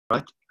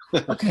right?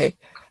 Okay.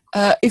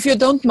 If you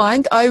don't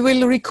mind, I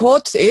will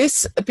record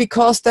this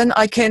because then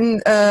I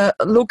can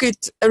look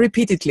it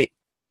repeatedly.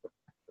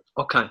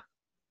 Okay.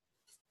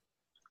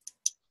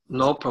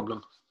 No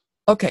problem.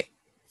 Okay.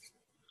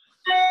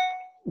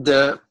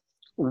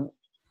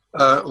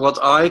 What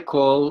I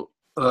call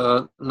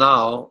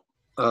now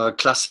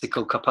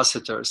classical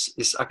capacitors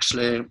is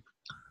actually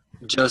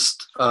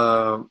just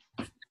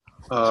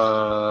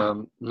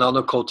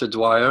nano-coated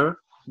wire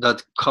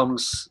that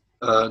comes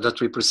that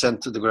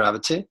represents the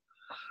gravity,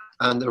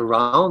 and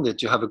around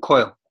it you have a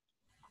coil.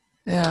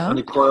 Yeah. And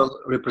the coil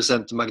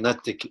represents the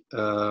magnetic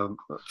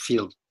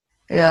field.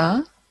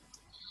 Yeah.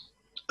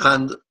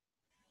 And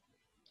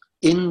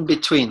in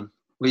between,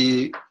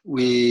 we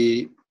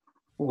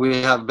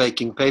have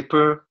baking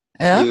paper.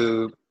 Yeah.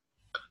 You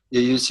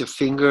use your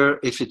finger.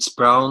 If it's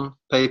brown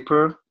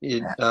paper,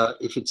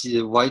 if it's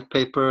white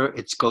paper,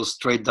 it goes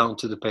straight down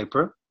to the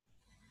paper.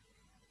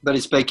 But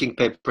it's baking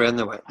paper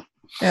anyway.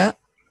 Yeah.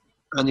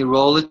 And you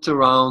roll it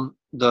around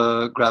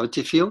the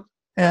gravity field.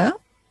 Yeah.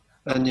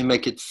 And you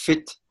make it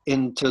fit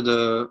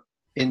into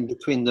in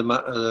between the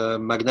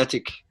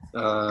magnetic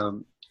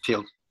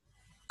field.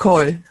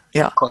 Coil.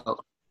 Yeah.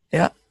 Coil.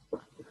 Yeah.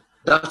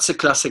 That's a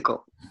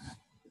classical.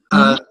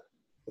 Mm-hmm.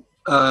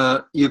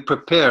 You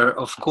prepare,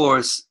 of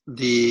course,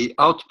 the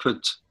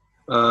output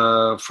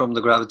from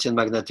the gravity and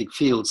magnetic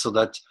field so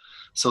that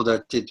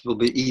it will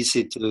be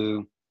easy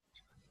to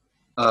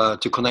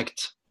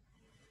connect.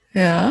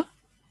 Yeah.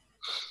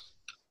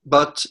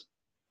 But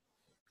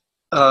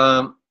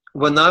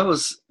when I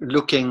was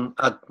looking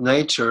at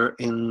nature,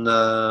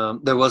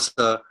 there was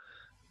a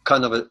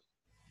kind of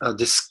a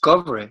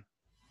discovery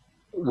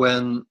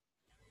when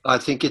I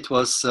think it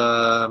was.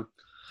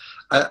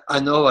 I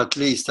know at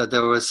least that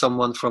there was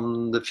someone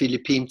from the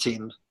Philippine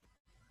team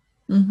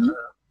Mm-hmm.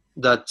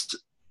 that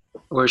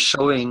were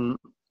showing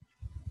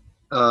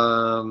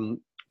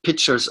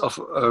pictures of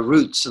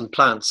roots and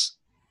plants.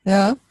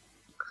 Yeah.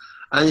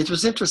 And it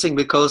was interesting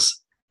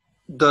because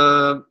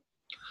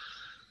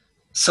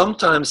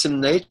sometimes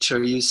in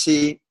nature you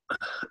see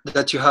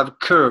that you have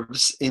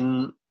curves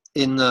in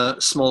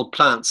small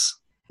plants.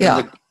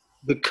 Yeah.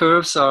 The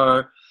curves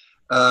are,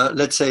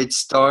 let's say it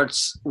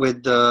starts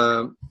with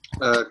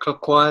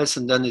clockwise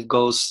and then it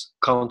goes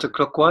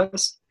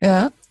counterclockwise.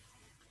 Yeah.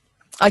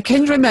 I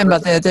can remember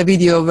the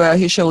video where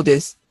he showed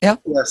this. Yeah.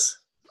 Yes.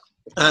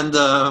 And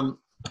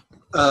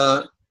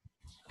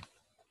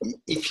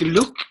if you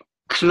look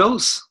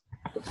close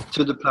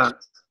to the plant,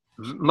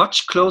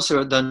 much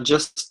closer than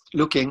just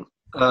looking,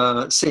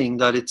 seeing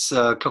that it's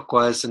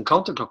clockwise and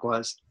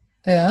counterclockwise,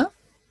 Yeah.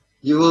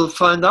 you will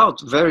find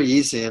out very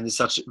easy, and it's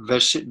such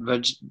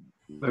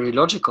very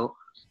logical,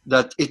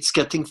 that it's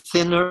getting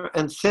thinner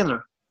and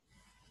thinner.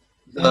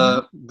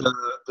 The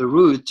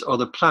root or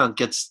the plant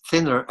gets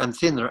thinner and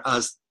thinner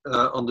as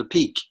on the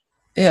peak.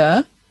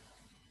 Yeah.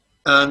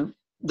 And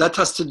that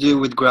has to do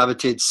with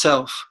gravity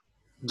itself,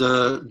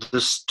 the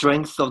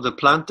strength of the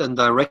plant and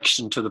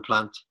direction to the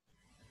plant.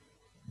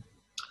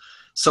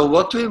 So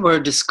what we were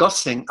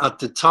discussing at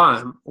the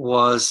time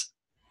was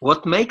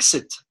what makes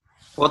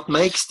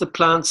the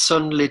plant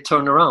suddenly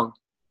turn around.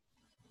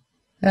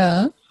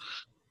 Yeah.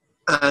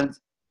 And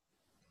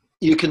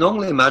you can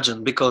only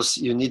imagine, because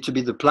you need to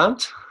be the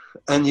plant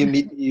and you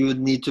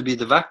need to be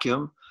the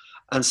vacuum,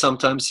 and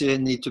sometimes you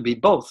need to be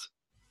both.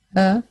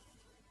 Yeah.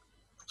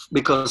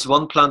 Because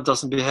one plant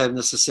doesn't behave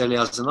necessarily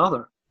as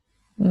another.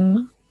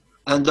 Mm.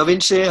 And Da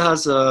Vinci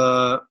has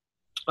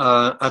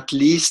at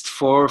least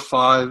 4 or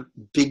 5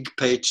 big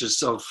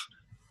pages of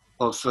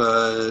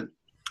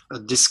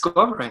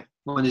discovery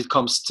when it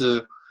comes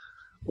to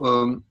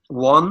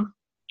 1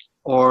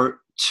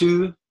 or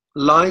 2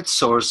 light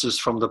sources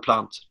from the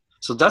plant.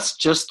 So that's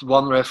just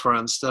one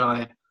reference that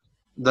I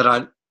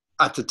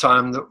at the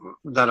time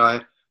that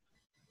I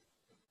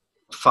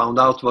found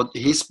out what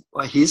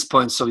his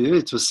points of view.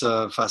 It was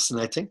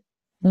fascinating.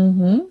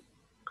 Mm-hmm.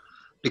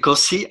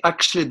 Because he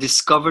actually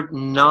discovered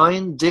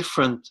 9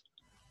 different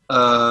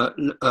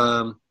 8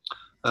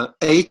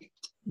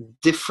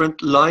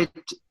 different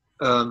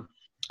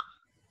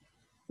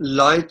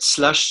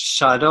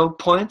light/shadow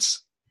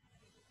points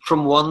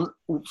from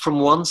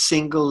one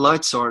single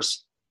light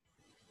source.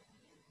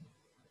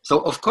 So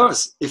of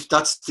course, if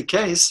that's the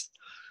case,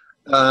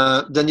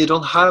 then you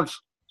don't have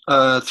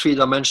a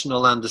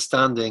 3-dimensional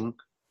understanding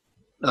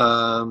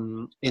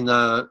in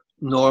a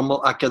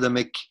normal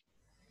academic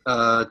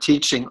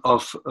teaching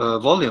of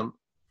volume.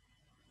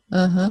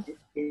 Uh-huh.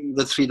 In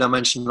the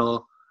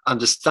 3-dimensional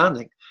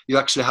understanding, you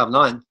actually have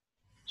 9,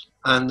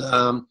 and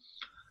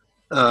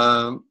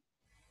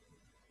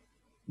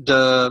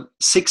the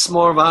 6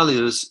 more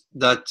values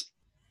that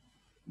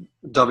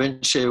Da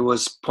Vinci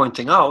was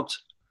pointing out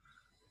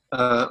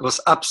was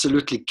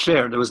absolutely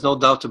clear. There was no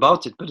doubt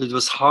about it, but it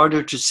was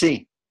harder to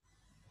see.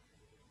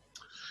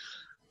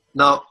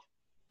 Now,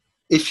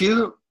 if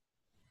you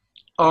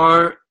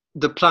are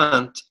the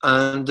plant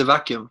and the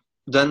vacuum,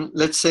 then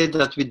let's say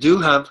that we do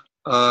have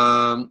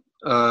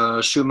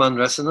Schumann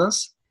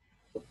resonance.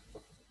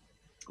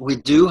 We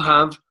do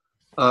have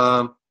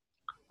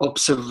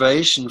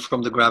observation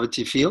from the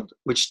gravity field,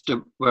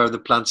 where the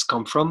plants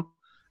come from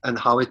and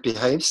how it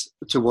behaves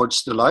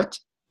towards the light.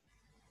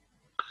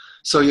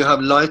 So you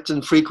have light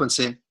and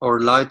frequency, or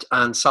light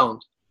and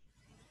sound.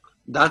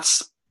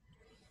 That's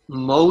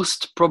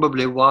most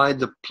probably why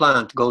the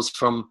plant goes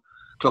from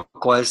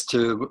clockwise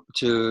to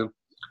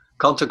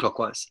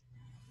counterclockwise.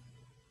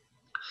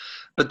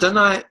 But then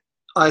I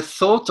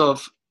thought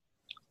of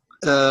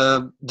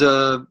the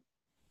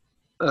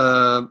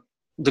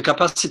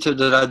capacitor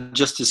that I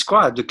just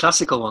described, the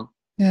classical one.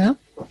 Yeah.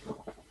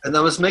 And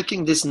I was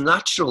making this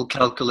natural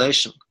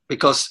calculation,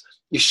 because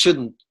you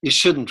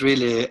shouldn't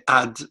really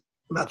add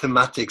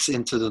mathematics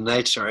into the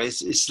nature.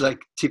 It's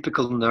like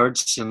typical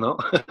nerds, you know.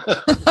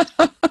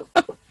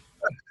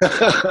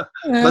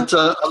 Yeah. But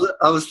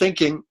I was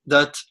thinking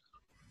that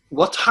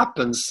what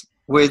happens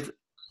with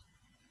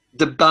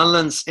the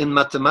balance in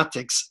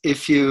mathematics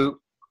if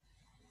you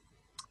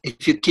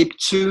keep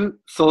two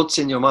thoughts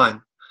in your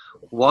mind.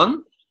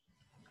 One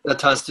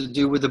that has to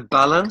do with the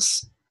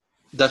balance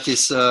that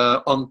is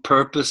on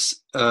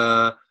purpose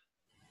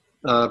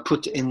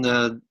put in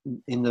a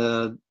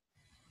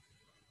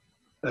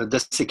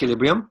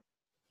disequilibrium.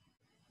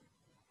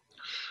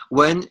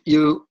 When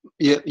you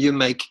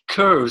make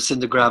curves in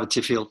the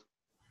gravity field,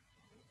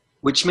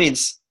 which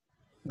means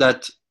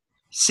that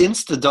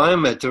since the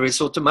diameter is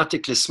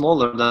automatically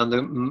smaller than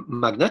the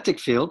magnetic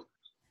field,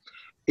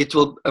 it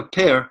will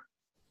appear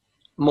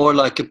more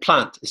like a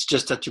plant. It's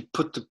just that you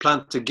put the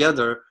plant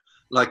together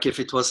like if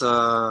it was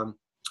a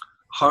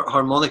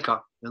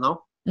harmonica, you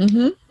know?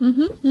 Mm-hmm,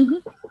 mm-hmm,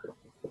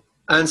 mm-hmm.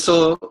 And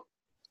so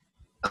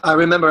I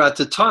remember at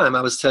the time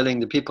I was telling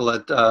the people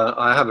that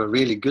I have a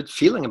really good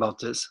feeling about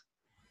this.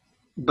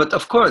 But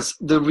of course,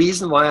 the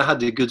reason why I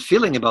had a good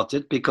feeling about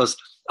it, because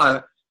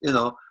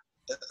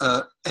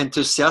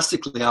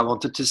enthusiastically I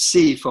wanted to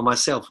see for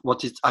myself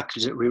what it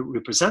actually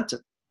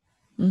represented.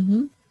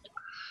 Mm-hmm.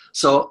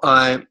 So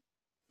I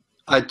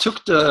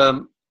took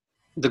the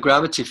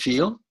gravity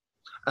field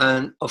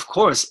and of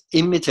course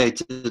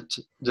imitated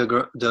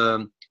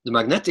the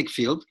magnetic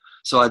field.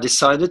 So I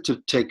decided to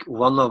take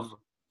one of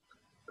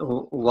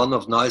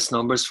nice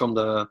numbers from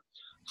the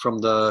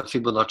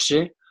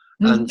Fibonacci,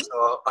 mm-hmm. And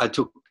so I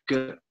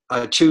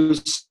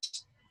choose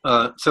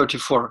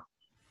 34.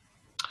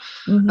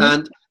 Mm-hmm.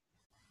 And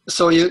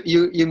so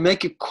you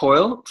make a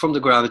coil from the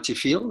gravity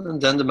field, and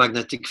then the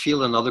magnetic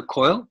field, another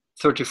coil,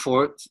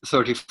 34.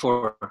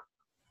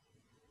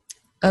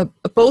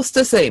 Both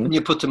the same. And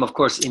you put them, of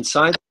course,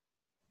 inside.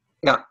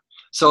 Yeah.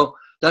 So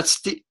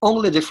that's the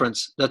only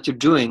difference that you're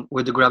doing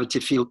with the gravity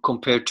field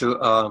compared to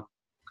a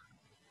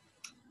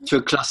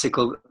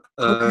classical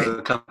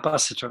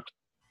capacitor.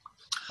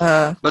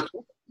 But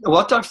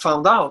what I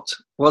found out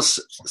was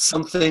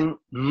something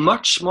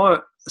much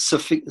more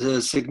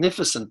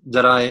significant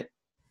that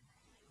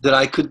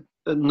I could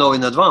know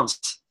in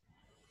advance.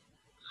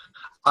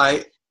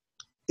 I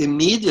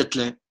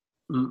immediately,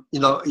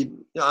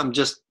 I'm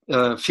just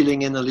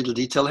filling in a little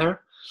detail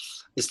here,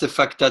 is the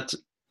fact that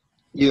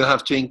you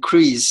have to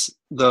increase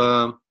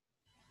the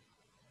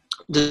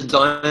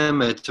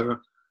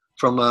diameter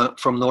from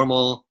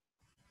normal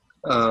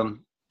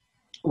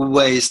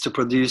ways to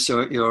produce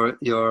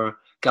your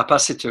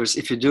capacitors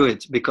if you do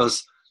it,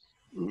 because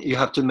you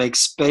have to make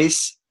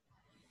space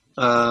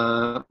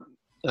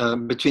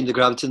between the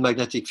gravity and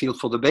magnetic field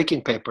for the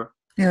baking paper.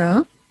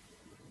 Yeah.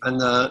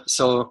 And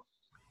so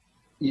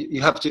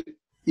you have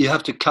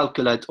to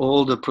calculate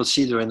all the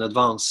procedure in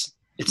advance.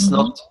 It's mm-hmm.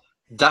 not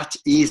that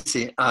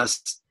easy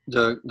as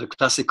the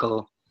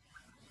classical,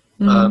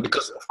 mm-hmm.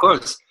 Because of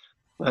course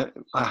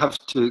I have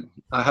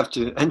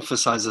to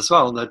emphasize as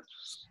well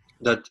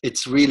that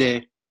it's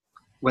really,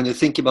 when you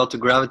think about the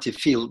gravity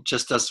field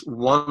just as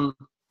one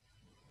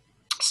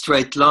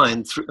straight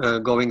line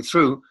going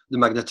through the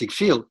magnetic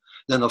field,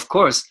 then of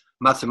course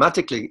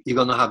mathematically you're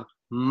going to have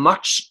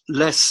much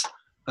less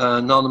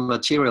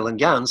nanomaterial and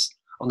GaNs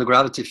on the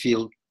gravity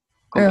field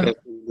compared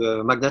to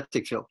the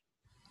magnetic field.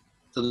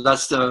 So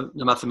that's the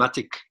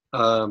mathematic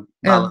balance.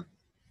 Yeah.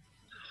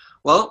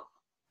 Well,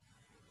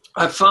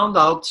 I found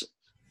out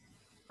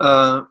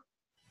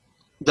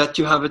that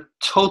you have a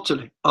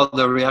totally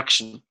other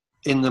reaction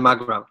in the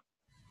maggrav.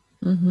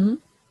 Mm-hmm.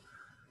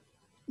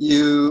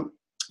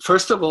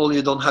 First of all,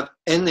 you don't have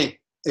any.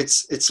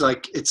 It's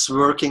like it's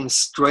working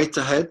straight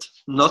ahead,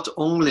 not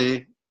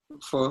only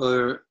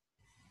for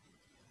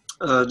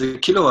the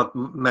kilowatt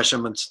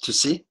measurements to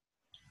see,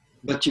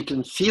 but you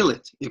can feel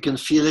it. You can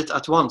feel it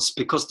at once,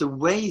 because the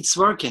way it's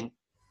working,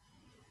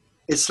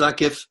 it's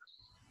like if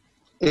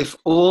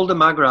all the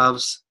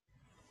magravs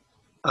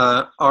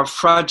are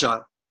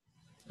fragile,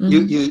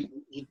 mm-hmm.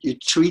 you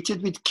treat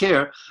it with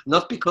care,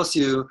 not because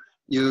you're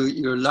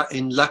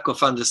in lack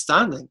of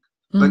understanding,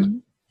 mm-hmm.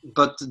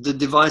 but the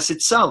device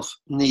itself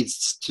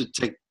needs to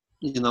take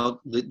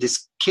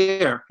this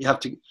care. You have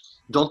to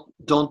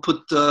don't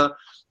put the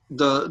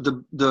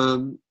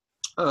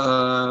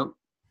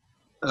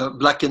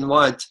black and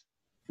white,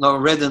 now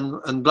red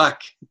and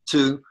black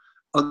to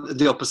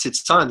the opposite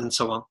side and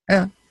so on.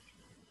 Yeah.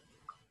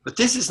 But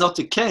this is not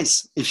the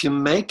case if you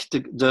make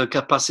the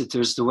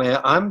capacitors the way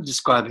I'm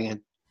describing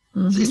it.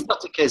 It's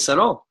not the case at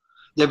all.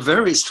 They're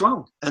very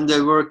strong and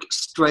they work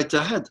straight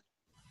ahead.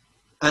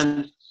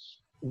 And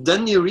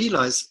then you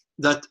realize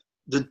that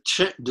the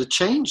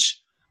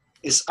change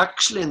is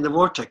actually in the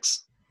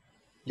vortex.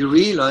 You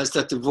realize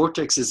that the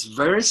vortex is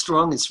very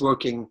strong, it's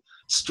working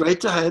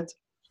straight ahead,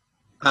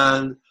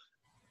 and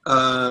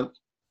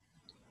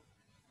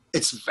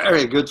it's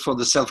very good for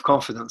the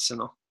self-confidence, you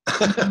know.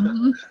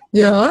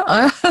 Yeah,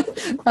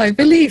 I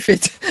believe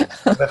it.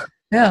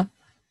 Yeah.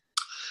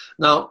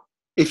 Now,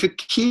 if you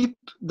keep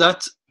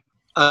that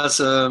as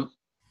a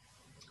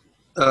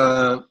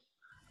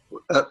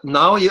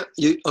now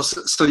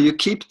so you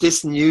keep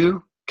this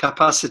new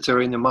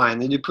capacitor in your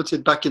mind and you put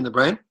it back in the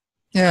brain.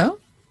 Yeah.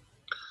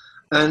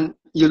 And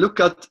you look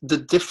at the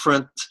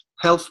different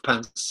health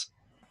pens.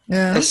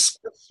 Yeah.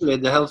 Especially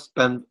the health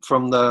pen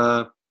from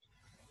the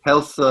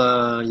health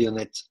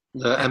unit,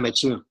 the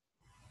MHU.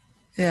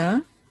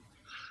 Yeah.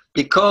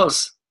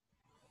 Because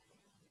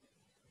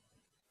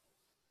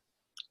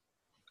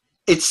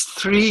it's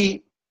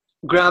 3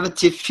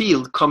 gravity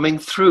field coming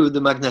through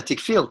the magnetic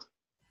field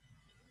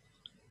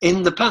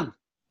in the pen.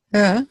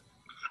 Yeah.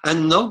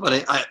 And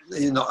nobody,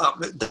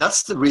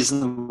 that's the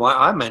reason why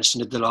I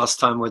mentioned it the last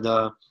time with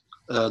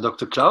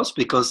Dr. Klaus,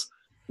 because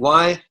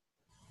why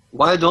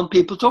don't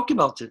people talk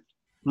about it?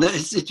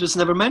 It was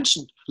never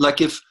mentioned. Like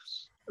if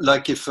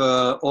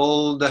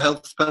all the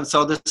health pens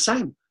are the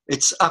same.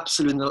 It's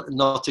absolutely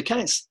not the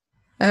case.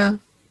 Yeah.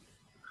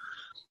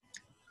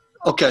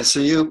 Okay,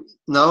 so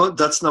now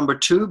that's number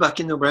 2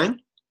 back in your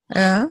brain.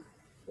 Yeah.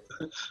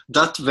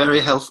 That very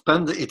health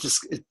pen.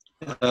 It's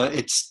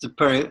the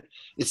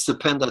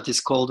pen that is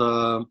called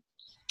the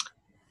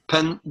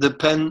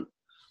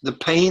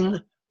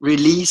pain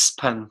release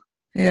pen.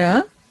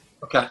 Yeah.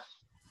 Okay.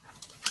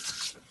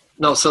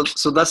 No, so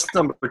that's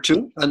number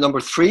 2, and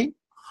number 3.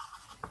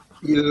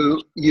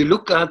 You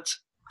look at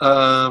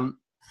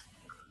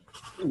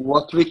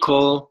what we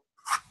call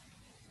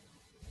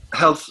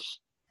health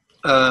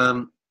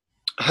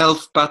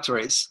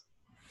batteries.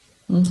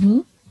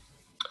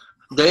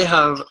 They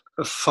have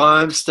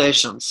 5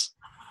 stations,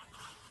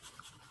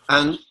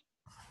 and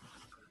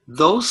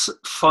those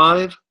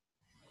 5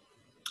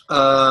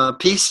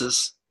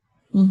 pieces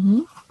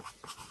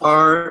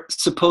are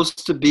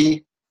supposed to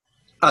be,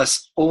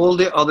 as all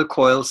the other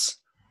coils,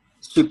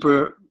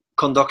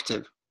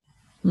 superconductive.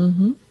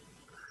 And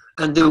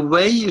the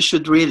way you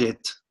should read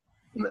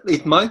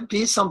it might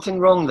be something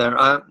wrong there.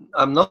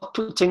 I'm not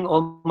putting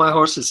all my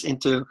horses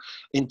into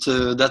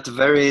that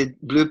very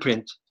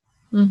blueprint,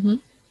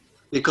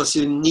 because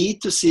you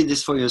need to see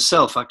this for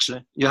yourself.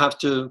 Actually, you have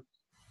to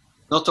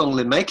not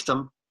only make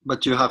them,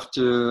 but you have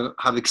to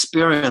have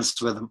experience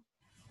with them.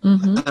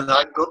 And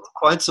I got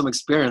quite some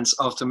experience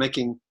after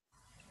making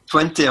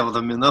 20 of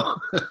them, you know.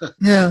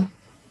 Yeah.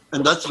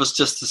 And that was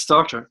just a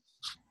starter.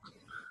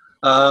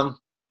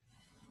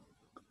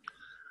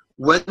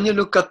 When you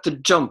look at the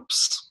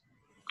jumps,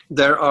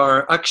 there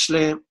are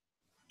actually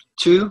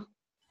 2.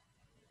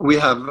 We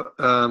have,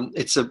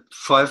 it's a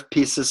 5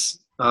 pieces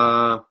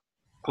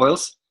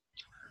coils.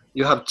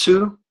 You have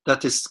 2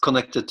 that is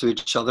connected to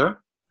each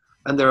other,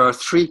 and there are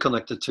 3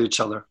 connected to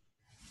each other.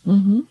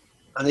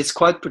 And it's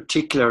quite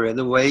particular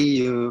the way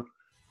you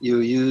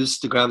use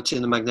the gravity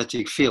in the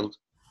magnetic field.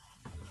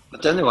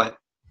 But anyway,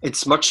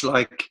 it's much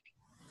like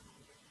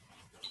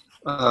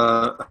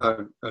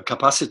a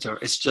capacitor.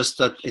 It's just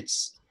that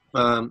it's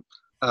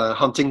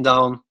hunting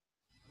down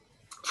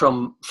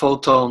from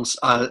photons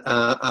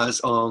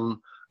as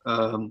on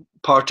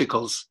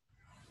particles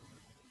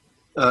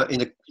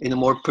in a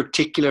more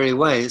particular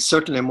way,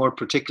 certainly more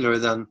particular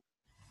than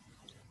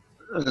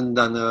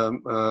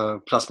a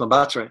plasma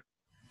battery.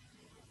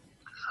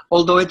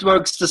 Although it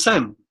works the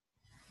same.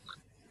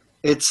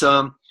 It's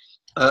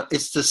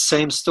the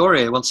same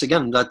story once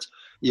again, that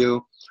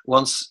you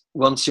once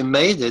you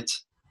made it,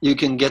 you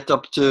can get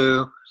up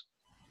to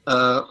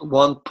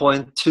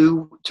 1.2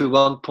 to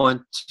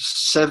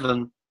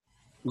 1.7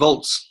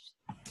 volts.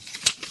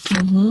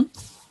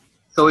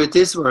 So it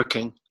is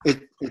working.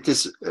 It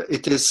is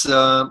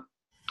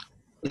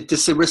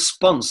a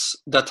response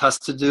that has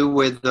to do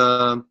with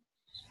the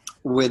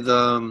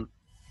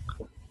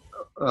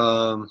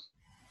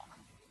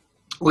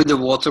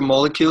water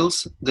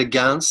molecules, the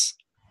gas,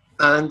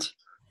 and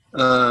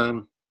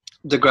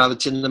the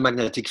gravity in the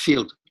magnetic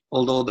field.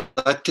 Although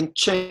that can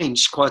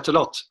change quite a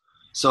lot.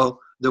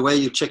 So the way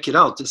you check it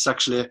out is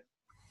actually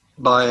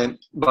by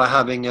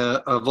having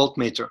a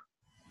voltmeter.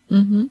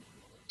 And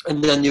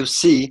then you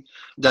see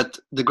that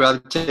the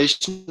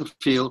gravitational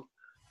field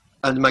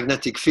and the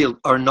magnetic field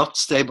are not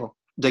stable.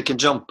 They can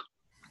jump.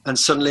 And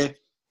suddenly,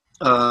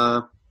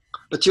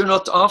 but you're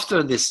not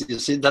after this, you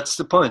see, that's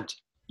the point.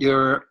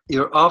 You're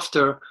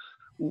after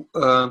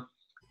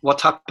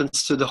what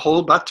happens to the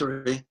whole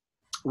battery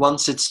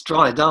once it's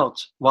dried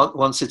out,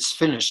 once it's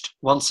finished,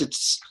 once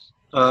it's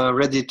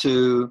ready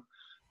to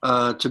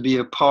be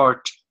a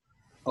part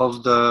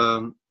of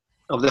the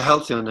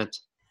health unit.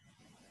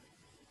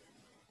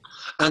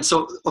 And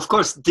so, of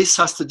course, this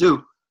has to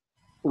do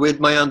with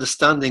my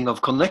understanding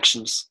of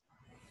connections,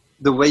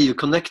 the way you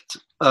connect.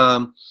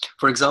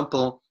 For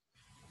example,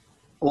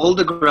 all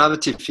the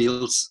gravity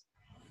fields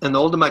and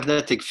all the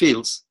magnetic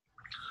fields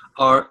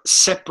are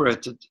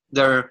separated.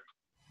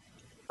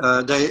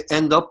 They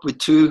end up with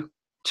two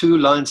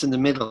lines in the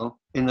middle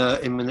in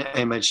an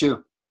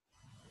MHU.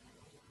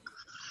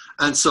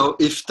 And so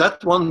if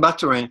that one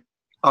battery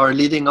are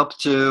leading up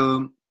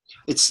to,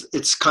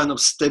 it's kind of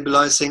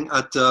stabilizing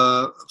at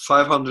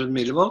 500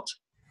 millivolt,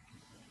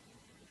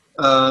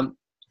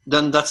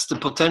 then that's the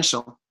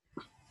potential.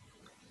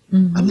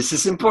 Mm-hmm. And this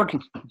is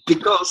important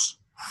because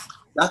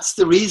that's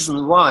the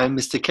reason why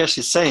Mr. Kesh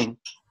is saying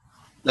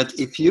that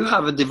if you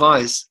have a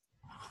device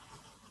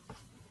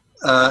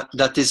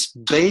that is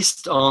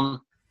based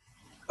on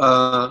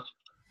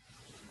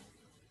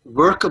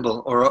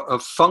workable or a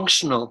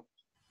functional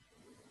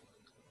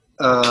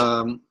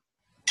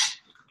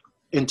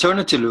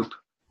eternity loop,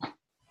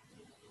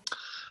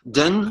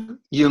 then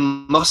you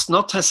must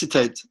not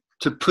hesitate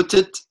to put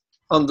it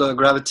on the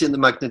gravity and the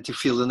magnetic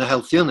field in the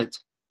health unit.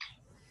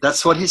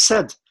 That's what he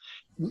said,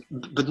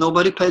 but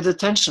nobody paid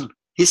attention.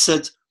 He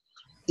said,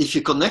 if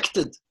you connect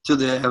it to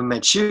the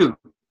MHU,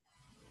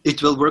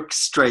 it will work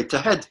straight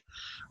ahead.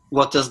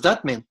 What does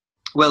that mean?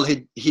 Well,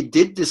 he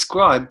did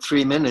describe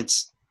 3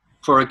 minutes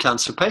for a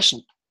cancer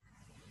patient.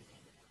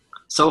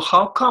 So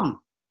how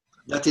come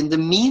that in the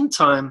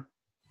meantime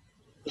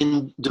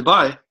in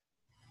Dubai,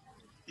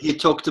 he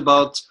talked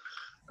about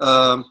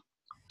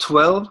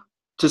 12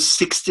 to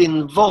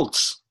 16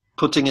 volts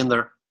putting in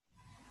there?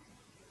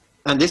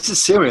 And this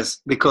is serious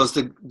because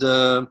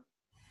the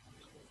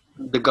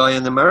guy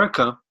in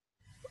America,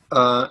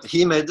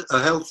 he made a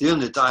health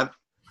unit.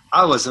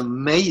 I was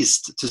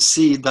amazed to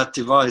see that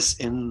device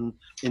in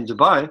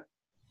Dubai,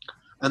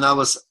 and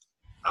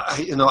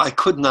I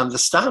couldn't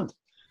understand.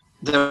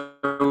 There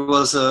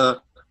was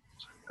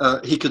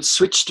he could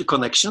switch the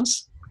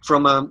connections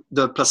from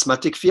the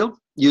plasmatic field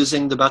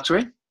using the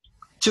battery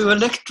to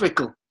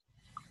electrical,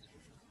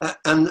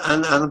 and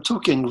I'm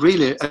talking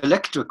really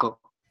electrical.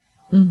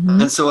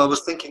 Mm-hmm. And so I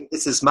was thinking,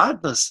 this is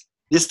madness.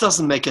 This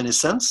doesn't make any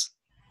sense,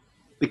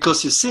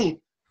 because you see,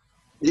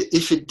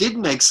 if it did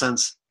make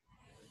sense,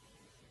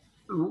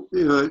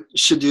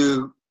 should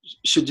you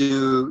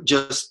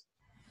just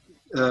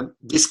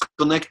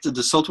disconnect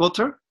the salt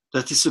water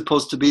that is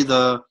supposed to be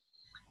the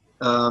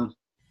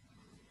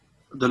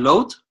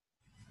load?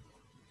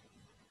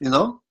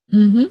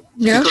 Mm-hmm.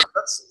 Yeah.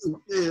 Because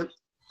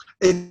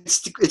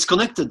it's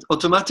connected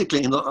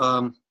automatically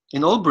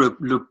in all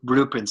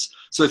blueprints.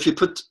 So if you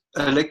put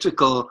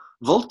electrical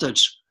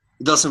voltage,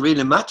 it doesn't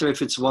really matter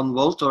if it's 1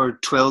 volt or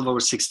 12 or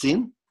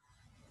 16.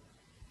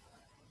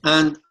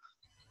 And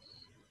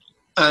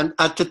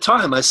at the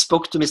time I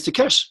spoke to Mr.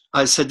 Kesh.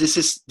 I said, this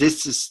is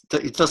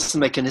it doesn't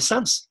make any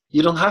sense.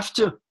 You don't have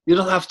to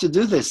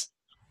do this.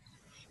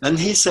 And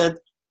he said,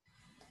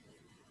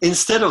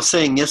 instead of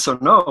saying yes or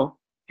no,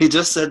 he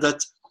just said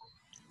that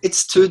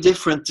it's 2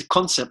 different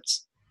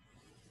concepts.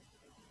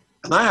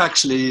 And I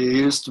actually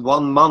used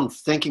 1 month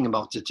thinking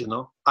about it,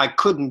 I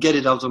couldn't get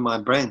it out of my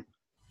brain.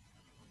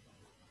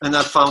 And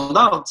I found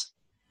out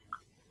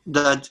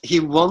that he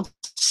wants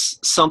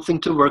something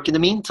to work in the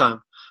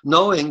meantime,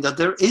 knowing that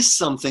there is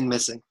something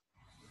missing.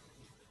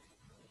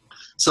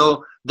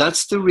 So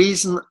that's the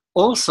reason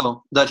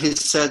also that he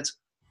said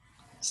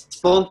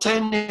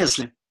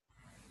spontaneously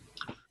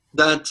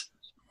that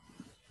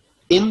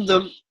in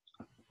the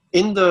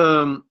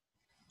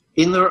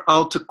inner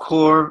outer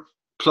core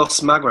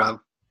plasmagraph,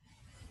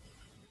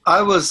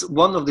 I was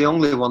one of the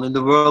only one in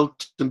the world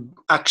to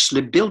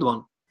actually build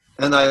one.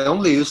 And I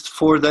only used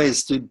 4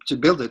 days to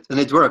build it, and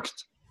it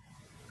worked.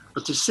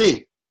 But you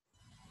see,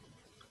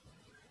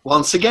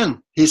 once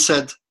again, he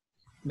said,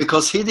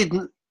 because he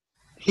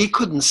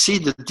couldn't see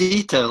the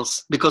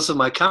details because of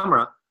my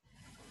camera.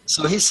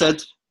 So he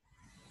said,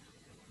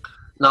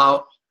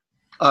 now,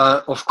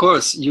 of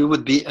course, you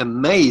would be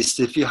amazed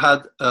if you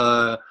had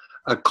a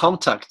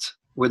contact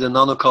with a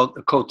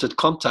nano-coated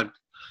contact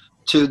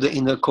to the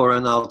inner core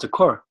and outer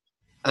core.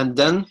 And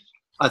then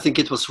I think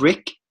it was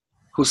Rick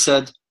who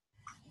said,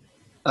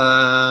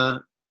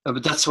 but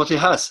that's what he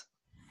has.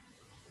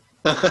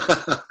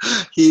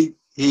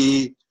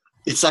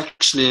 It's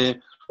actually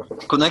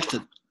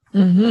connected.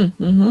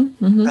 Mm-hmm,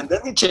 mm-hmm, mm-hmm. And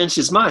then he changed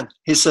his mind.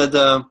 He said,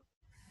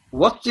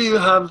 what do you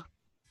have?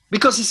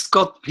 Because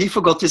he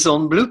forgot his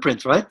own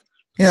blueprint, right?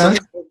 Yeah. So he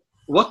said,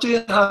 what do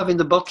you have in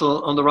the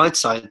bottle on the right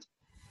side?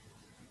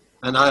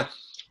 And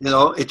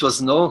it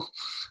was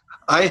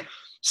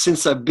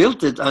since I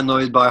built it, I know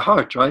it by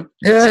heart, right?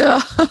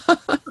 Yeah.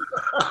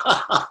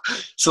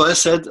 So I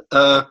said,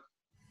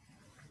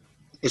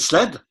 it's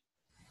lead.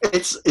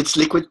 It's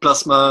liquid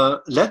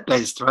plasma lead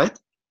based, right?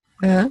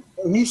 Yeah.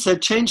 And he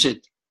said, change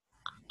it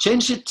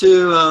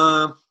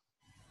to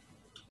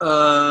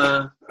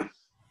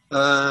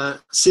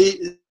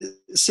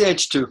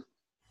CH2.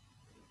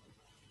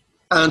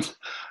 And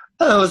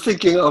I was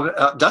thinking,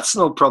 that's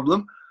no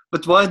problem.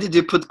 But why did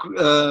you put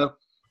the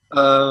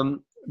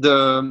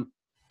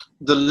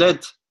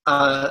lead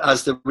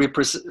as the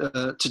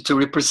to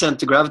represent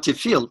the gravity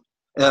field?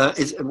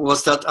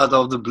 Was that out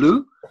of the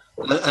blue?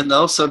 And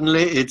now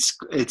suddenly it's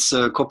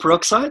copper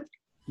oxide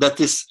that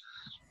is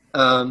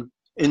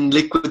in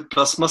liquid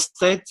plasma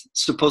state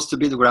supposed to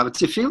be the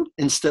gravity field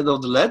instead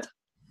of the lead.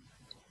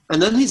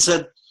 And then he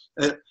said,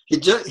 he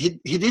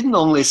didn't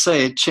only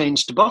say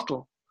change the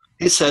bottle.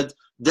 He said,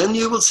 then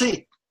you will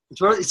see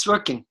it's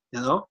working,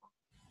 you know.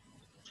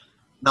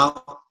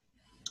 Now,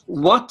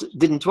 what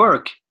didn't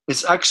work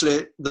is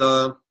actually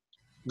the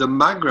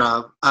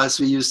maggrav as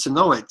we used to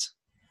know it.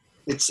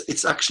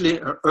 It's actually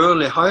an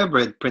early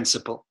hybrid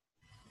principle.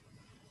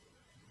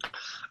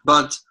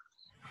 But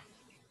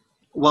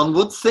one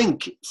would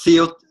think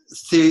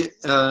theoretically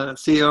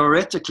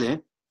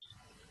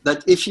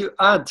that if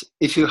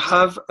you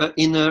have an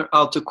inner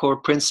outer core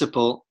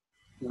principle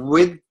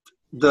with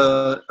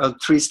the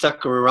three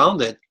stacker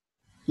around it,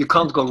 you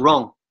can't go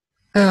wrong.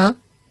 Yeah.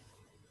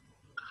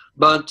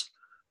 But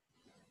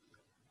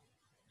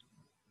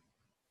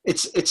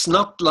it's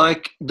not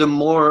like the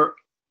more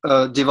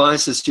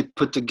devices you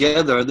put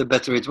together, the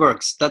better it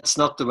works. That's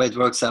not the way it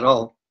works at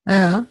all.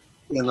 Yeah.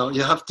 You know,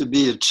 you have to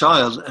be a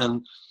child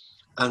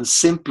and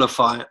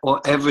simplify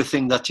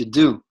everything that you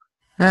do.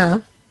 Yeah.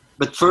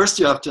 But first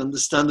you have to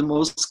understand the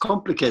most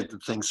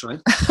complicated things,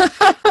 right?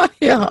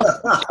 Yeah.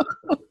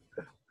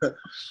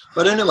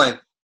 But anyway,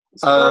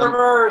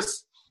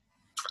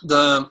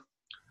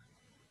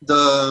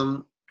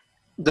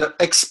 the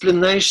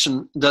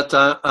explanation that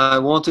I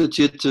wanted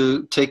you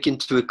to take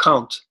into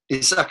account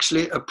is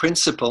actually a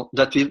principle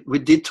that we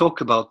did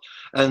talk about,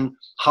 and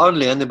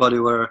hardly anybody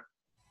were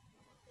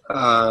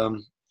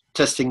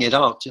testing it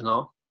out, you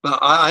know. But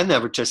I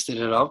never tested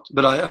it out,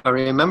 but I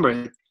remember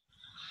it.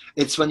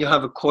 It's when you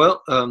have a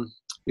coil,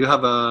 you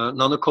have a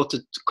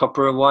nano-coated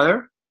copper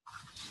wire,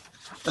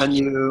 and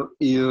you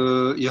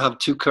have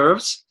two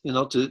curves, you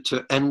know,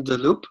 to end the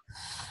loop.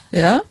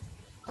 Yeah.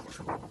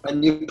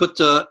 And you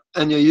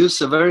you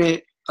use a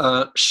very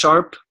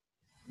sharp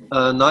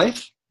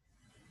knife,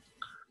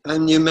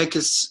 and you make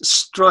a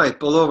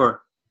stripe all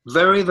over,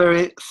 very,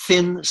 very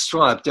thin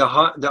stripe. The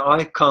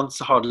eye can't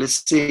hardly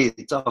see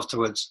it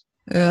afterwards.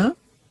 Yeah.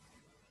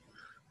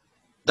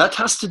 That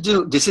has to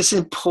do, this is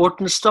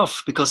important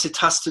stuff, because it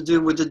has to do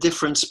with the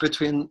difference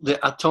between the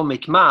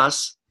atomic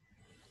mass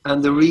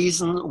and the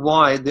reason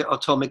why the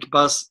atomic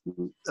mass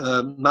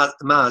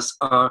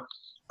are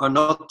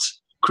not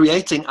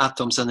creating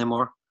atoms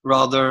anymore,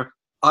 rather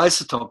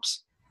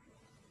isotopes.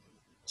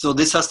 So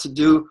this has to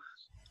do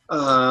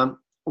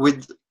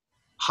with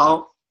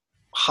how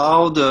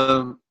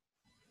the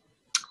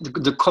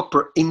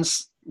copper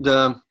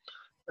the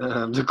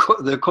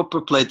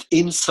copper plate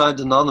inside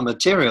the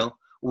nanomaterial,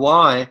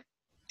 why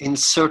in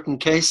certain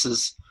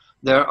cases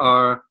there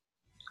are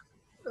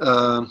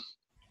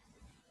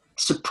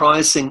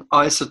surprising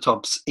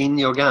isotopes in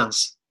your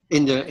GANs,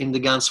 in the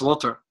GANs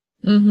water.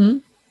 Mm-hmm.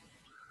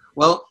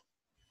 Well,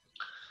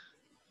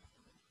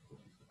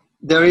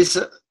 there is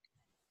a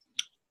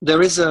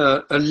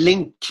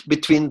link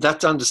between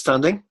that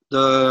understanding,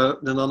 the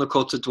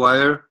nano-coated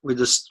wire with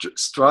the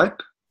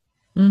stripe.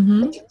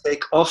 Mm-hmm. You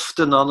take off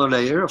the nano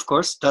layer, of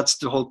course, that's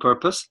the whole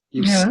purpose.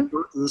 You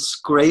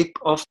scrape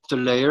off the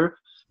layer,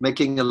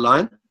 making a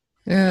line.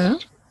 Yeah.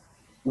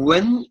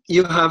 When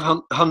you have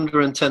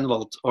 110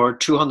 volt or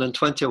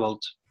 220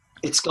 volt,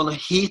 it's going to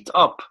heat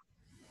up.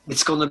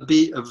 It's going to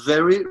be a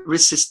very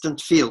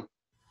resistant field.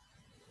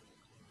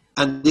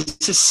 And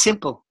this is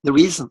simple. The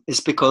reason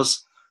is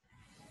because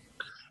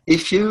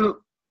if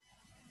you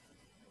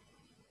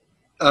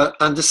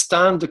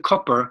understand the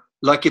copper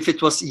like if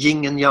it was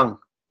yin and yang,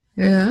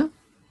 yeah,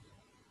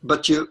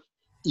 but you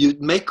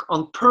make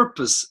on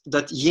purpose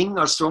that yin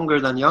are stronger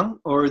than yang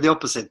or the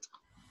opposite,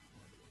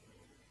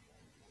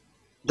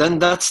 then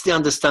that's the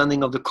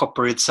understanding of the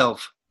copper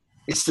itself.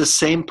 It's the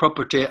same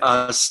property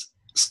as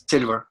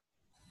silver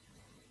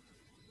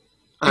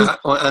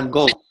and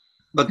gold,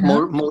 but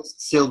more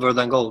silver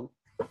than gold.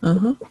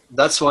 Uh-huh.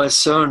 That's why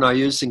CERN are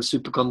using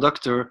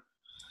superconductor,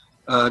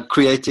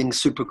 creating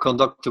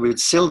superconductor with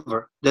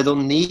silver. They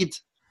don't need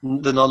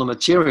the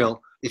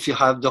nanomaterial if you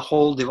have the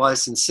whole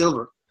device in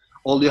silver.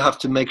 All you have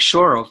to make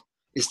sure of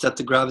is that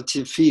the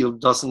gravity field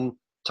doesn't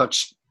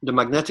touch the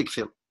magnetic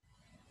field.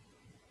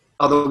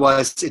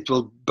 Otherwise, it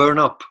will burn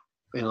up,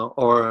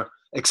 or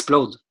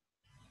explode.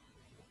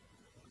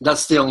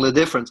 That's the only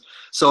difference.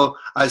 So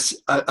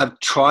I've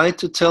tried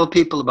to tell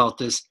people about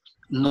this.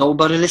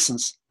 Nobody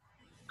listens.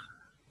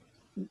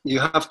 You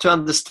have to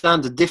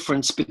understand the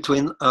difference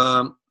between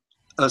a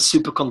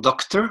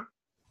superconductor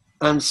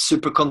and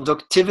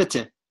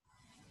superconductivity.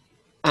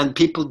 And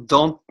people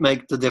don't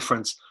make the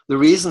difference. The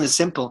reason is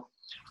simple.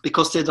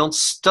 Because they don't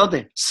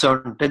study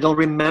CERN. They don't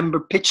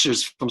remember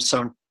pictures from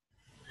CERN.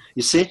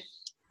 You see?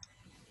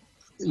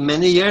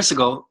 Many years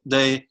ago,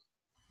 they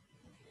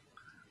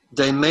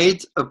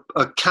made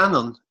a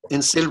cannon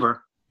in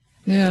silver.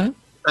 Yeah.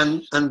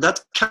 And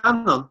that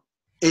cannon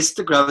is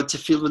the gravity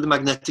field with the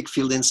magnetic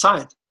field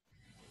inside.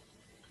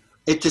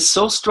 It is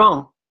so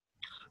strong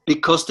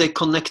because they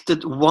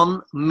connected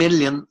 1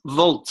 million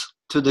volt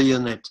to the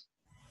unit.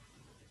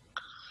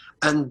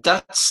 And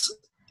that's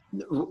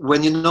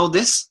when you know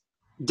this,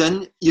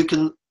 then you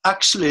can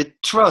actually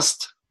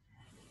trust,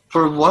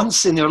 for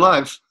once in your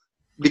life,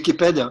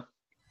 Wikipedia.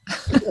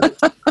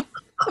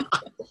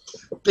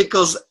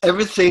 Because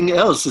everything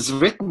else is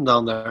written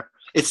down there.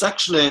 It's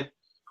actually,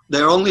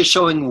 they're only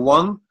showing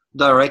one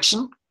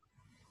direction,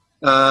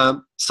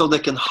 so they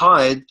can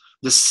hide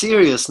the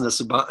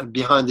seriousness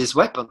behind this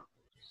weapon.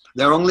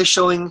 They're only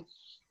showing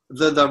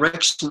the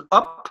direction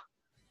up,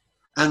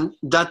 and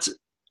that,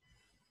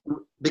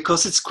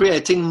 because it's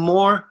creating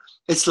more,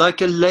 it's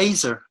like a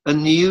laser, a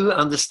new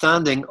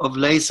understanding of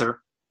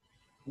laser.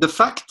 The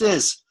fact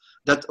is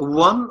that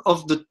one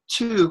of the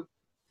two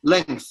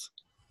lengths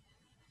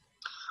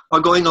are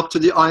going up to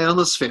the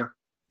ionosphere.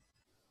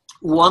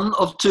 One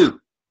of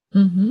two.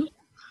 Mm-hmm.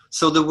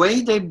 So the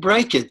way they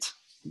break it,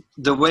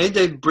 the way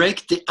they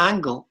break the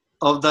angle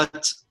of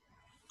that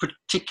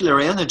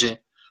particular energy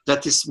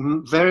that is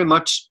very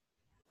much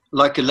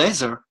like a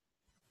laser,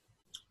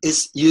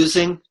 is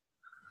using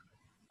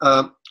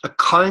a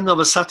kind of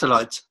a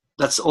satellite.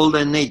 That's all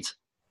they need.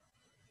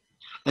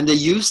 And they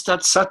use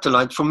that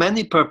satellite for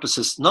many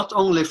purposes, not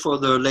only for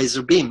the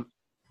laser beam,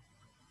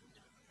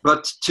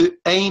 but to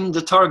aim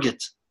the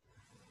target.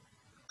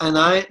 And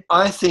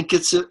I think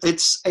it's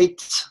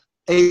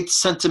 8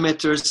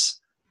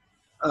 centimeters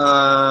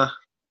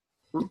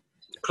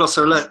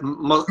closer.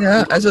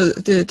 Yeah, also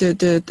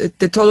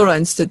the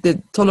tolerance,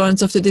 the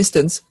tolerance of the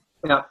distance.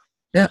 Yeah.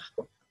 Yeah.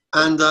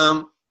 And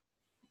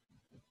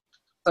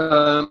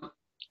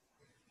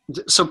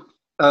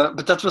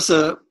but that was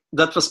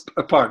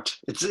a part.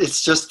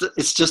 It's just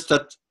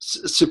that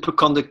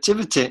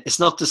superconductivity is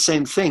not the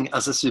same thing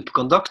as a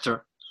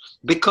superconductor,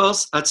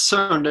 because at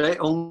CERN they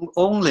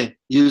only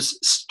use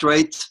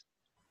straight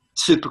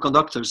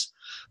superconductors.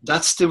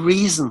 That's the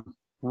reason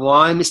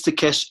why Mr.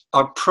 Kesh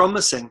are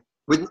promising,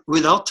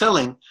 without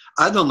telling.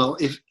 I don't know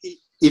if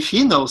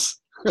he knows,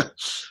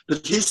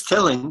 but he's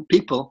telling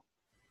people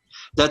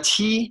that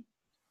he,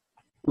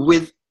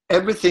 with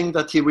everything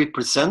that he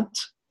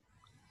represents,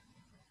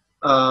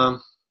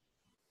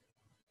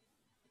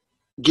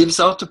 gives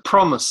out a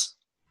promise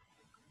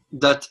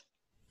that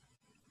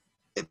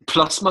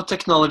plasma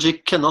technology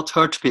cannot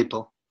hurt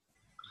people.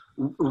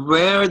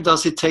 Where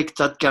does he take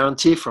that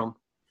guarantee from?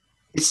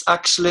 It's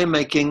actually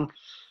making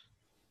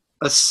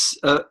a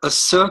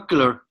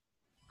circular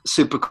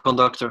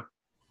superconductor.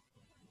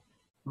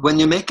 When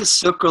you make a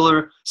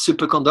circular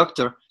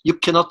superconductor, you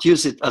cannot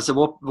use it as a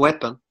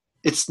weapon.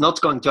 It's not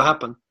going to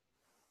happen.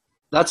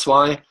 That's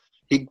why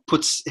he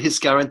puts his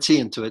guarantee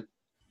into it.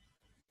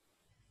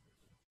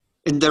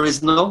 And there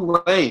is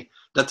no way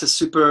that a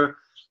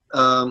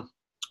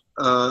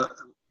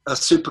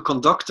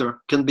superconductor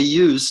can be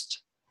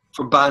used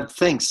for bad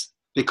things,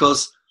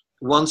 because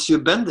once you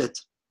bend it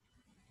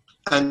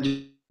and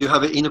you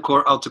have an inner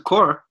core, outer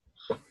core,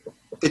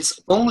 it's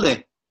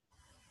only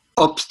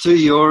up to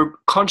your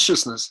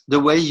consciousness, the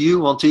way you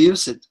want to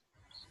use it.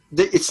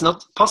 It's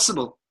not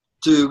possible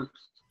to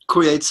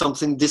create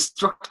something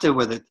destructive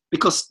with it,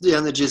 because the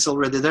energy is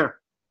already there.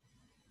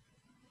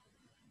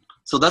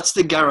 So that's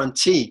the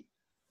guarantee.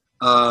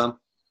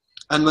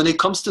 And when it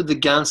comes to the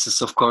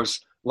ganses, of course,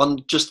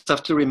 one just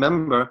have to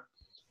remember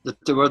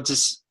that there were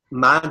these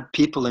mad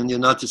people in the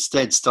United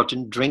States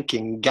starting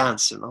drinking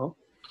Gans, you know.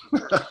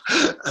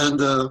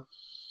 And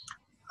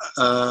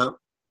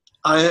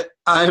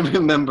I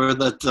remember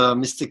that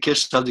Mr.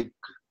 Kish had a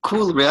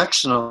cool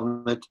reaction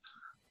on it.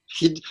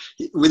 He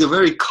with a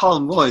very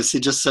calm voice, he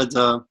just said,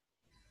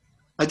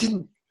 I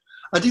didn't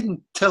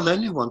tell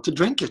anyone to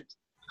drink it.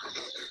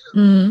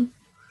 Mm-hmm.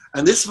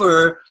 And this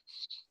were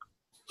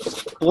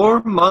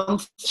 4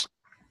 months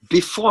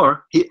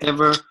before he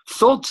ever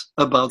thought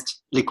about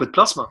liquid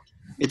plasma.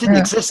 It didn't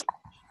exist.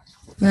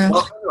 Yeah.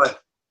 Well, anyway,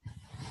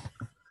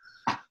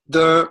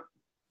 the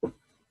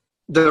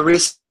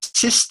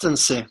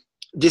resistance,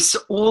 this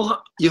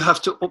all, you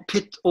have to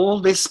put all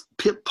this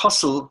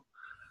puzzle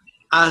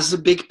as a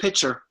big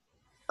picture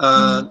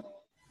to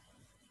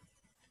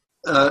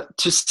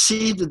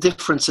see the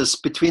differences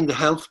between the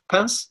health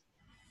pens,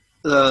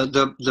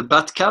 the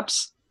bat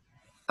caps,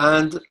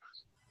 and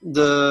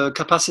the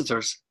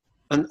capacitors,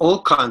 and all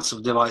kinds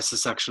of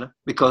devices, actually,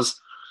 because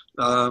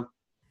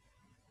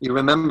you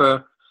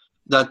remember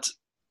that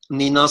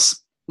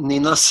Nina's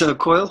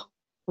coil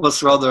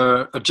was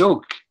rather a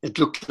joke. It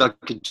looked like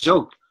a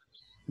joke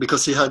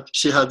because she had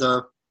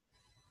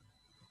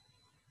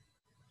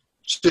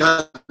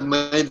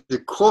made the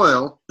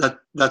coil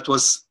that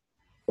was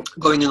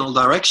going in all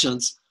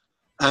directions,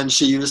 and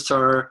she used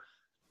her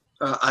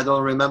I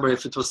don't remember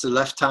if it was the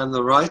left hand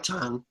or right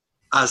hand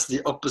as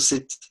the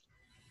opposite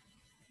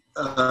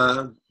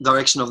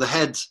direction of the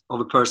head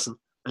of a person,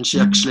 and she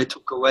actually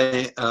took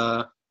away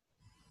a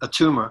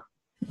tumor.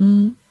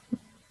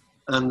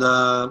 And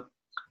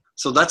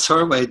so that's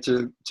her way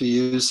to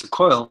use a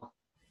coil.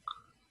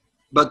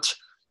 But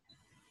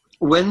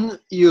when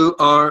you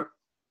are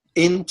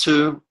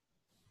into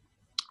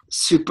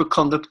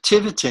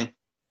superconductivity,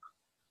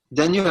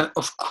 then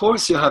of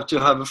course you have to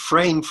have a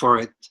frame for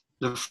it.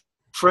 The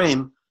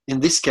frame in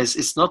this case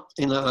is not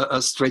in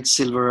a straight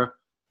silver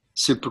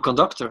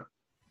superconductor.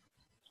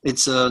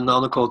 It's a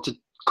nano-coated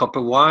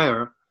copper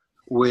wire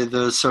with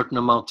a certain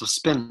amount of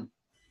spin.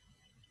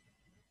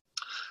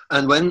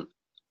 And when,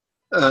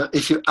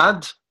 if you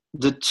add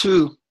the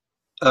two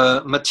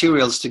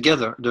materials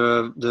together,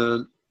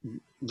 the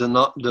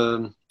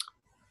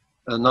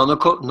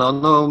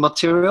nano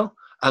material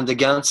and the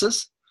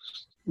ganses,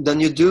 then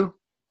you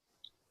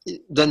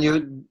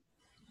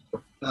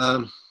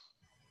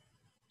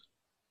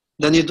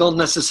don't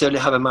necessarily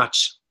have a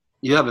match.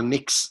 You have a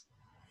mix.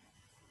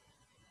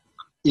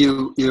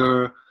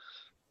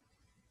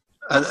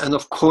 And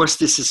of course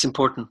this is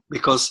important,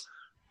 because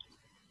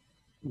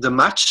the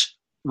match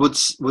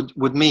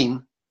would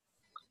mean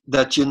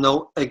that you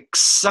know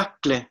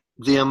exactly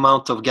the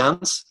amount of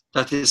gas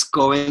that is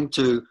going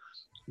to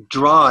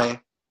dry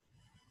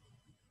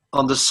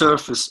on the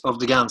surface of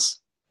the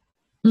gas,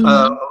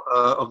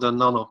 of the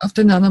nano. Of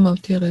the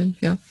nanomaterial,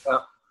 yeah.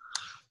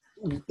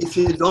 If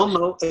you don't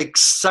know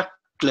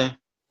exactly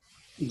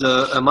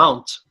the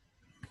amount,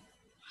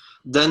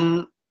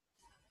 then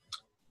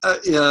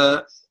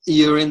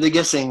you're in the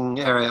guessing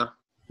area,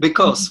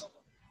 because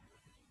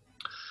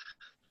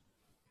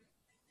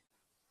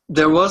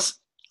there was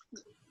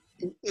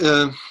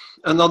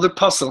another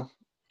puzzle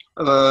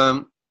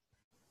 1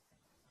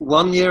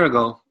 year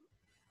ago.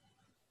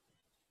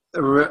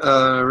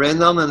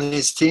 Renan and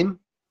his team,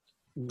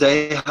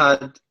 they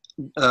had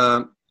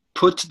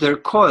put their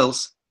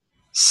coils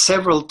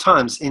several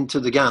times into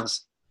the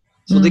GANs.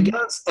 So the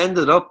GANs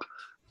ended up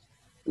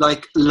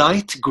like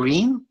light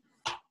green,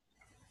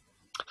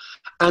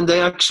 and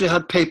they actually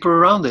had paper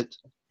around it.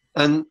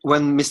 And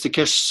when Mr.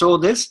 Kesh saw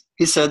this,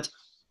 he said,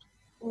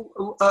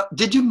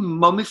 did you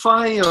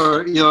mummify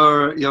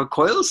your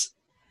coils?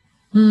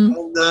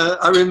 And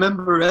I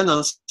remember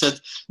Renan said,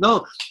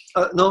 no,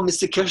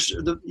 Mr. Kesh,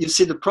 you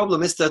see, the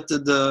problem is that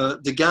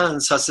the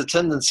GANs has a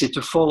tendency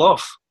to fall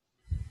off.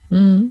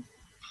 And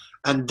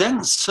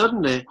then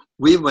suddenly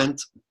we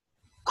went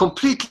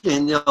completely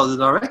in the other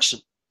direction.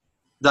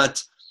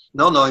 That,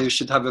 no, you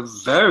should have a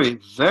very,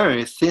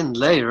 very thin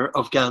layer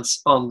of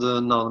GANs on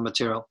the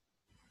nanomaterial.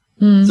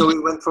 So we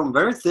went from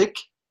very thick,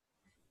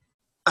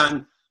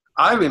 and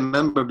I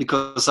remember,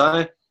 because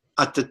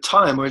at the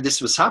time where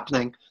this was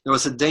happening, there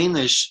was a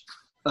Danish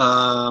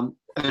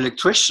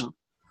electrician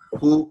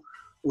who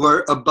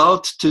were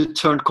about to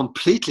turn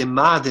completely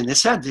mad in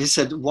his head. He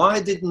said, why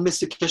didn't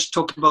Mr. Kesh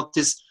talk about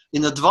this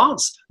in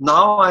advance?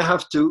 Now I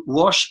have to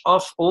wash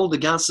off all the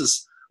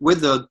gases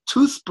with a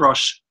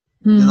toothbrush,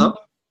 you know?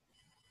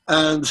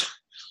 And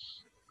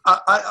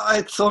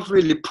I thought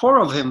really poor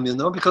of him, you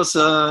know, because,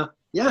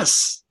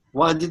 yes,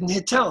 why didn't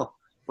he tell?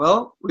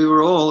 Well, we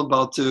were all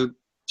about to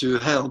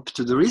help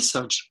to the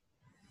research.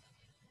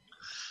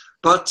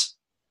 But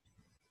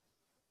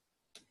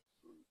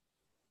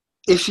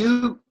if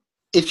you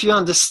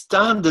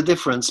understand the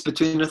difference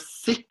between a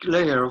thick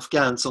layer of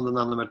GANs on the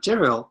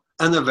nanomaterial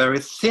and a very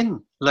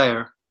thin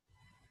layer,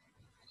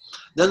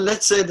 then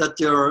let's say that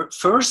your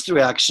first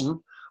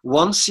reaction,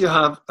 once you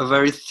have a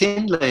very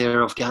thin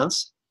layer of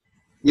GANs,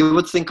 you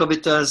would think of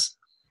it as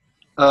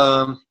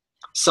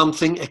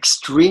something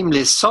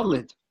extremely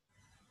solid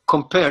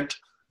compared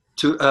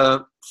to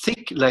a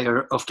thick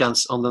layer of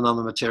GANs on the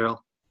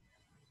nanomaterial.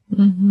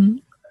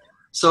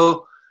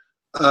 So,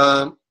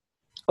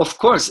 of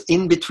course,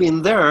 in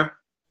between there,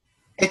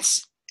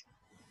 it's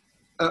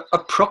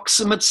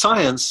approximate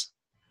science.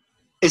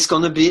 It's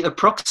going to be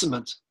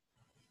approximate.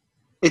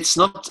 It's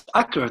not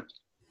accurate.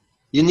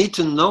 You need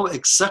to know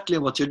exactly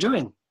what you're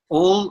doing.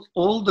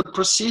 All the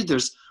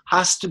procedures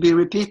has to be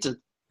repeated.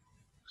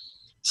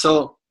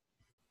 So,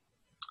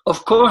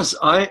 of course,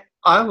 I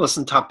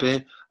wasn't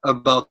happy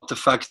about the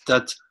fact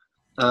that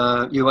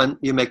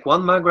you make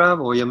one magrav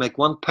or you make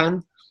one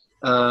pen.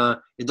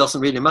 It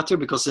doesn't really matter,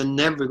 because they're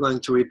never going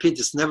to repeat.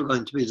 It's never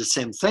going to be the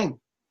same thing.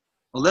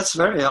 Well, that's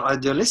very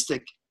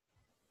idealistic,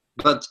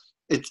 but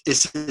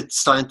is it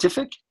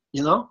scientific?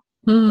 You know,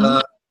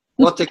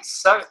 what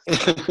exactly?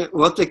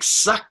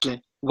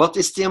 What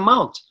is the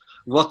amount?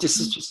 What is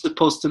it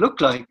supposed to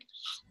look like?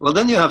 Well,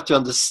 then you have to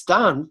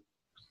understand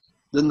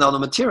the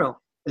nanomaterial,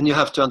 and you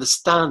have to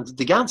understand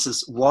the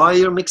ganses. Why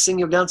you're mixing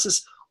your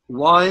ganses?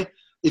 Why,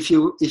 if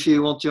you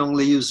want to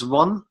only use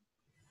one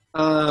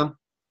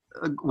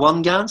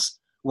GANs,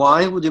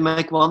 why would you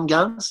make one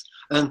GANs?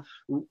 And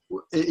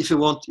if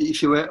you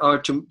are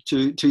to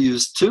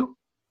use two,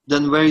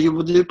 then where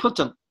would you put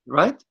them,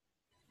 right?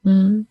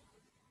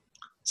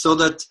 So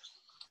that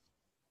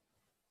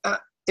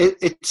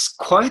it's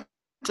quite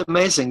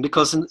amazing,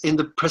 because in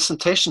the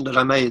presentation that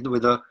I made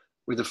with a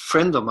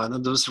friend of mine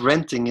that was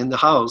renting in the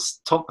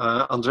house,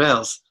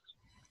 Andreas,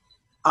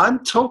 I'm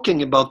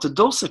talking about the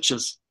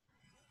dosages,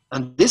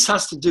 and this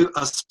has to do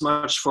as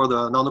much for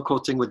the nano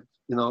coating with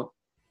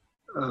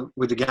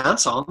with the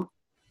GANs on,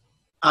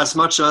 as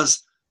much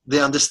as the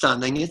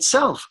understanding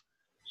itself.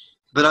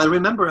 But I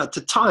remember at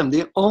the time,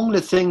 the only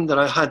thing that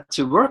I had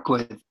to work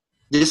with,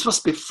 this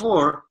was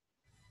before,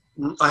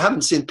 I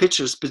haven't seen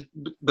pictures,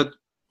 but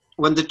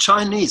when the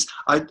Chinese,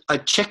 I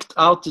checked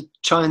out the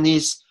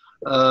Chinese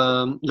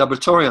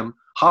laboratorium.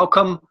 How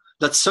come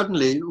that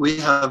suddenly we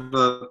have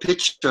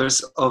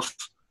pictures of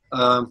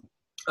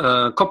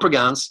copper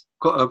GaNs,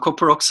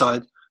 copper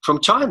oxide from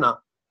China.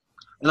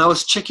 And I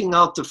was checking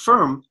out the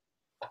firm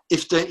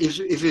if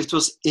it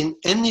was in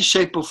any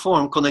shape or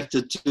form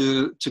connected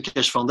to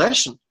Keshe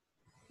Foundation.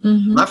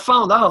 Mm-hmm. And I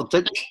found out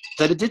that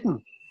it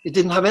didn't. It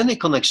didn't have any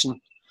connection.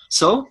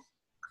 So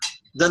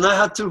then I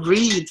had to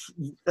read.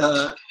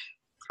 I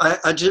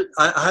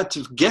had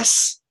to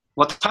guess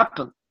what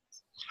happened,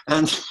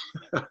 and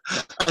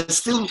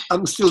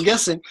I'm still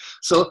guessing.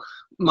 So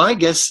my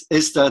guess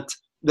is that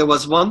there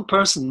was one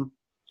person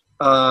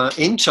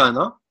in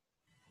China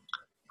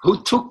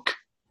who took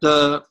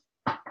the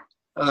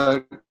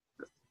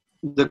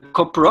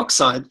copper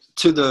oxide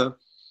to the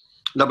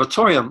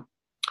laboratorium,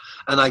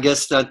 and I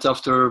guess that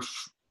after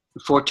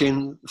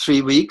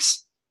 3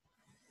 weeks,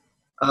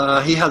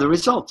 he had a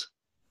result,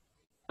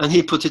 and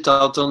he put it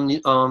out on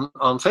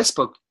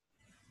Facebook,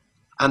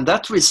 and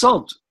that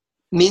result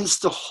means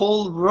the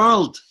whole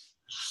world,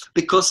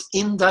 because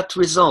in that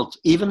result,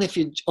 even if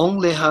you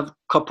only have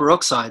copper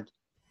oxide,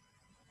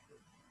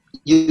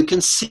 you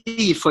can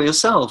see for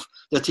yourself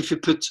that if you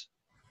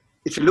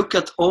look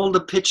at all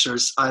the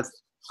pictures, I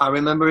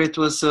remember it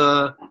was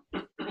 4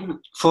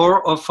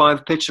 or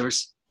 5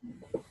 pictures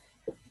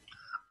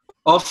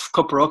of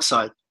copper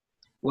oxide.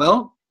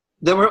 Well,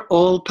 they were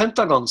all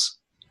pentagons,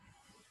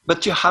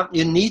 but you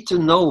need to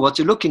know what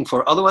you're looking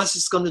for. Otherwise,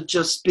 it's going to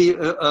just be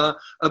a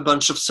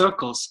bunch of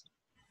circles.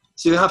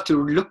 So you have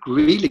to look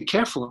really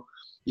careful.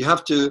 You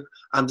have to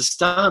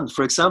understand,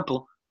 for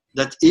example,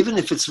 that even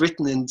if it's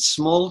written in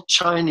small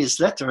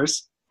Chinese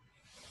letters,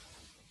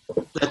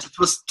 that it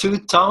was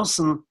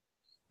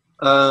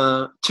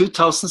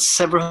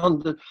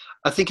 2,700,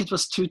 I think it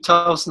was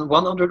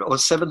 2,100 or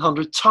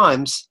 700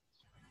 times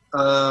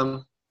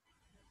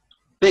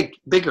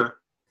bigger.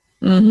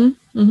 Mm-hmm.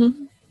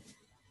 Mm-hmm.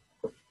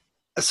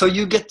 So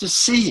you get to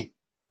see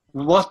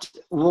what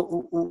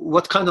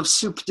kind of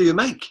soup do you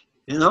make,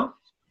 you know?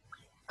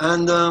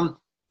 And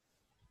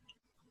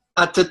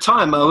at the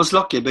time I was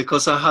lucky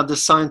because I had a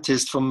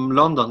scientist from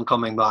London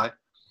coming by,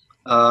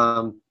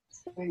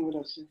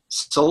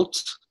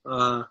 Salt,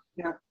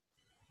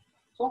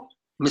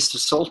 Mr.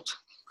 Salt,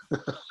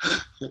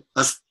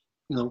 as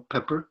you know,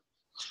 pepper,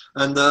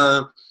 and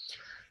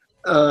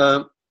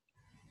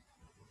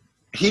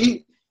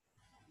he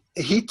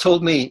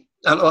told me.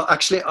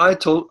 Actually, I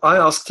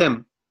asked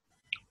him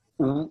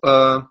what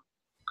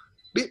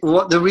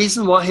the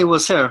reason why he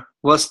was here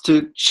was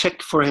to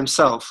check for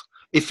himself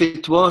if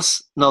it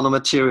was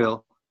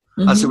nanomaterial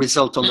as a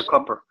result on the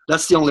copper.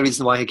 That's the only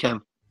reason why he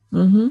came.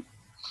 Mm-hmm.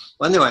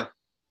 Anyway,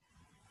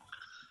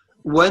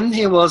 when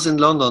he was in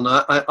London,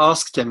 I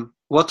asked him,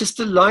 what is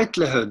the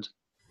likelihood,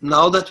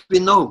 now that we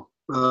know,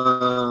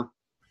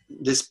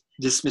 this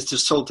Mr.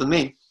 Salt and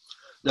me,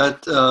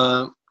 that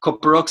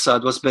copper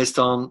oxide was based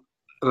on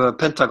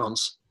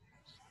pentagons.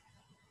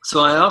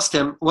 So I asked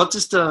him, what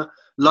is the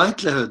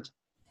likelihood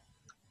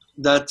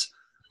that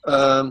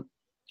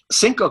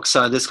zinc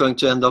oxide is going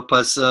to end up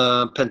as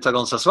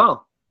pentagons as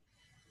well?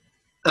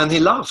 And he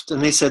laughed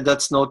and he said,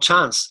 that's no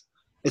chance.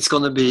 It's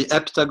going to be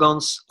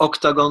heptagons,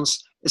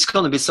 octagons. It's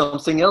going to be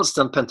something else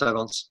than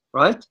pentagons,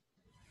 right?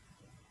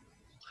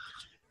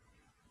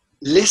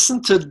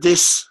 Listen to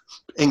this,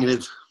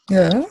 Ingrid.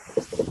 Yeah.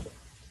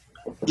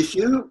 If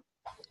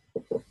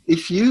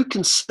you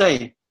can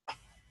say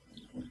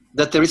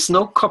that there is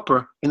no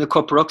copper in the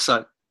copper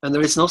oxide and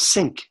there is no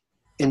zinc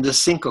in the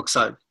zinc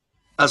oxide,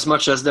 as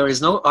much as there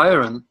is no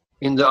iron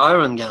in the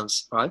iron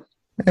GaNs, right?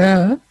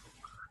 Yeah.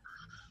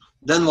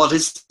 Then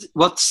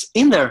what's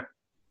in there?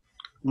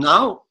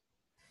 Now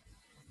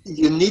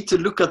you need to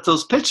look at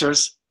those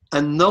pictures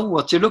and know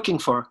what you're looking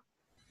for.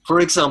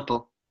 For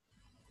example,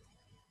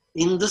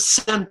 in the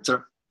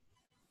center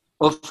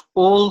of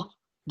all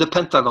the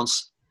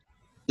pentagons,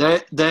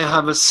 they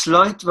have a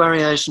slight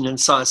variation in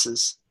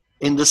sizes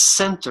in the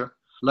center,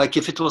 like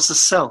if it was a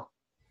cell.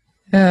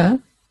 Yeah.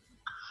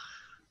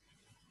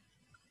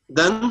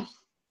 Then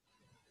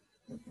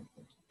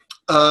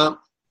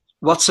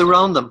what's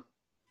around them?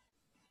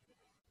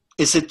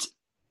 Is it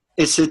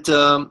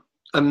a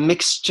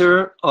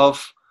mixture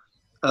of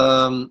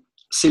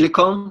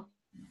silicon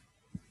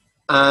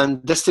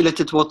and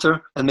distillated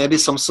water and maybe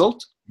some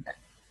salt?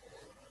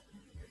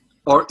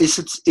 Or is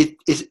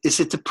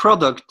it a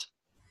product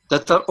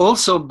that are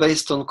also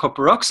based on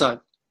copper oxide?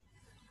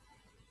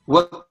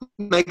 What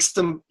makes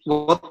them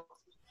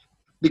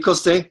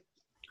because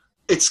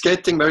it's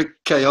getting very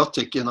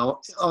chaotic, you know,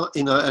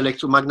 in an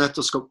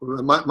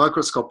electromagnetoscope,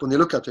 microscope, when you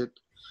look at it,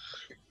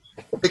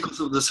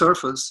 because of the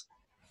surface.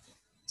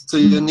 So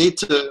you need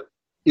to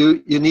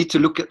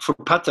look for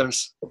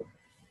patterns.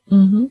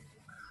 Mm-hmm.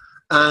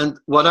 And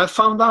what I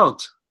found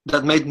out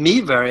that made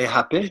me very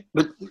happy,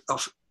 but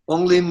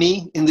only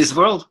me in this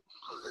world,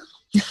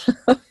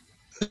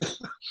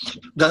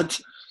 that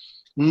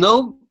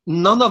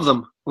none of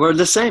them were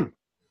the same.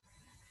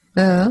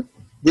 Yeah.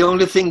 The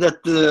only thing that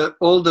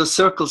all the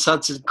circles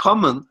had in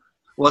common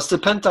was the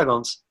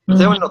pentagons. But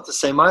they were not the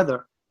same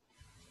either.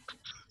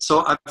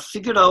 So I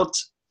figured out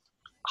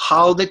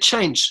how they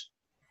change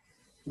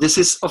this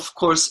is, of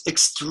course,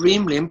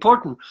 extremely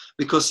important,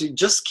 because you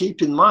just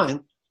keep in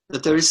mind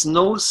that there is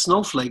no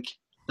snowflake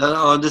that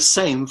are the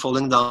same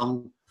falling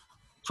down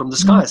from the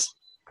skies.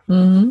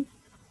 Mm-hmm.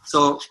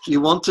 So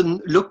you want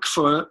to look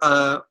for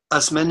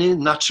as many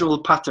natural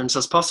patterns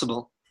as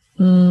possible.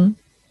 Mm-hmm.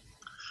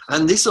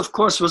 And this, of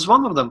course, was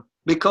one of them,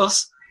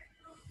 because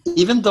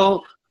even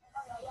though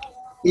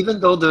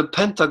the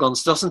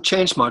pentagons doesn't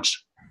change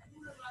much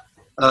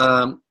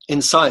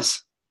in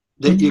size,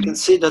 you can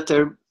see that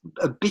they're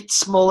a bit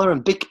smaller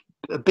and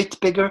a bit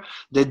bigger.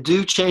 They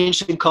do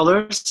change in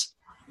colors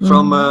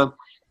from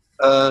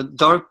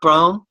dark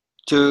brown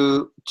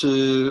to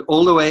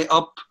all the way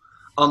up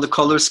on the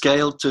color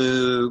scale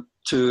to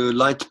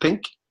light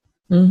pink.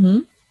 Mm-hmm.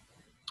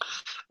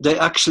 They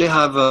actually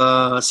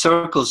have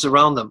circles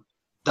around them.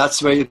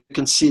 That's where you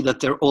can see that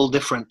they're all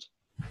different.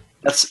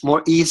 That's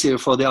more easier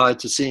for the eye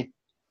to see.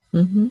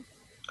 Mm-hmm.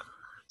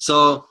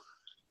 So,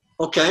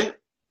 okay,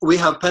 we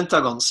have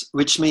pentagons,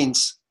 which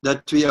means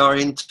that we are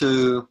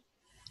into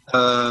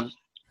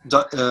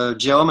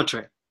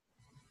geometry.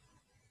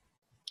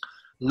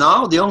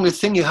 Now, the only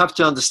thing you have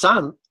to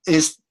understand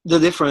is the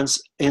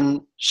difference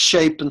in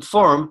shape and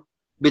form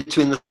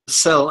between the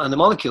cell and the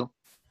molecule,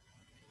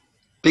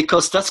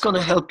 because that's going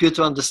to help you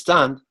to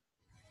understand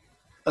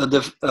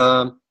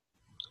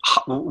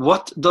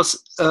what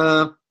does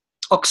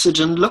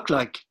oxygen look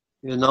like,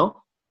 you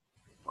know?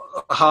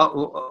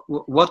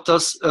 What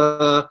does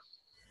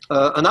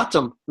an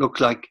atom look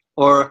like,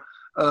 or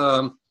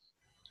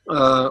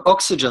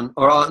oxygen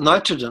or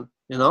nitrogen,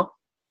 you know?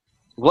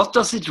 What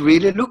does it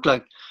really look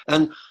like?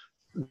 And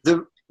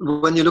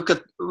when you look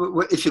at,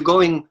 if you're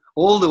going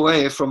all the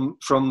way from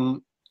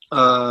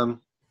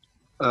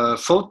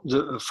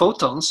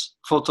photons,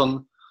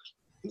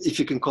 if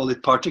you can call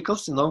it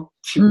particles, you know,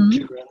 pure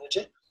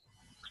energy,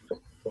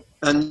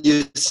 and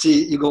you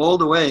go all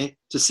the way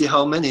to see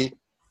how many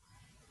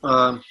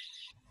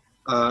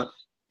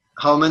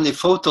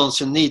photons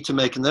you need to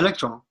make an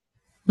electron.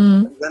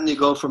 And then you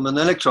go from an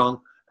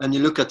electron and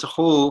you look at the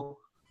whole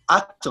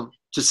atom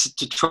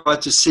to try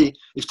to see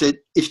if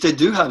they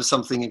do have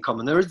something in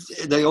common.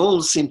 They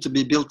all seem to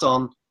be built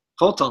on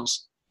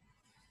photons.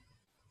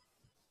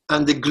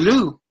 And the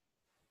glue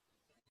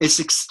is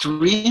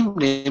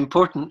extremely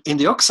important in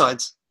the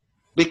oxides,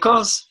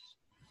 because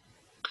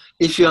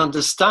if you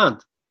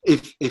understand,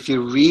 if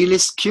you're really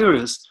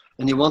curious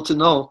and you want to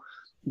know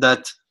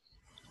that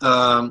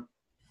the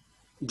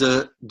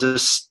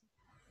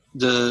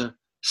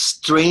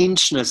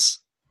strangeness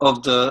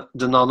of the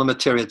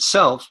nanomaterial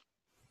itself,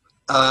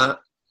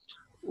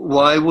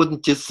 why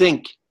wouldn't you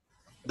think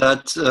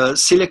that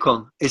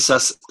silicon is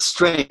as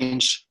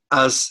strange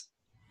as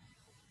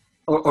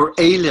or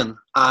alien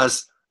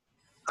as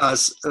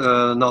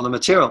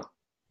nanomaterial?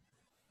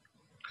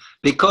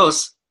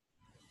 Because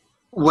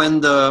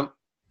when the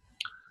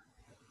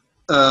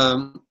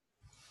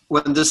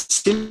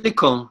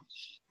silicon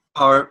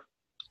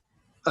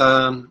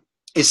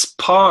is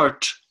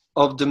part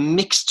of the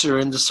mixture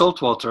in the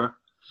salt water,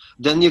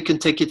 then you can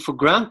take it for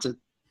granted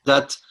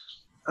that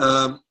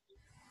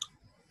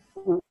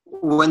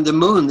when the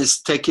moon is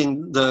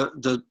taking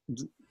the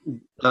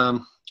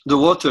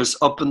waters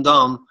up and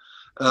down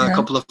a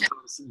couple of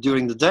times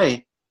during the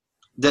day,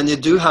 then you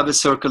do have a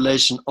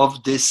circulation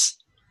of this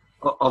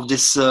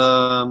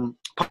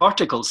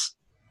particles.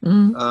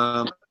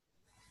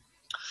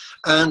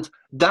 And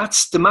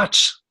that's the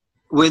match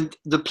with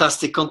the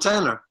plastic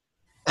container.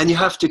 And you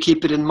have to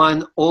keep it in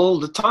mind all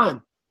the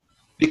time,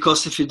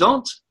 because if you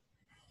don't,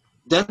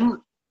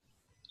 then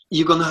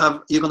you're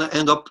gonna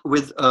end up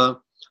with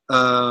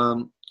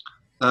an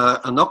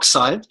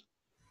oxide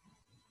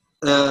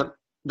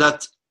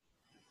that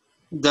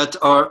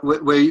are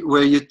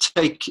where you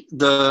take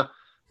the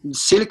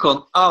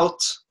silicon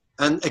out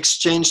and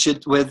exchange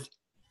it with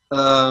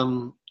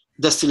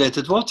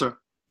distillated water.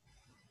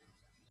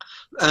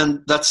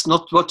 And that's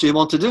not what you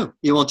want to do.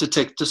 You want to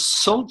take the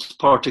salt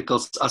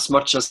particles as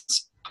much as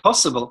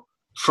possible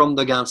from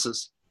the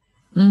gases,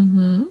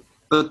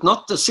 but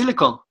not the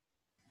silicon,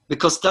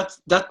 because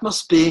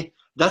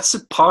that's a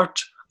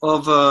part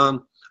of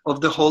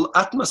the whole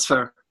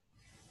atmosphere.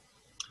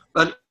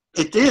 But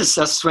it is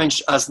as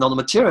strange as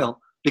nanomaterial,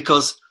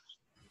 because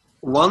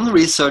one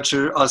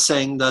researcher are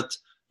saying that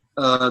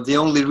the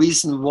only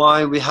reason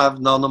why we have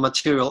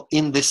nanomaterial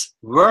in this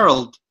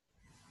world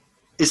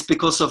is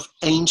because of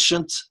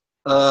ancient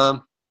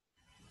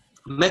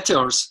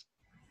meteors.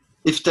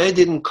 If they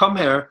didn't come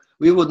here,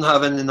 we wouldn't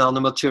have any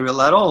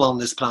nanomaterial at all on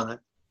this planet.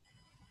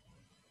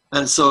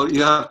 And so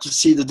you have to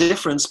see the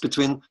difference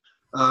between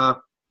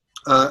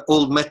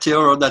old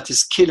meteor that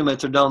is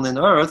kilometer down in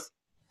Earth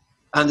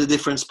and the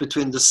difference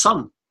between the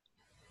sun.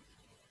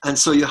 And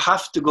so you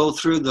have to go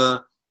through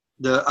the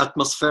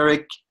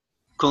atmospheric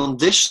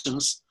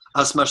conditions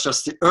as much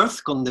as the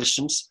Earth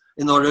conditions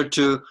in order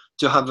to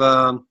have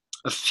a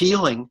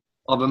feeling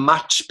of a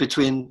match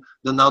between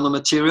the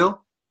nanomaterial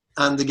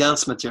and the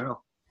gas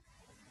material.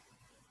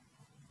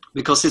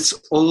 Because it's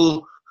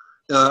all,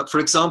 for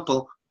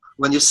example,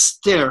 when you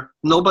stare,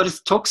 nobody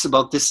talks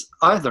about this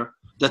either,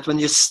 that when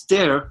you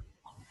stir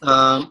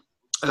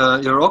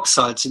your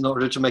oxides in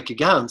order to make a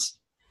GaNs,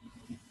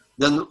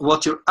 then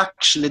what you're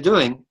actually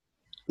doing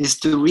is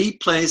to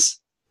replace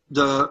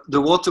the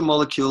water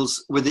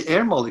molecules with the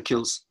air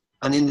molecules.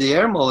 And in the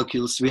air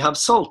molecules, we have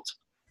salt.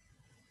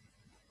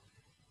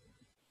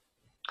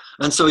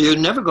 And so you're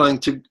never going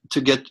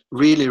to get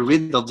really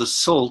rid of the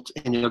salt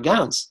in your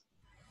GaNs.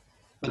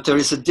 But there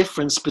is a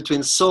difference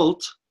between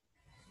salt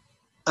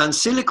and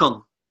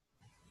silicon.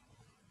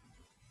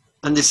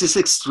 And this is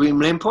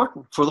extremely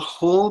important for the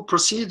whole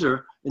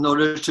procedure in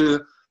order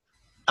to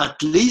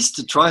at least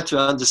to try to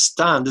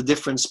understand the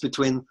difference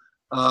between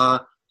a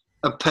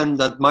pen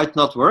that might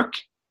not work,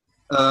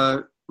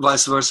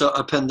 vice versa,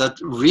 a pen that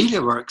really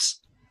works.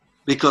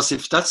 Because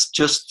if that's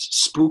just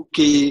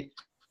spooky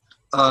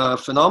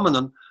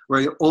phenomenon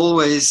where you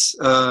always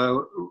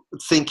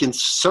think in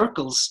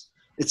circles,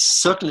 it's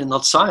certainly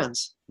not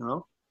science, you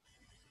know.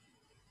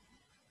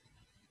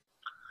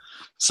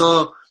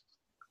 So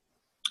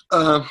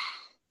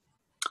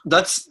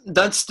that's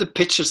the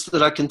pictures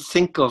that I can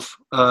think of,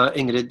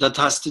 Ingrid, that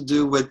has to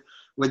do with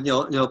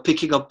you know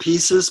picking up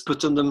pieces,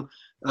 putting them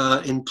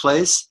in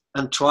place,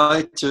 and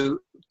try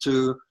to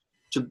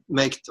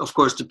make, of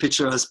course, the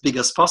picture as big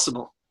as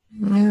possible.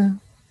 Yeah.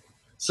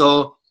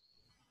 So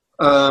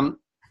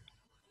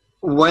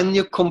when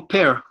you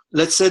compare,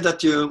 let's say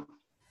that you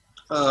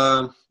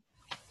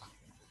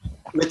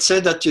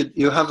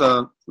have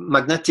a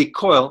magnetic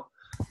coil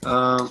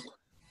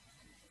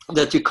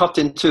that you cut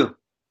in two.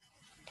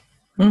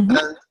 Mm-hmm.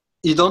 And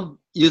you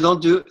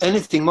don't do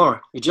anything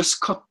more. You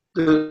just cut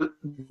the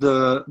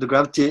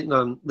gravity,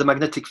 the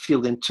magnetic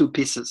field in two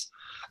pieces.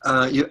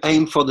 You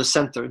aim for the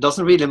center. It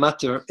doesn't really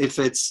matter if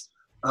it's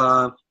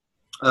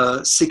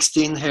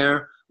 16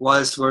 here,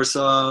 vice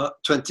versa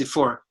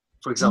 24,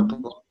 for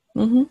example.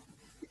 Mm-hmm.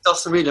 It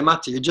doesn't really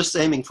matter. You're just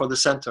aiming for the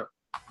center.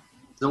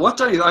 So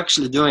what are you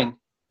actually doing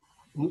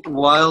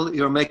while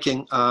you're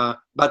making a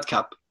bad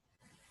cap?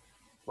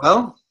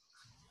 Well,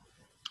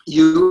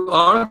 you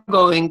are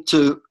going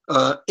to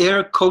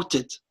air coat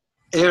it,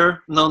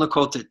 air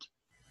nanocoat it.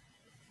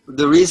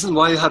 The reason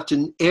why you have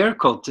to air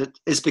coat it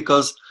is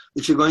because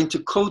if you're going to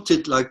coat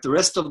it like the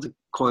rest of the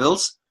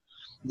coils,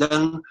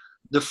 then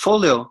the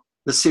folio,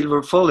 the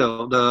silver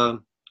folio,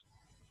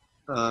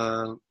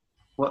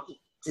 what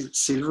is it,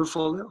 silver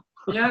folio?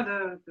 Yeah,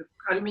 the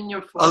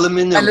aluminium foil.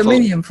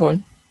 Aluminium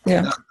foil.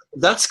 Yeah.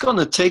 That's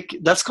gonna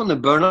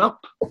burn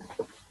up.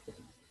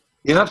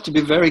 You have to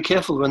be very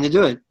careful when you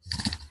do it.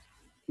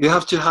 You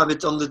have to have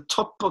it on the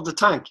top of the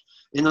tank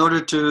in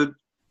order to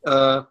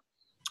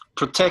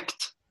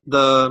protect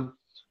the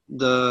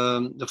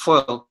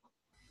foil.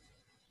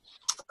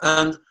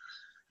 And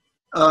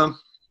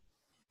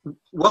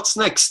what's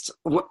next?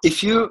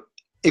 If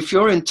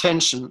your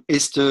intention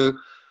is to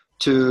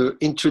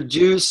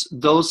introduce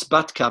those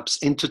bat caps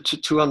into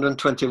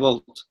 220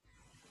 volt,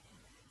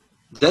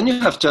 then you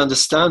have to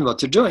understand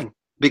what you're doing,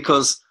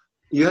 because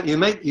you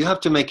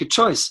have to make a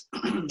choice.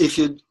 If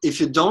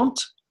you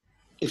don't,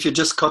 if you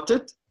just cut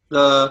it,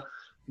 the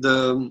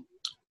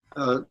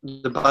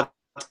bat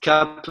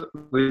cap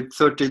with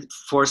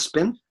 34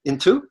 spin in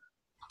two,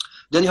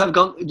 then you're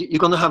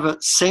going to have a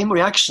same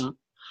reaction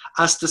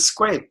as the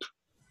scrape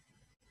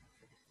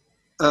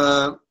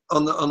on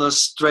a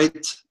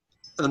straight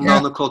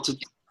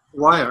nano-coated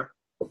wire.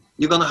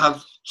 You're going to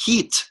have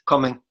heat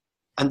coming,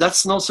 and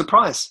that's no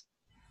surprise.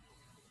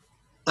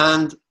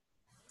 And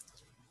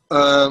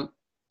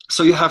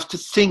so you have to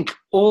think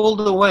all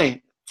the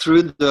way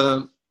through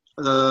the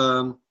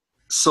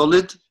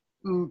solid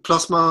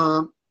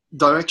plasma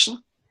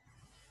direction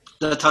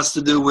that has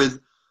to do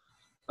with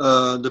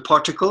the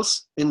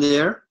particles in the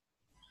air,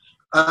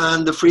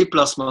 and the free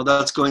plasma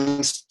that's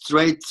going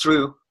straight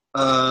through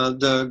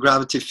the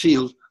gravity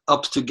field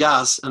up to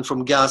gas, and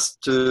from gas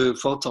to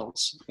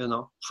photons,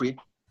 free.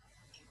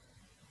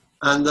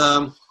 And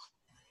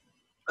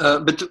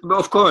but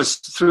of course,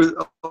 through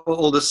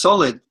all the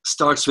solid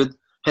starts with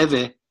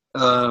heavy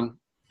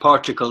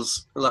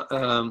particles,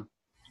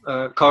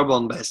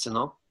 carbon based,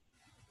 and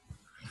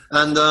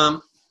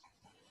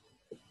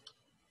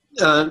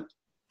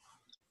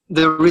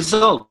the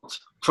result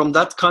from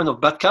that kind of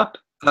bat cap,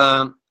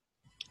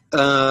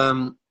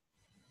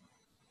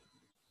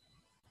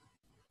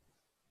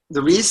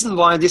 the reason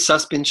why this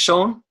has been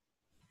shown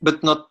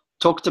but not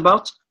talked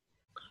about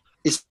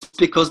is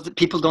because the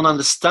people don't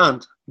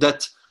understand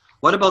that.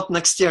 What about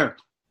next year?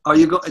 Are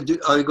you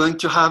going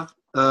to have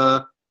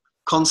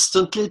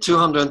constantly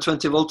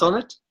 220 volt on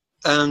it?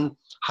 And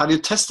have you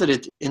tested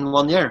it in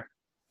 1 year?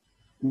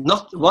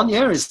 Not 1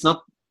 year is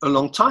not a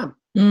long time.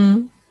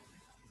 Mm.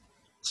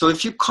 So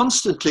if you're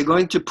constantly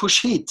going to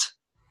push heat,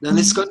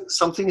 then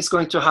something is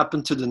going to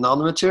happen to the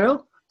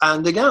nanomaterial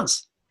and the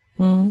GaNs.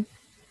 Mm.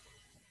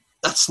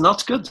 That's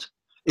not good.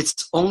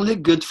 It's only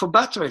good for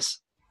batteries.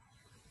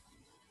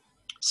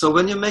 So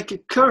when you make a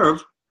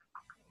curve,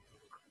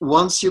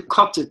 once you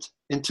cut it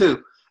in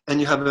two, and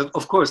you have,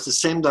 of course, the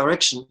same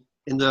direction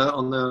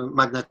on the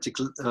magnetic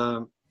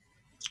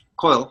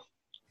coil,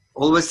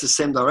 always the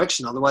same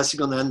direction. Otherwise, you're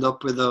going to end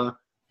up with a,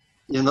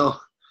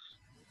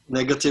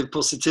 negative,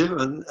 positive,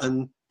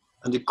 and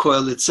the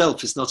coil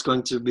itself is not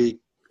going to be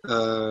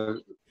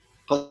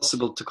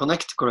possible to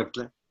connect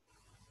correctly.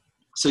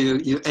 So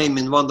you aim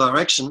in one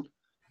direction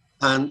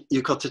and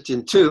you cut it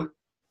in two,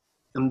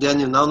 and then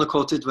you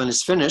nanocoat it when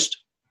it's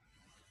finished.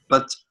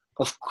 But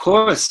of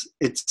course,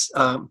 it's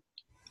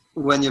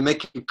when you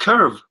make a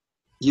curve,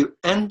 you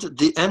end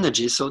the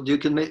energy, so you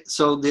can make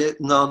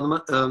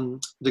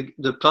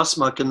the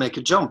plasma can make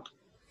a jump,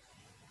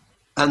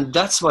 and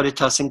that's what it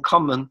has in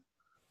common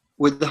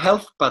with the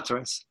health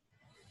batteries.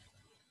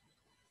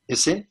 You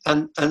see,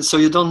 and so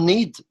you don't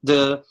need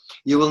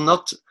you will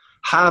not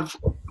have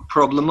a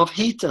problem of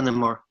heat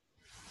anymore.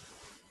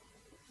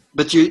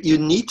 But you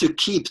need to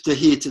keep the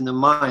heat in the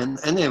mind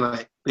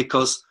anyway,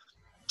 because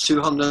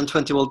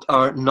 220 volt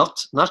are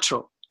not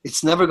natural.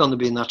 It's never going to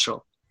be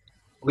natural.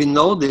 We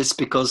know this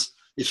because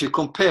if you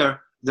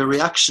compare the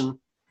reaction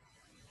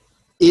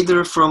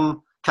either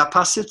from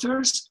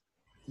capacitors,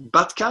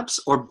 bad caps,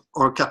 or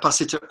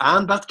capacitor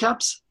and bad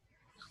caps,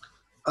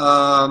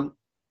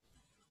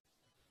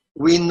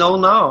 we know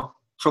now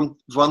from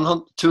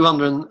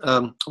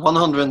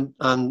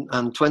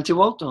 120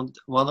 volt,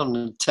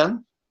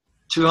 110,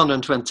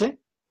 220,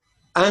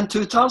 and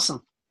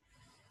 2000.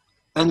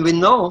 And we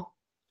know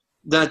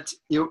that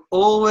you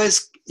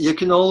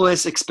can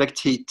always expect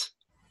heat.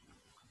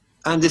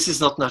 And this is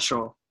not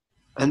natural.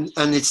 And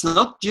it's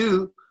not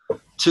due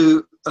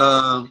to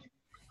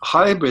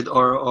hybrid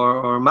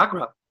or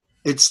Magra.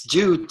 It's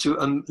due to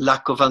a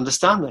lack of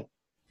understanding.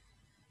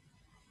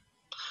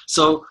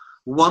 So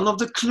one of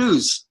the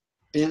clues,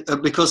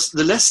 because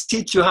the less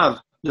heat you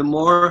have, the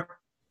more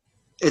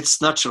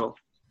it's natural.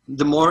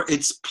 The more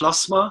it's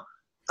plasma,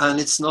 and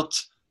it's not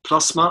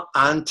plasma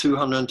and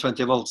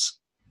 220 volts.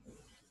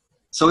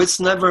 So it's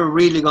never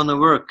really going to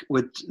work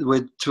with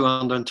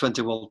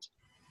 220 volt.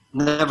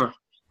 Never.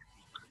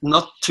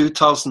 Not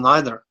 2000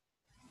 either.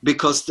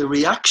 Because the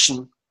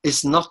reaction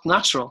is not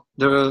natural.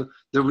 The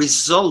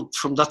result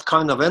from that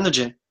kind of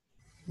energy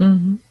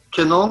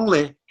can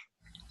only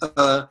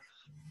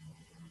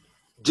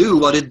do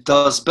what it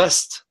does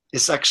best.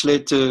 Is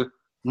actually to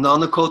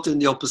nanocoat in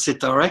the opposite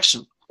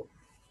direction.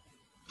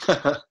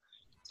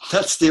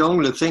 That's the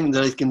only thing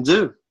that it can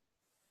do.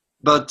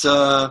 But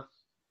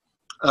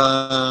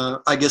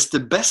I guess the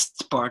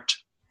best part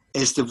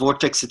is the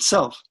vortex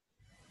itself.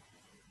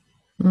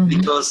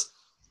 Because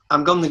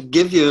I'm going to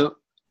give you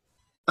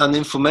an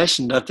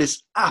information that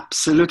is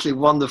absolutely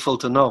wonderful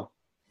to know.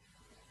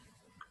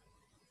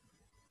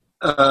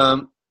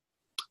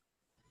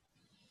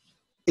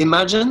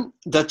 Imagine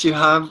that you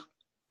have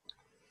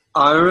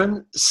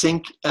iron,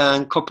 zinc,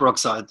 and copper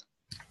oxide.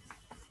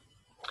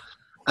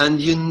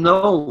 And you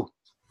look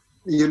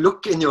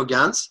in your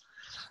GANs,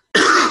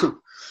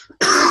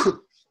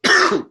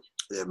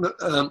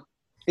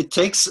 it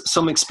takes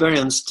some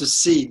experience to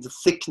see the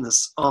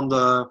thickness on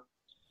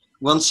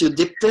once you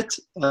dipped it,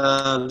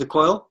 the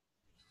coil,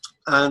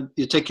 and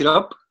you take it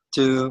up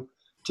to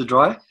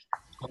dry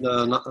on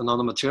the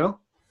nanomaterial.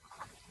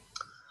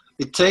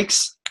 It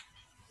takes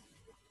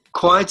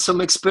quite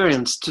some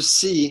experience to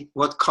see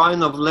what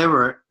kind of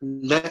layer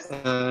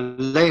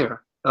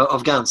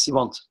of GANs you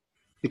want.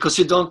 Because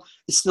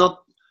it's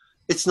not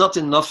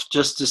enough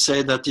just to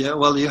say that,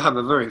 you have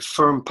a very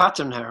firm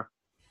pattern here,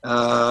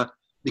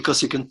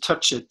 because you can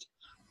touch it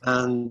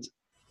and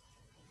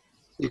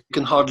you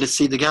can hardly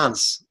see the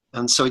GANs,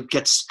 and so it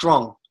gets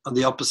strong. On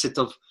the opposite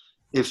of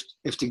if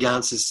the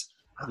GANs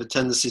have a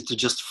tendency to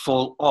just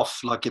fall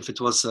off, like if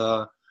it was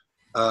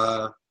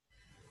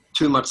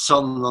too much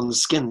sun on the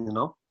skin,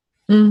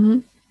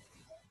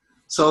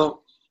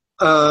 So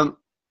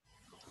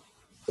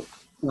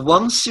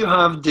once you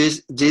have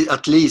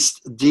at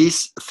least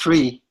these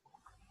three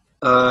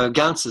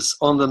GANs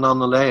on the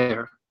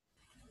nanolayer,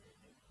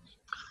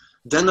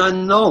 then I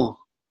know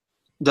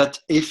that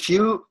if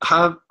you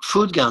have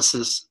food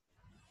GANs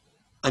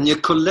and you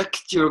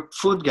collect your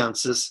food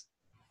GANs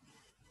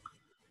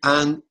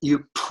and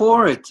you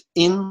pour it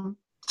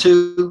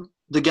into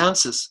the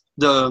GANs,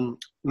 the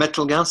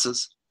metal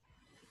GANs,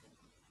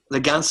 the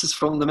GANs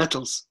from the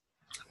metals,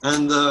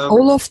 and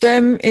all of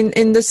them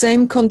in the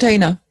same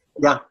container.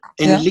 Yeah,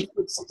 in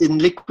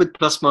liquid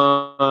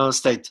plasma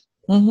state.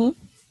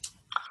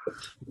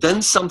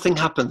 Then something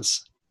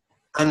happens,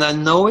 and I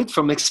know it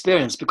from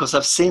experience because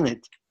I've seen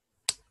it.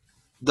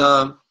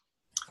 The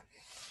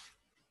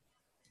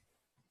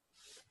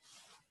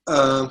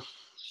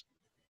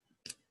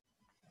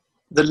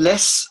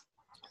less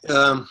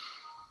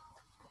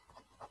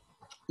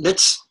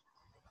let's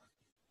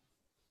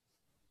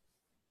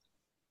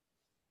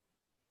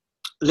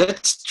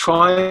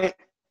try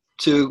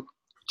to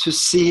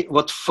see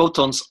what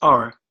photons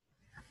are.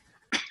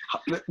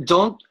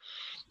 Don't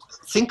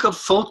think of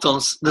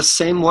photons the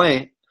same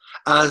way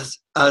as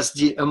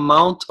the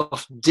amount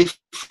of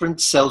different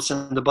cells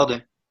in the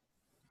body,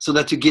 so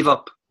that you give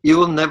up. You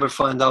will never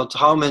find out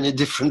how many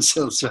different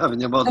cells you have in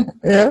your body.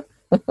 Yeah.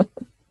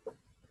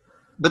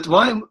 But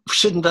why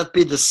shouldn't that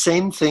be the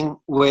same thing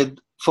with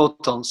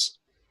photons?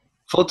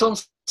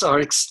 Photons are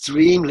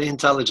extremely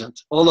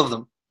intelligent, all of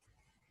them.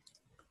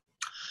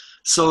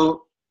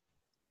 So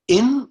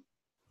in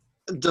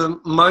the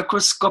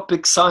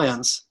microscopic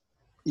science,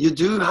 you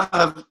do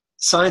have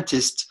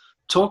scientists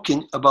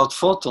talking about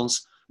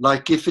photons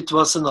like if it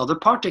was another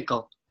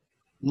particle,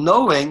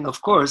 knowing,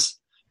 of course,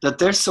 that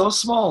they're so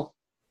small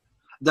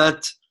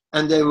that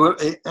and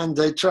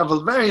they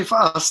travel very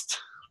fast.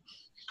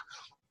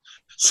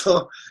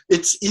 So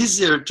it's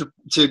easier to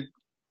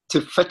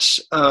fetch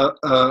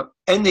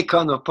any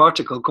kind of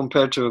particle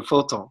compared to a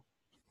photon.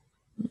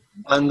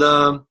 And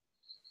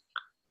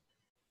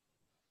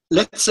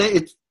let's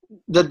say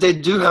that they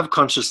do have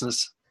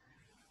consciousness.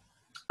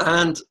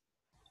 And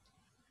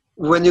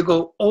when you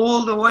go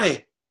all the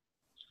way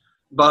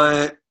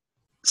by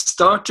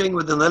starting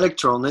with an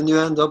electron, then you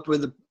end up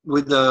with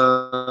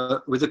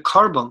a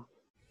carbon.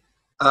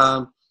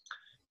 And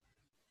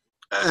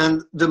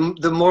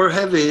the more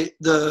heavy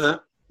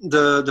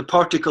the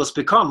particles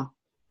become,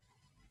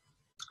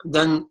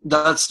 then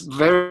that's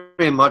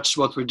very much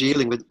what we're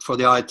dealing with for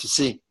the eye to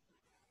see.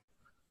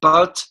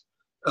 But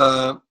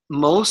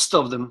most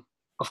of them,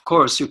 of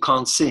course, you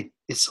can't see.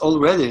 It's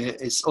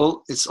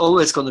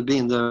always going to be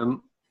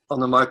on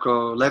a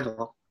micro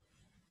level.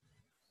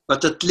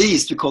 But at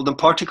least we call them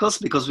particles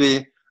because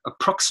we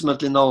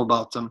approximately know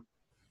about them.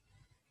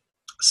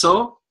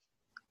 So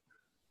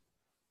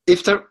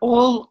if they're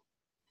all,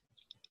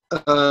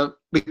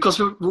 because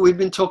we've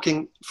been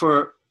talking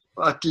for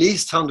at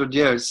least 100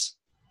 years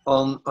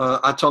on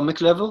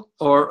atomic level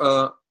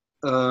or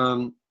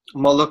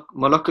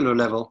molecular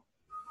level.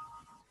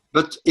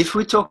 But if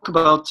we talk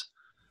about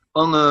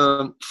on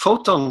a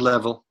photon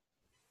level,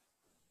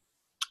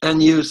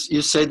 and you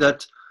say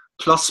that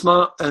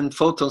plasma and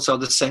photons are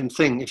the same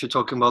thing if you're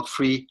talking about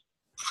free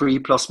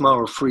plasma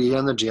or free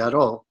energy at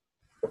all,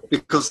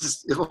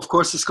 because of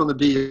course it's going to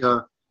be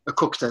a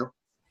cocktail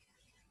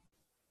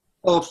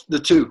of the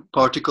two,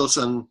 particles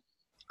and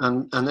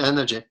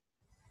energy.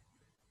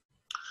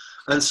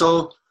 And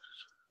so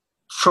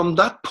from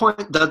that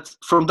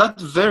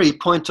very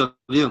point of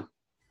view,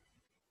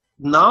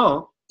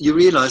 now you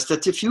realize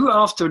that if you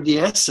are after the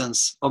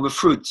essence of a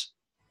fruit,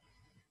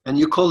 and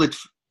you call it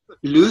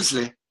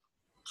loosely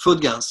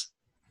food gas,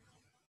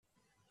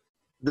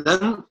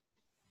 then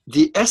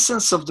the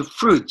essence of the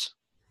fruit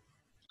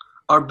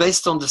are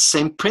based on the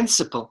same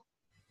principle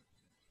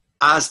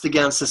as the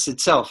gases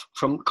itself,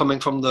 coming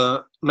from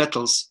the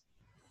metals.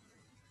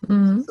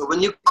 Mm-hmm. So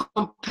when you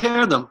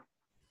compare them,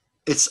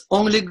 it's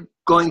only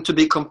going to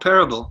be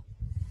comparable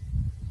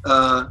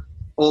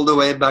all the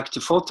way back to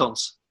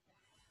photons.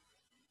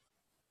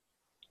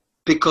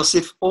 Because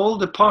if all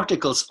the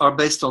particles are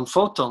based on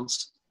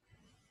photons,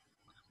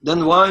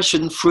 then why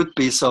shouldn't fruit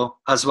be so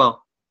as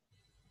well?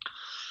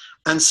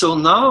 And so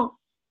now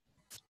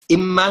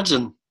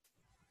imagine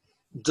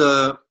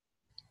the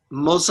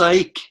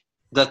mosaic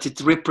that it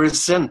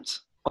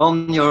represents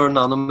on your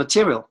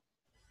nanomaterial.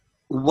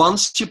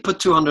 Once you put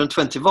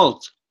 220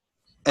 volt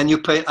and you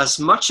pay as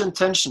much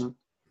attention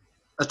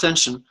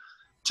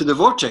to the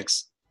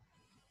vortex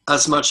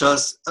as much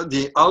as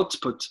the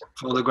output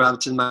for the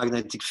gravity and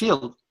magnetic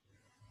field,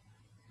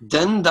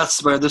 then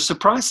that's where the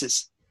surprise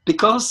is.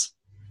 Because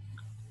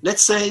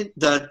let's say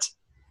that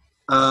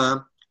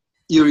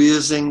you're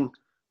using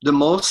the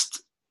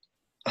most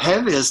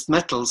heaviest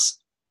metals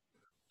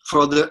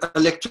for the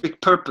electric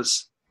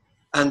purpose,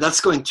 and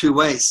that's going two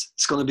ways.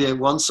 It's going to be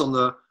one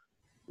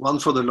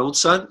for the load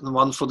side and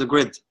one for the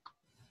grid.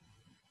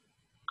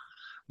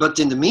 But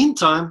in the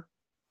meantime,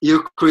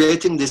 you're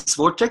creating this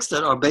vortex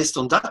that are based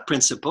on that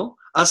principle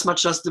as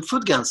much as the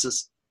food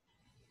gases.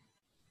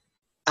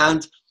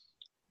 And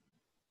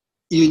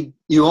you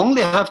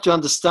only have to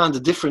understand the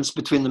difference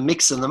between the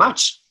mix and the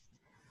match,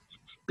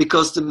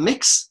 because the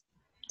mix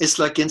is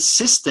like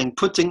insisting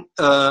putting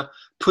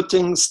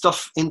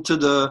stuff into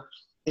the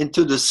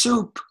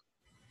soup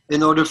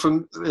in order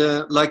for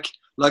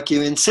like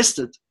you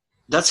insisted.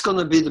 That's going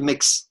to be the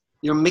mix.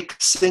 You're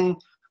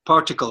mixing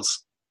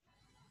particles.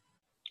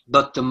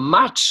 But the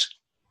match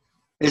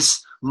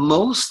is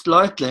most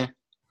likely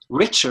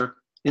richer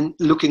in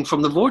looking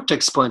from the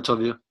vortex point of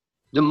view.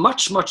 They're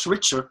much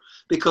richer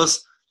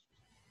because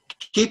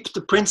keep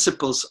the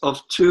principles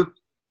of two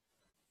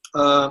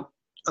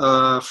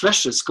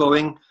flashes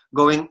going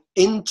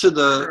into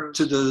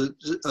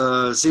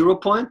the 0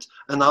 point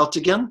and out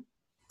again,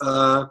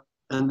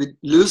 and we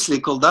loosely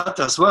call that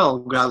as well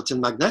gravity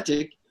and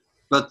magnetic.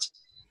 But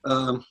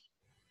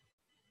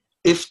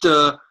if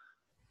the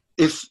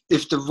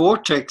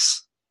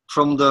vortex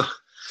from the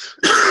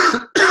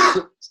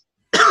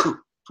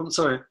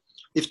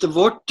if the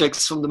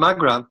vortex from the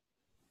magrav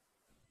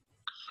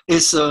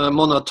is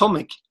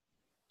monatomic,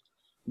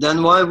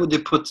 then why would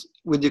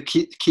you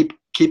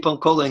keep on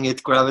calling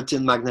it gravity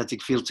and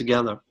magnetic field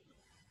together?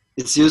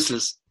 It's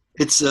useless.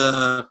 It's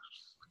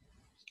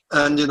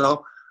and you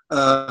know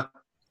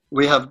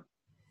we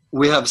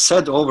have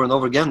said over and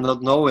over again,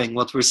 not knowing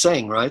what we're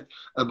saying, right,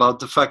 about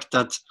the fact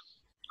that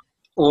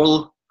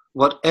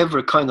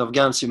whatever kind of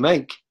gas you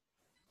make,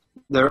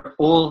 they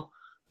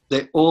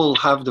all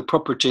have the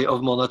property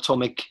of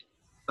monatomic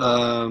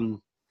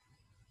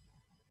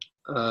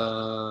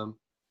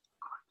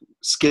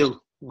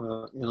skill,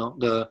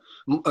 the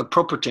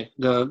property,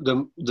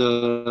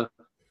 the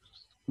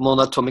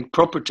monatomic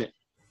property.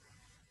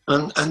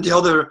 And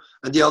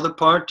the other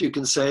part, you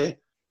can say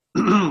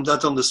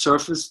that on the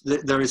surface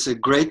there is a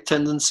great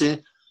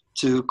tendency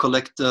to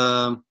collect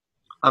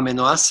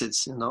amino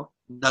acids.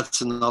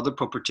 That's another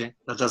property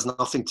that has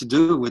nothing to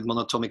do with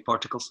monatomic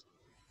particles.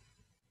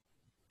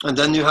 And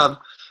then you have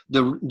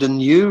the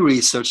new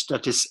research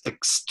that is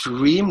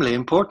extremely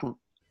important,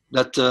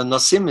 that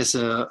Nassim is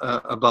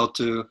about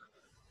to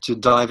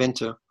dive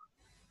into.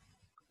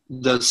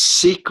 The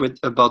secret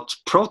about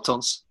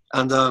protons.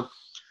 And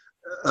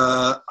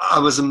I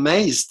was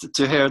amazed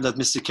to hear that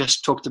Mr.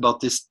 Kesh talked about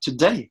this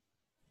today.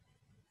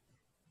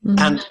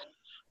 Mm-hmm.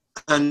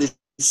 And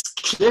it's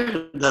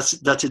clear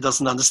that he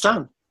doesn't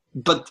understand.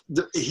 But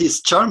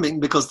he's charming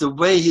because the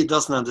way he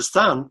doesn't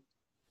understand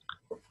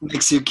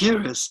makes you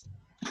curious.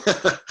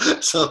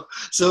 So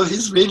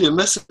he's really a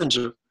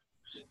messenger.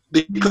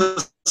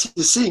 Because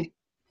you see,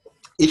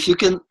 if you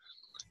can,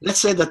 let's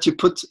say that you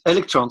put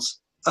electrons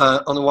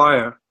on a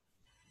wire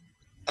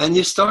and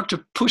you start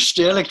to push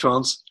the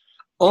electrons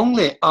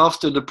only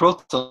after the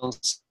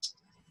protons,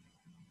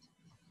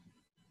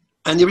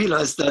 and you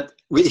realize that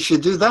if you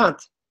do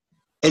that,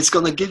 it's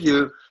going to give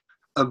you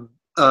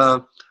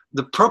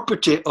the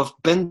property of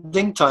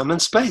bending time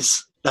and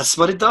space. That's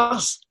what it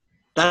does.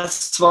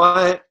 That's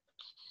why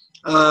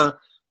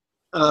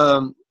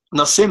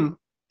Nassim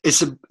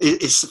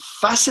is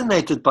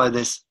fascinated by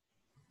this.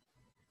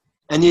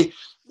 And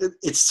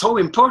it's so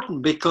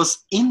important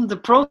because in the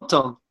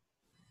proton,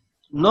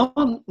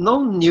 no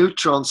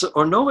neutrons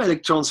or no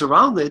electrons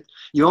around it.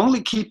 You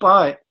only keep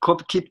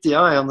the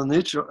eye on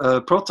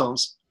the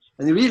protons,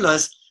 and you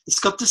realize it's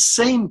got the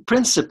same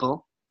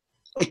principle,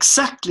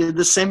 exactly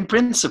the same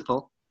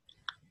principle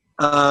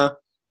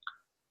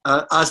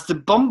as the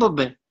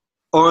bumblebee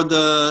or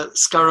the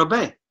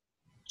scarabée.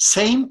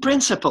 Same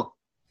principle.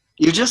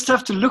 You just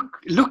have to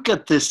look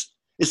at this.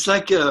 It's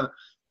like a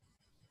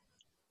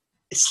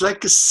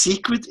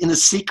secret in a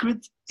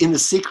secret in a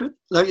secret,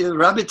 like a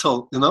rabbit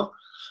hole,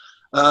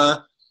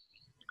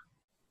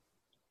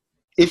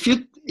 If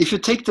you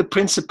take the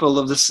principle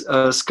of this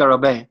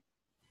scarabée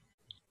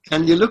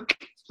and you look,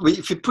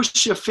 if you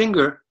push your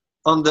finger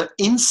on the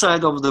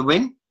inside of the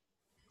wing,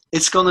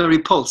 it's going to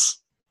repulse.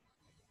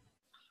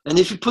 And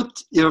if you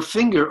put your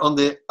finger on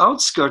the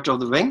outskirt of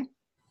the wing,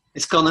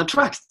 it's going to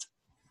attract.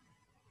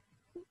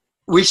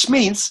 Which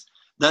means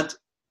that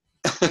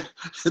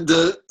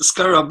the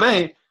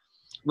scarabée,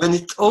 when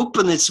it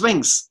opens its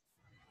wings,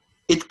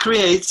 it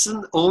creates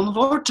an own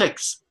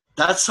vortex.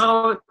 That's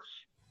how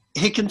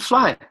he can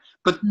fly.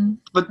 But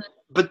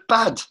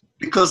bad,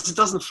 because it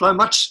doesn't fly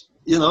much.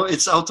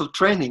 It's out of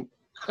training.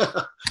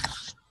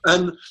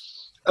 And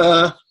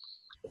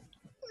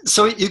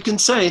so you can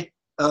say,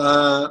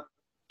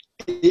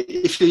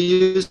 if you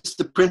use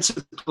the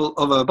principle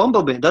of a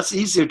bumblebee, that's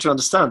easier to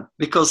understand,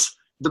 because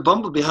the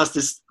bumblebee has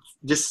this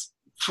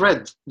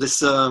thread, this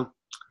tunnel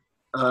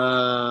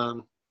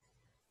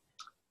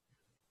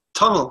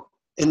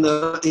in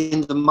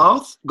the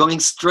mouth going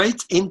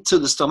straight into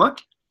the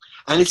stomach,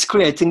 and it's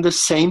creating the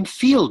same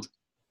field,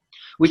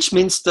 which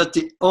means that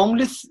the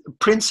only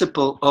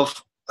principle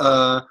of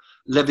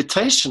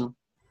levitation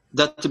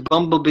that the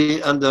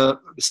bumblebee and the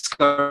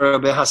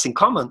scarabée has in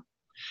common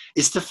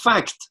is the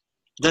fact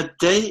that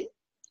they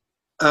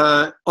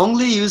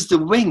only use the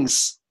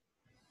wings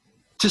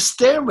to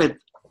steer with,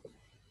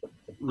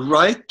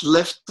 right,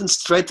 left, and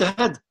straight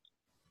ahead.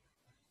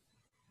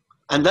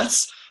 And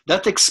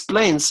that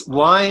explains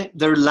why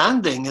their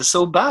landing is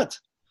so bad,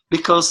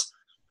 because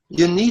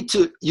you need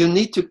to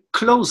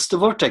close the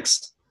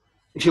vortex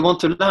if you want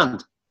to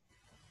land,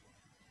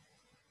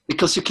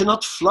 because you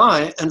cannot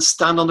fly and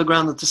stand on the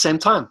ground at the same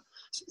time.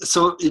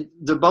 So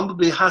the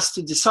bumblebee has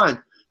to decide,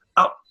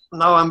 oh,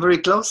 now I'm very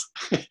close.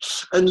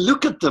 And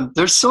look at them,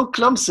 they're so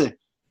clumsy.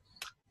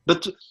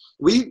 But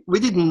we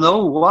didn't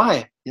know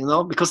why,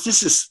 because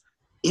this is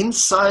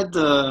inside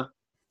the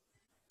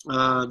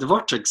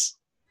vortex.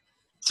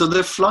 So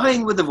they're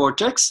flying with the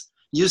vortex,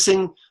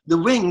 using the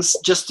wings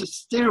just to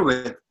steer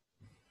with.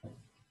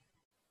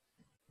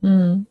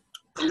 Mm.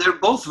 And they're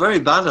both very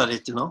bad at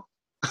it,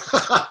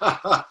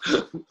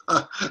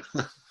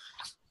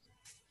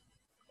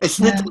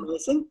 Isn't it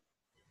amazing?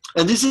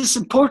 And this is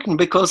important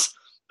because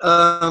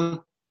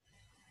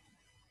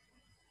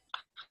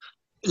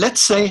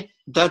let's say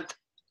that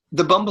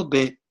the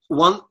bumblebee,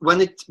 when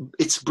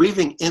it's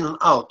breathing in and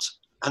out,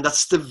 and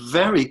that's the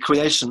very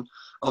creation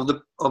of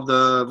the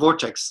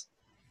vortex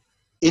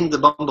in the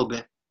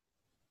bumblebee,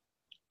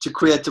 to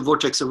create the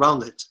vortex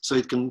around it so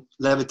it can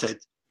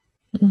levitate.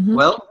 Mm-hmm.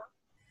 Well,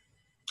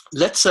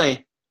 let's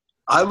say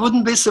I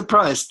wouldn't be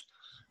surprised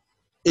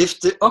if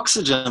the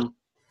oxygen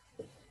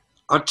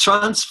are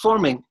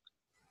transforming,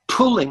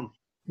 pulling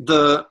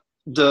the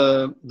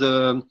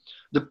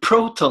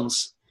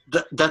protons.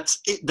 That's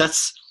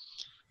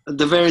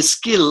the very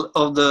skill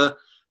of the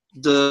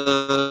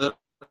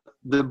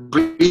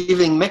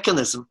breathing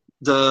mechanism.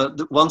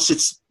 The once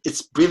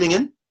it's breathing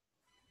in,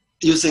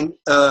 using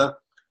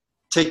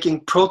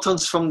taking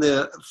protons from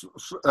the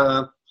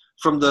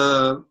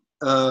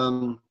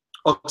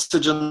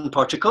oxygen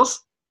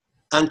particles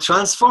and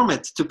transform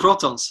it to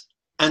protons,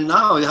 and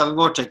now you have a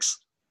vortex.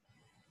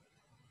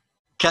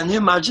 Can you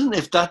imagine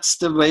if that's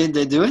the way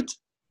they do it?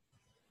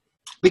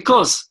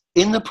 Because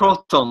in a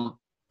proton,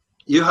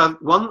 you have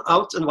one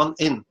out and one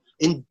in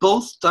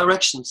both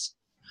directions,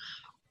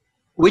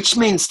 which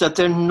means that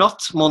they're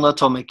not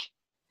monatomic.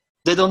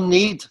 They don't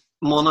need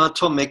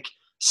monatomic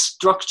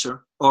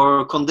structure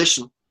or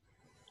condition.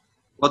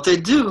 What they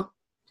do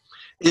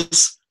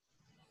is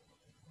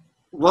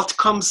what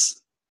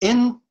comes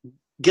in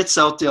gets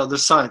out the other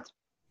side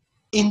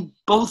in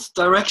both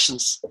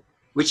directions,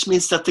 which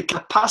means that the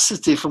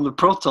capacity from the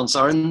protons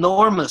are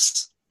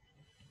enormous.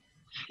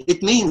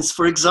 It means,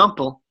 for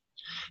example,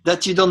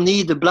 that you don't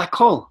need a black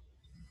hole,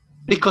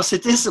 because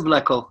it is a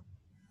black hole.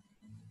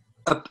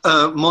 A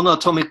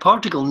monatomic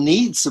particle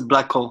needs a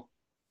black hole.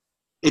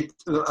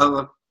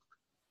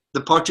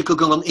 The particle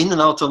goes in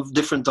and out of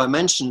different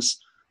dimensions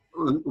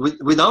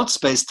without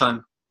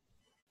space-time.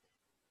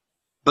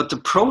 But the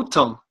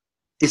proton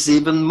is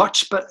even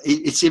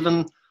it's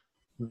even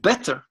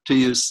better to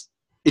use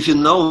if you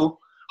know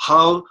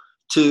how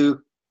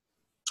to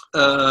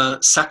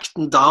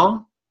slacken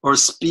down or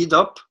speed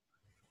up,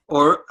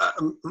 or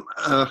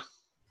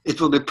it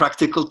will be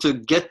practical to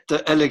get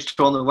the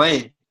electron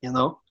away, you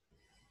know.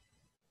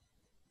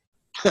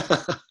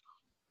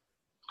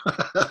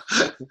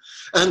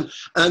 and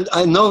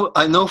I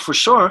know for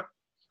sure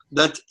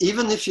that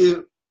even if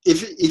you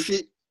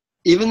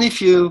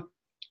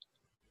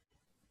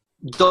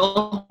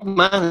don't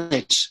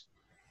manage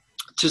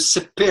to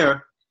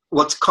separate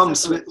what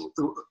comes with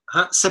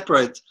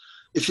separate,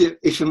 if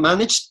you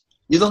manage,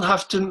 you don't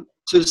have to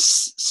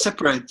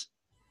separate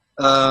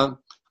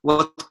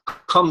what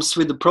comes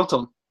with the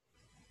proton,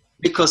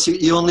 because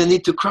you only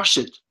need to crush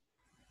it,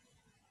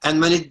 and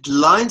when it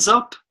lines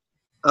up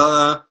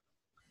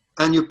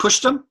and you push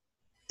them,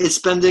 it's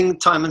bending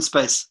time and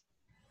space,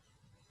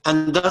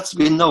 and that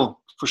we know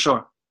for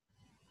sure.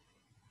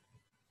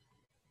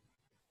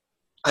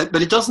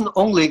 But it doesn't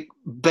only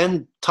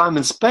bend time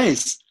and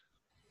space.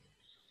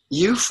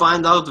 You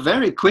find out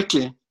very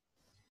quickly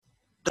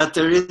that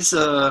there is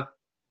a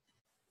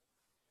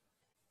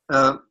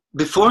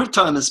before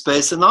time and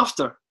space and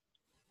after.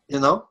 You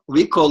know,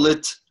 we call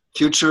it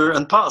future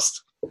and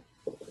past.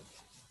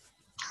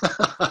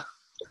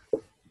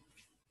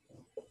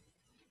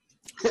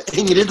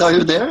 Ingrid, are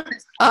you there?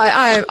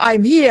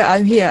 I'm here.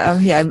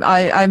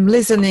 I'm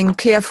listening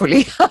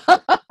carefully.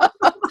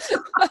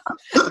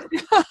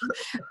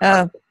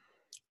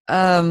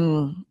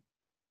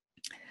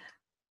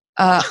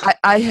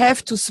 I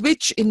have to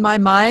switch in my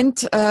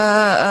mind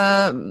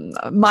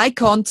my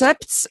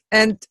concepts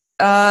and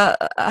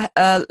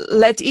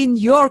let in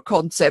your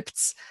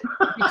concepts,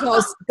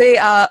 because they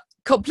are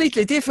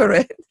completely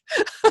different.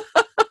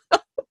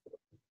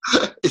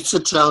 It's a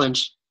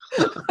challenge.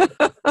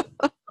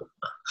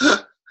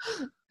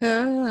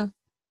 Yeah.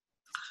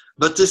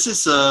 But this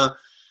is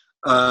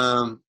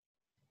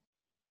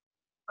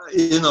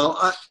you know,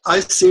 I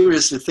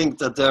seriously think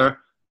that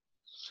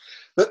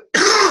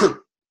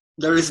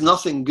there is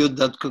nothing good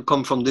that could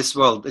come from this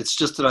world. It's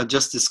just that I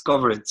just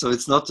discovered it, so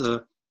it's not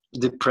a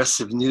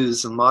depressive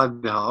news on my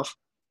behalf,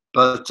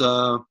 but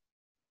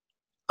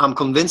I'm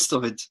convinced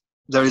of it.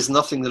 There is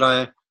nothing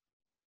that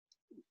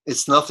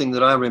it's nothing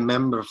that I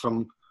remember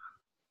from.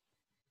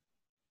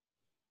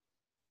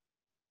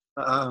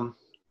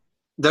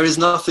 There is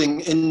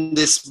nothing in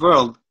this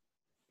world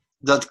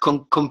that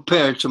can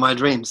compare to my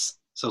dreams,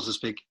 so to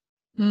speak.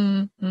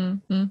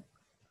 Mm-hmm.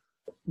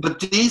 But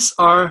these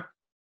are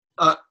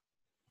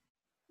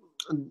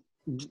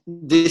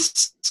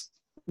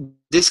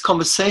this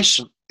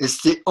conversation is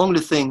the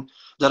only thing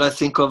that I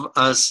think of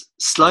as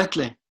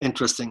slightly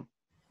interesting.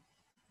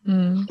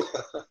 Mm.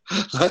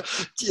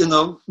 You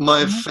know,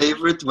 my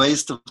favorite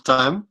waste of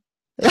time.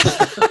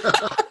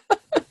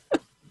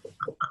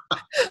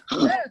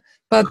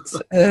 But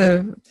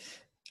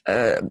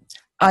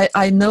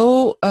I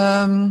know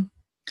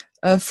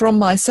from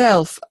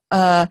myself,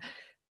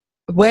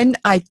 when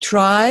I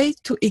try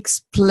to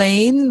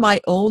explain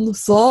my own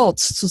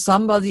thoughts to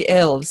somebody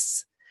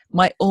else,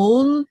 my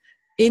own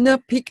inner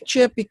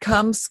picture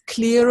becomes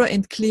clearer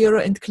and clearer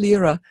and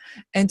clearer.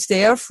 And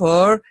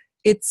therefore,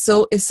 it's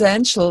so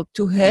essential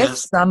to have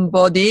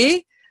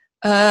somebody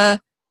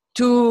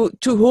to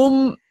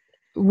whom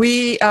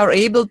we are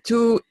able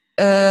to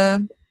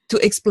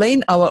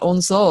explain our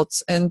own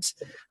thoughts. And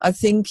I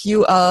think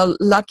you are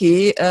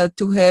lucky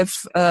to have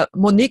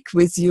Monique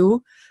with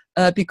you,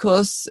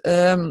 because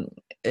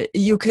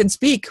you can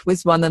speak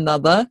with one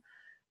another,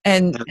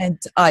 and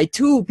I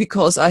too,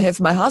 because I have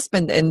my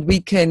husband, and we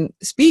can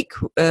speak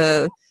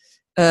the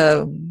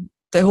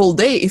whole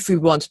day if we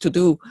want to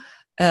do,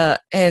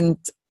 and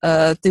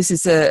this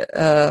is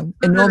a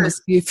enormous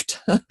gift,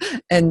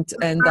 and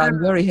I'm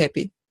very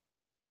happy.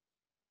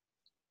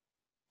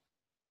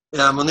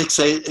 Yeah, Monique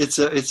say it's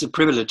a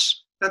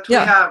privilege that we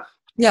have.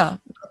 Yeah,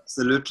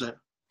 absolutely.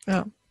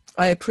 Yeah,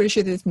 I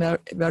appreciate it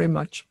very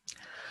much.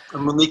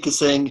 And Monique is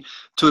saying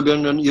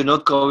Thorbjorn, you're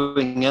not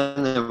going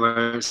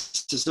anywhere.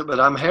 But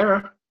I'm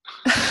here.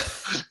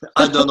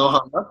 I don't know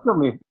how much of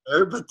me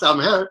here, but I'm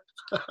here.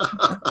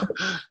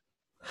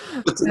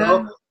 But you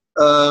know,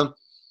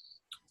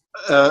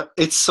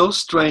 it's so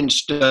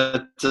strange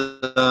that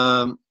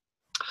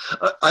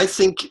I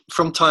think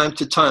from time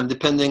to time,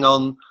 depending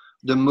on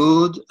the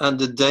mood and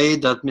the day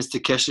that Mr.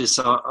 Keshes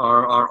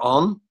are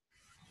on,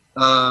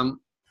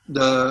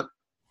 the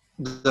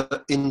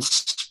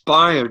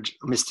inspired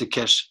Mr.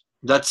 Kesh,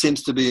 that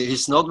seems to be,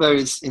 he's not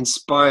very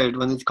inspired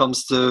when it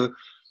comes to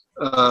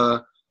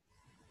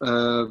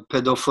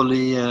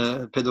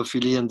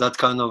pedophilia and that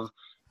kind of,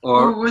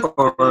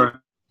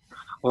 or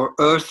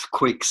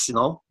earthquakes, you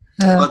know.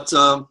 But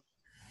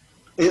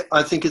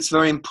I think it's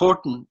very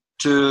important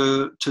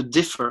to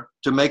differ,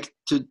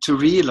 to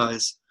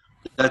realize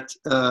that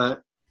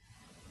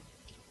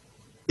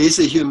he's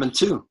a human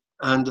too,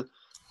 and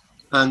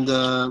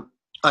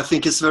I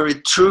think it's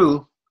very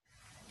true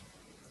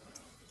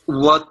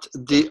what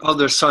the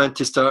other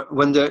scientists are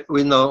when they're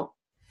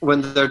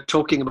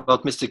talking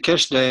about Mr.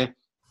 Kesh,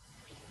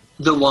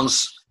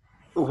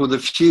 the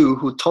few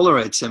who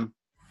tolerates him,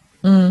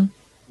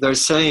 they're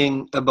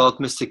saying about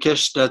Mr.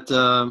 Kesh that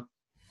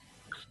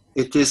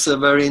it is a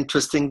very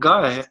interesting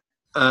guy,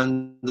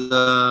 and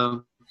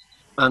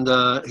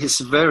he's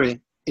very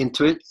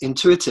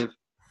intuitive,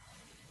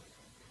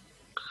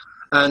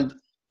 and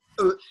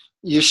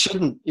you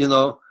shouldn't,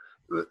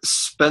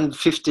 spend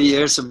 50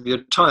 years of your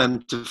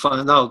time to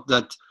find out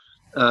that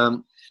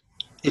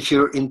if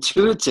you're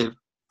intuitive,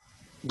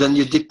 then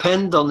you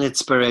depend on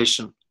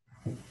inspiration,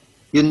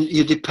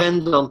 you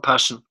depend on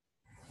passion,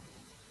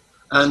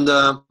 and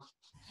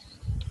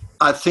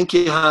I think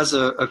he has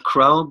a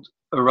crowd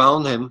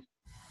around him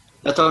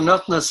that are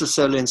not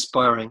necessarily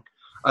inspiring.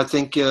 I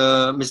think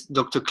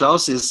Dr.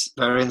 Klaus is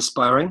very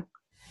inspiring,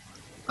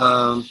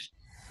 but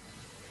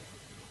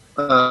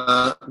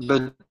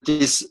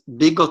this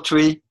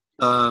bigotry,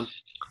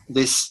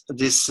 this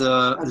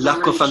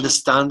lack of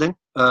understanding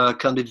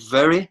can be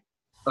very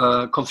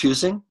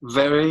confusing,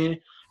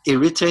 very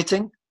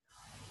irritating.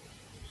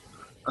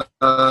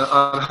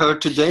 I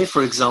heard today,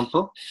 for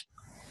example,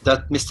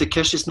 that Mr.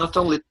 Kesh is not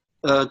only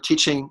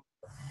teaching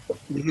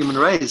the human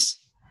race,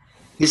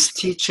 he's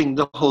teaching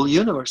the whole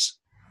universe.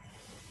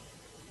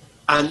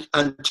 And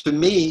to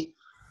me,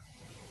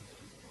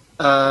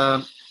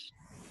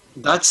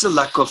 that's a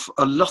lack of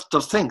a lot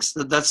of things.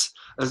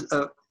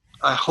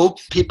 I hope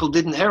people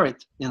didn't hear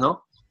it,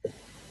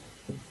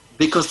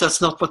 because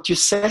that's not what you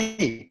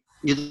say.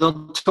 You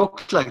don't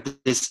talk like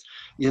this.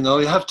 You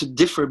have to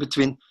differ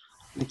between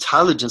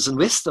intelligence and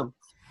wisdom.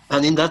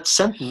 And in that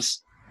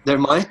sentence, there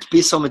might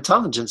be some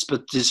intelligence,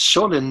 but there's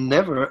surely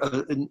never,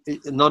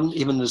 not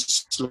even a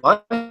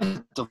slight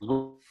of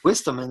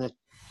wisdom in it.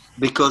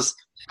 Because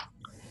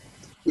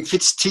if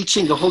it's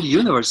teaching the whole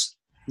universe,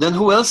 then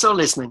who else are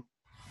listening?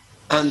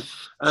 And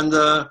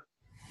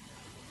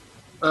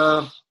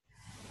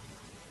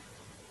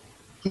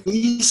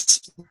he's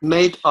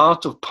made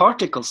out of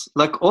particles,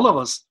 like all of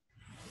us.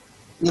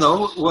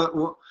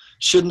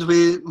 Shouldn't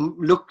we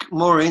look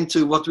more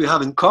into what we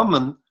have in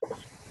common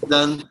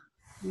than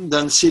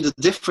see the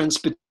difference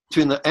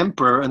between the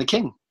emperor and the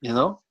king?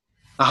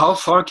 How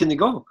far can you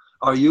go?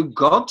 Are you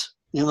God?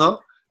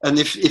 And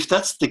if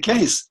that's the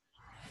case,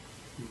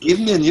 give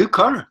me a new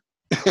car.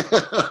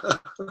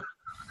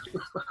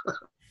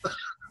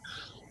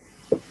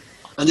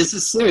 And this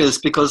is serious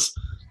because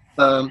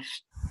I've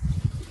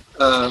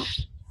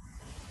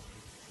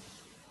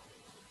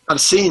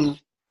seen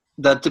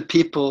that the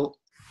people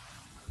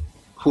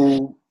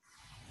who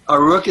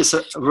are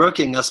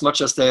working as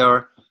much as they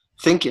are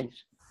thinking,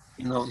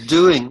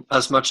 doing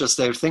as much as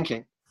they're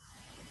thinking,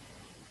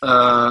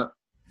 that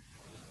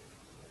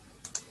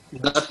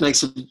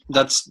makes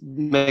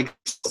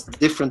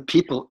different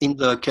people in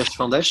the Kesh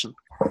Foundation.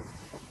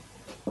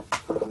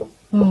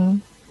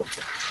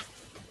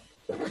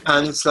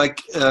 And it's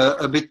like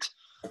a bit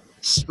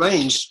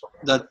strange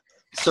that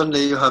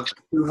suddenly you have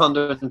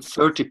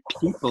 230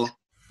 people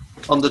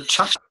on the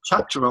chat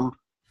room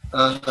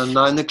at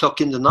 9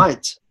 o'clock in the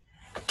night.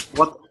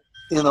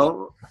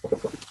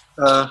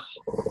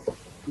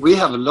 We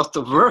have a lot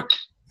of work.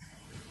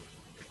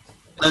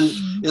 And,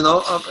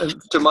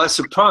 to my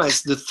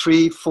surprise, the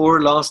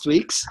 3-4 last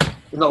weeks, a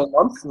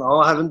month now,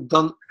 I haven't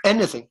done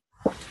anything.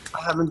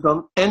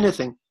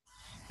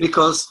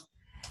 Because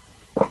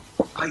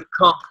I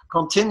can't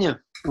continue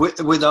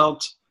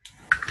without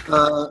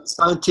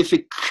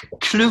scientific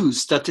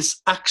clues that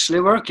is actually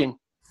working.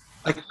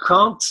 I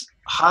can't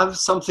have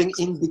something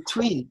in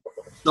between,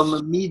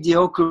 some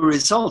mediocre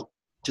result,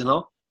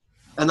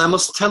 And I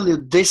must tell you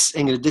this,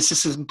 Ingrid, this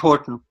is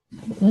important.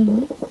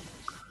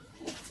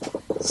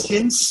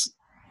 Since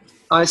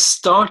I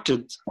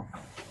started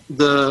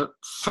the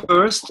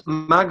first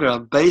Magra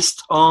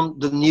based on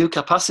the new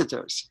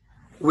capacitors,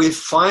 we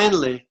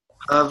finally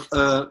have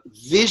a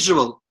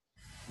visual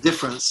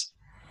difference.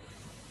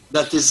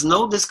 That is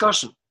no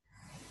discussion.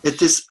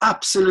 It is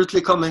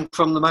absolutely coming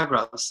from the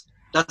Magras.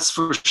 That's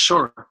for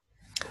sure.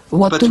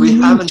 But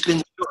we haven't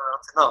been sure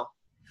until now.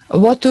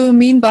 What do you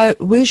mean by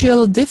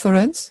visual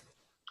difference?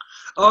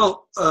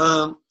 Oh,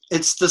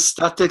 it's the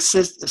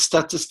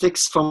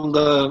statistics from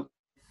the.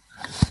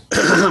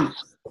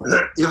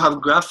 You have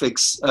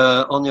graphics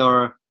on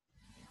your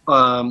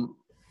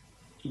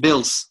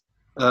bills,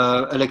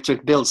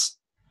 electric bills.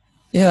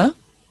 Yeah.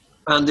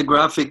 And the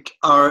graphic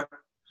are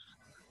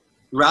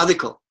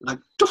radical, like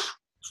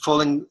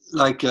falling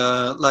like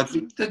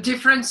The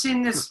difference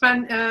in the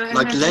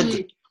like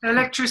energy,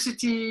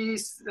 electricity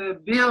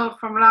bill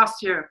from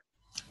last year.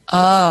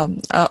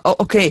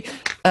 Okay.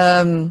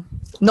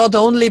 Not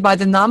only by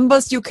the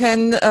numbers you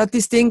can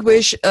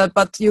distinguish,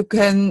 but you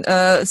can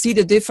see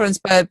the difference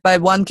by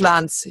one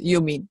glance,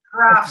 you mean?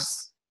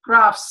 Graphs.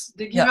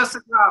 They give us a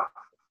graph.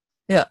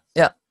 Yeah.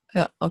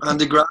 Okay. And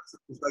the graph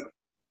is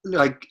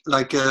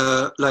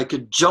like a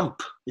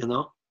jump, you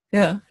know.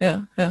 Yeah.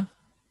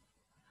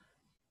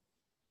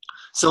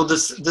 So the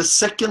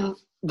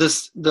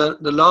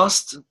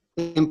last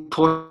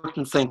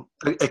important thing,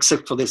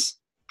 except for this,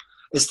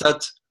 is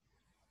that,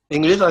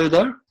 Ingrid, are you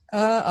there?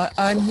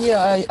 I'm here.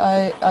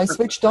 I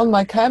switched on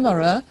my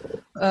camera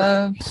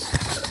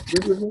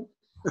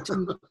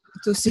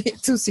to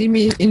see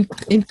me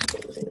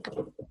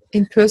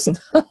in person.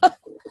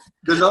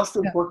 The last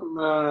important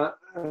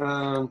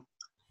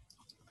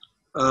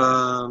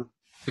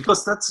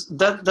because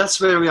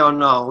that's where we are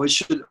now. We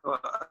should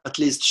at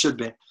least should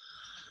be.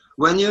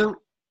 When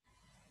you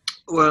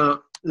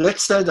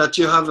let's say that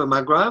you have a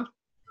McGrath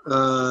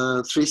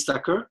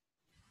 3-stacker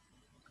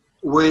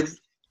with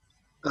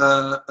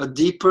a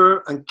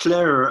deeper and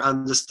clearer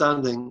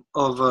understanding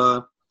of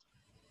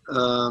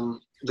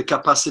the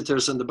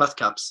capacitors and the bath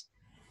caps,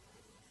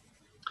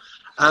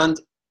 and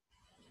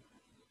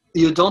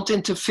you don't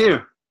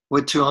interfere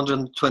with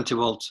 220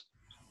 volts.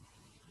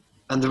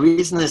 And the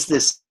reason is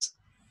this: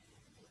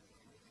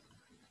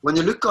 when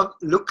you look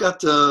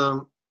at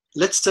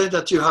let's say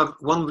that you have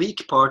one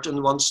weak part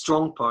and one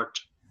strong part,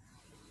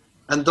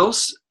 and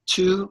those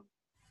two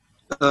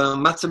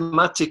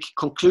mathematic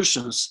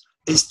conclusions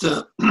is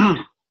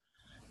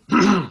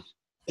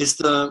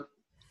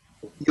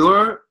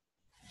your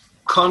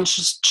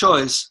conscious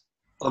choice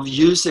of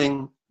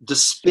using the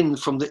spin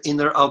from the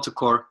inner outer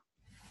core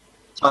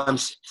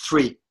times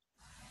 3,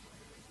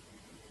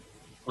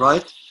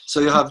 right? So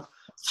you have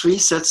 3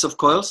 sets of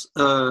coils,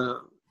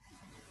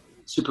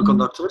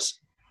 superconductors,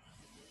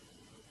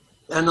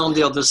 and on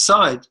the other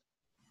side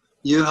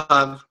you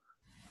have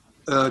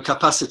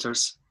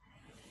capacitors.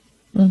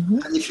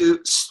 And if you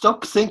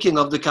stop thinking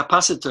of the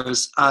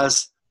capacitors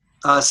as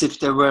if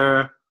they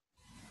were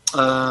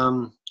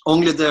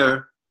only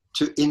there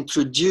to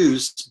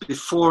introduce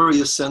before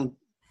you send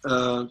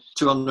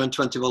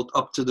 220 volt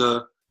up to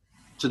the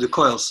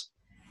coils.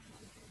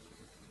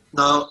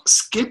 Now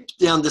skip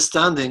the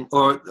understanding,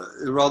 or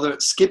rather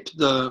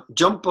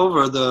jump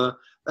over the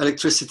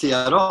electricity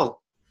at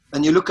all,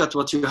 and you look at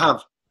what you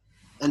have,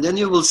 and then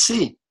you will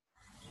see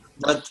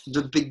that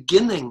the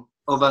beginning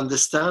of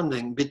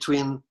understanding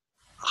between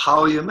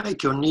how you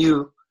make your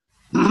new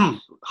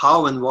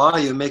how and why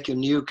you make your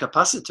new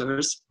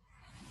capacitors,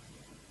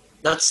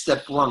 that's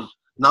step 1.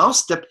 Now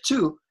step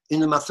 2 in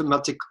the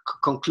mathematical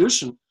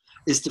conclusion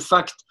is the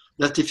fact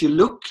that if you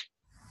look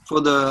for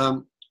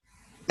the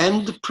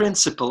end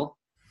principle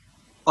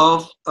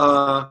of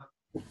a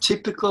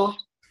typical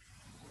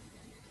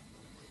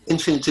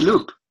infinity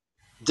loop,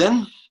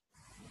 then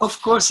of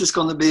course it's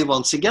going to be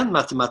once again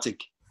mathematic,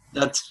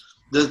 that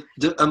the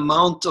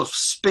amount of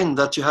spin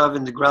that you have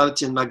in the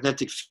gravity and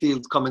magnetic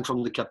field coming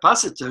from the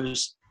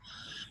capacitors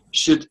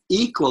should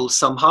equal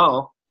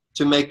somehow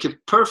to make a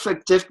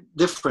perfect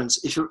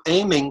difference. If you're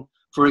aiming,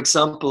 for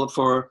example,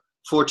 for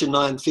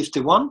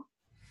 4951,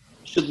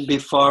 shouldn't be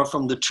far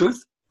from the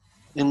truth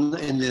in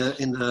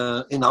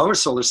our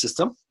solar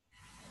system,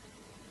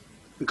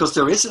 because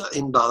there is an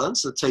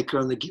imbalance, a taker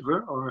and a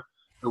giver, or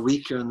a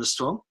weaker and a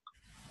strong.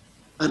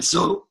 And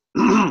so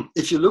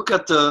if you look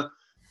at the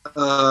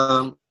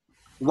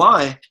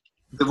why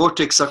the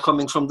vortex are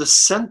coming from the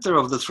center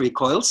of the 3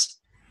 coils,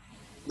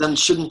 then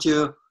shouldn't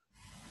you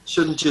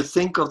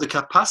think of the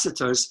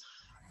capacitors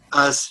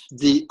as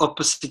the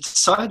opposite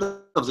side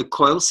of the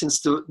coil,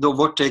 since the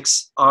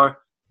vortex are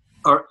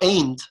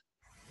aimed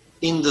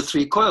in the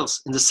 3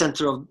 coils, in the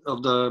center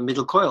of the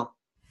middle coil?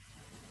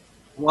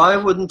 Why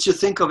wouldn't you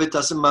think of it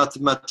as a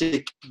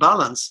mathematic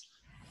balance,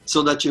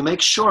 so that you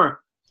make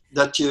sure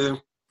that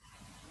you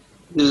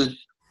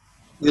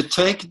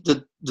take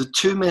the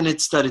 2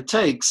 minutes that it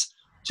takes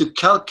to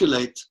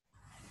calculate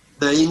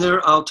the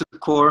inner outer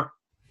core,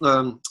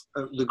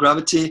 the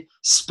gravity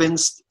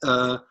spins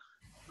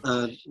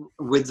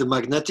with the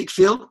magnetic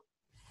field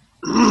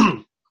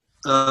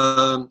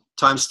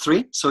times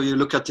 3, so you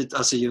look at it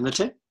as a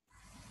unity,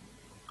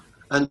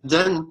 and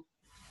then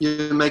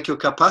you make your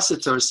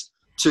capacitors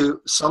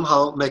to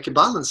somehow make a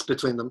balance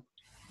between them.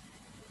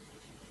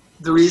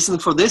 The reason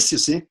for this, you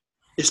see,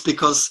 is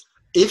because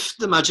if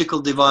the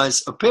magical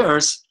device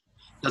appears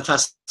that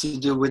has to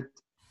do with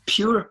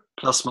pure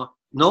plasma,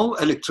 no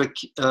electric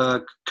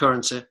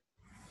currency,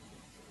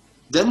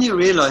 then you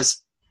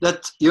realize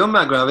that your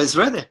McGrath is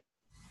ready.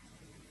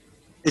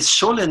 it's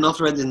surely not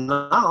ready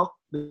now,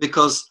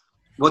 because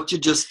what you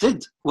just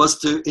did was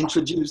to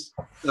introduce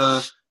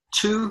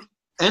two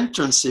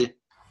entrances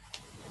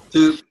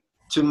to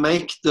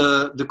make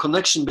the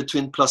connection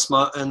between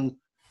plasma and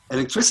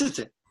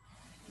electricity.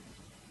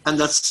 And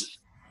that's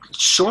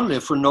surely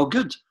for no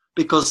good,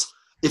 because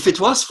if it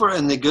was for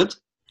any good,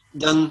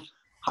 then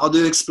how do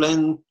you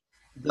explain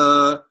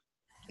the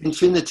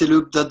infinity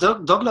loop that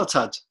Douglas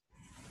had?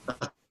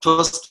 That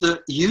was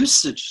the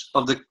usage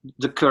of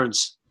the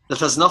currents that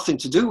has nothing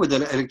to do with the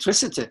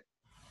electricity,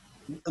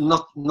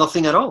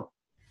 nothing at all.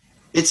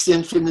 It's the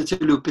infinity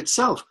loop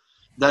itself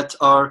that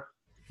are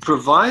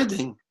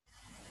providing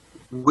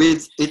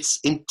with its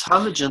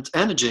intelligent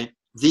energy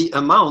the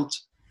amount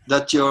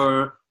that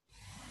your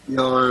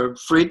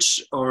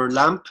fridge or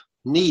lamp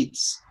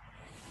needs.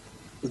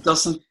 It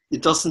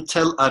doesn't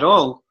tell at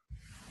all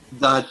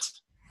that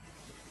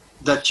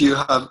you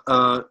have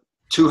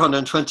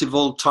 220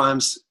 volt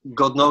times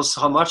God knows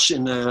how much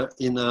in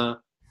an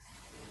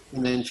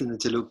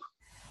infinity loop.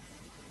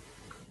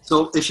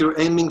 So if you're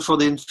aiming for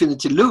the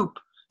infinity loop,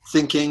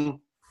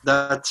 thinking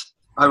that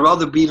I'd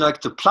rather be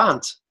like the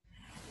plant,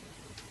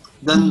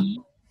 then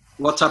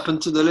what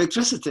happened to the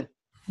electricity?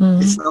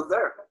 It's not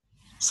there.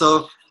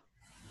 So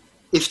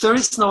if there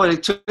is no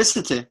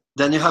electricity,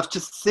 then you have to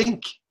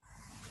think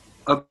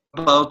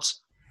about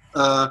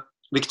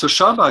Victor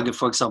Schauberger,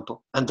 for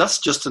example, and that's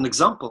just an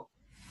example.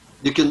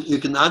 You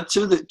can add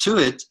to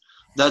it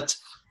that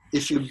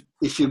if you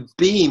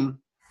beam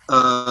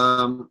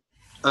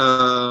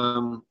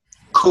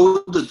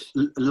coded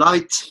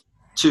light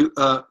to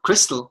a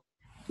crystal,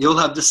 you'll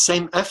have the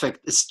same effect.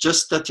 It's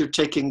just that you're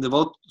taking the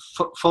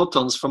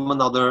photons from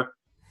another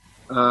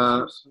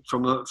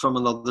from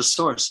another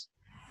source,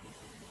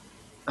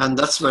 and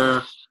that's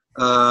where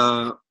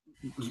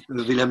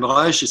Wilhelm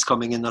Reich is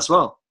coming in as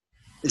well.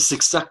 It's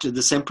exactly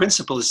the same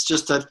principle. It's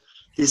just that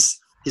he's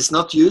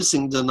not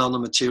using the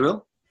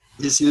nanomaterial.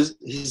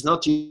 He's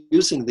not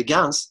using the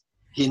gas.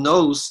 He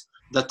knows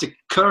that the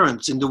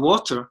currents in the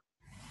water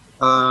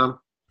are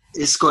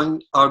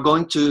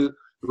going to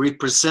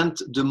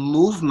represent the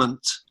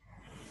movement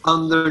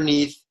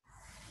underneath,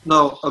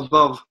 no,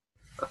 above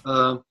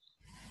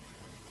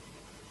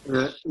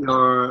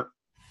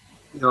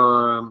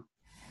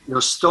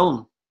your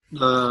stone,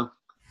 the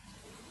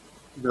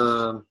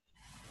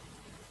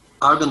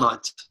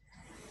argonite.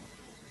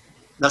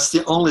 That's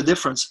the only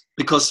difference,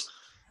 because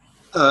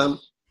I'm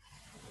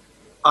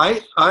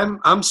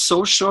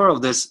so sure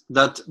of this,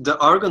 that the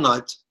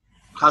argonite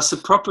has a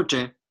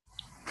property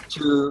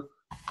to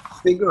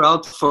figure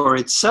out for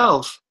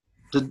itself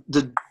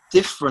the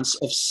difference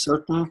of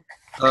certain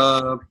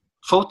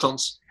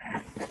photons.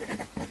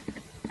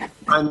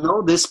 I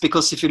know this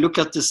because if you look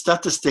at the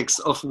statistics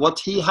of what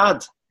he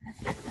had,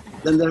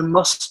 then there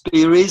must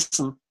be a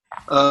reason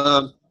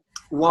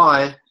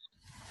why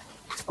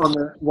on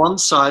the one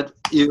side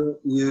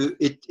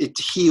it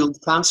healed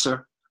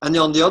cancer, and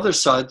on the other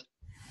side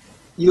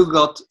you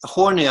got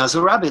horny as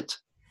a rabbit.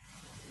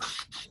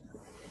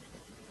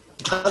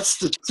 That's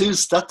the two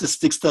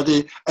statistics that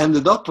he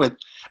ended up with,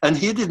 and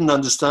he didn't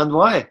understand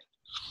why.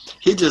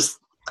 He just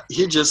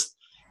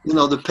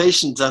the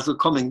patients that were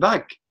coming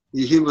back,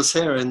 he was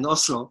here in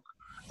Oslo,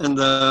 and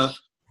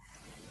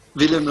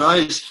Wilhelm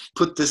Reich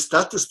put the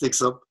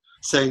statistics up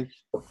saying,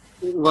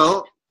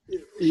 well,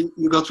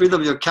 you got rid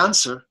of your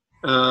cancer,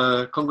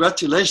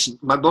 congratulations,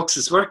 my box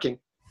is working,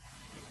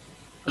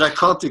 but I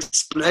can't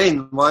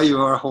explain why you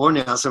are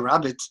horny as a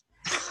rabbit.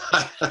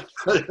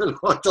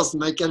 It doesn't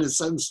make any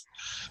sense.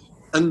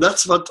 And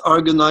that's what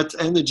argonite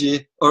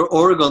energy or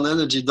orgon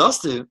energy does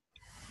to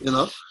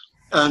you,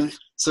 and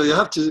so you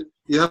have to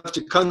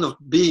kind of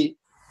be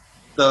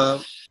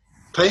the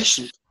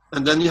patient,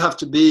 and then you have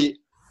to be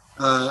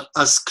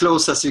as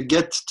close as you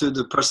get to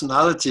the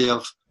personality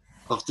of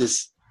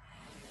this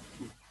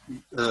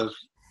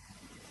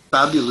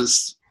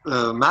fabulous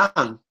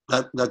man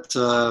that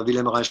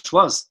Wilhelm Reich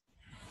was.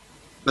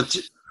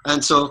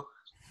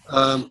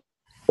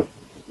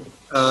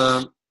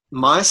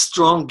 My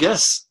strong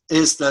guess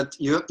is that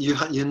you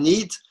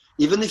need,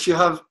 even if you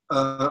have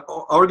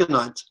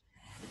orgonite,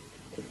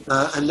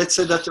 and let's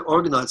say that the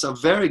organites are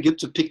very good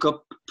to pick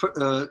up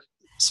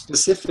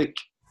specific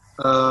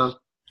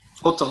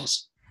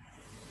photons,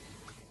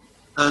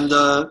 and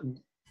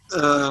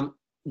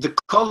the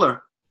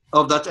color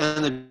of that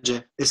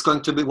energy is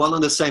going to be one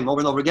and the same over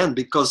and over again,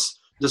 because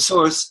the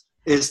source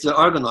is the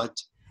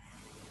argonite.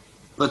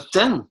 But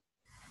then,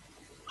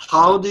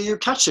 how do you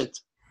catch it?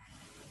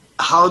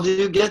 How do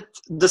you get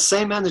the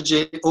same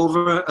energy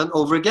over and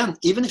over again?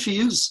 Even if you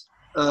use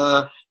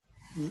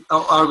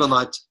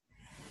argonite,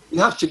 you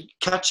have to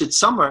catch it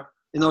somewhere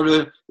in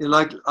order,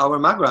 like our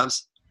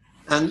magraphs.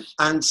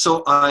 And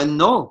so I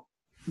know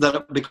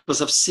that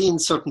because I've seen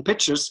certain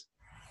pictures.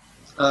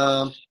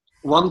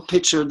 One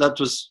picture that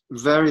was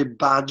very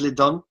badly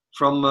done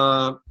from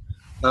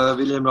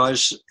Wilhelm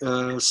Reich's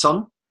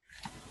son.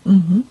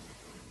 Mm-hmm.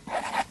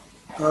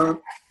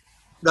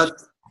 That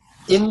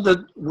in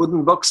the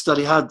wooden box that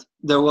he had,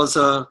 there was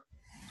a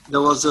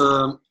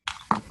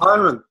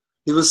iron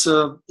he was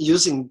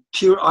using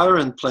pure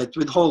iron plate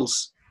with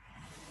holes.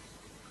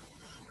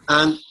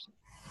 And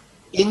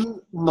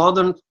in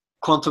modern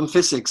quantum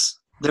physics,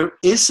 there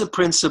is a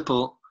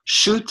principle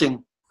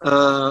shooting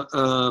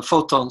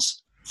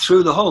photons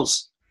through the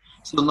holes.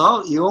 So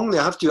now you only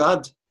have to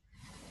add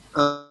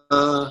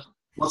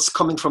what's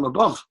coming from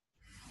above,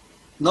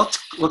 not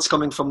what's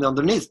coming from the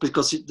underneath,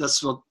 because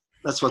that's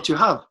what you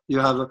have. You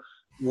have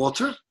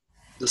water,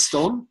 the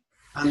stone,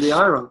 and the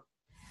iron.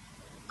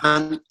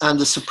 And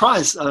the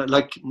surprise,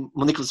 like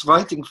Monique was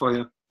writing for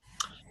you,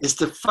 is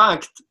the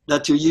fact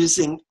that you're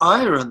using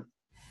iron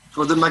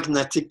for the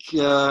magnetic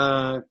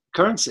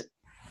currency.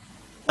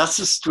 That's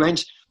a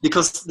strange,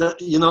 because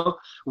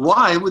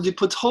why would you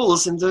put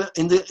holes in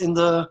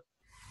the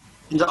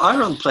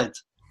iron plate?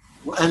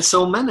 And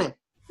so many,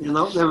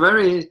 they're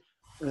very.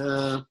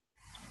 It's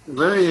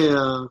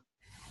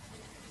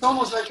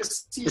almost like a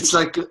sea. It's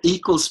like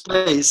equal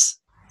space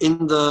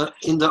in the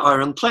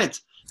iron plate.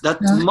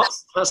 That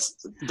must.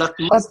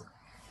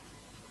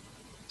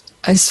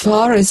 As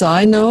far as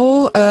I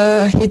know,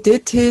 he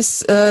did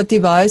his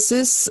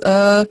devices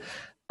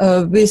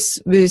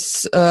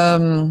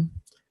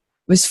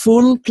with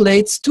full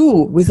plates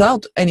too,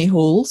 without any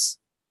holes.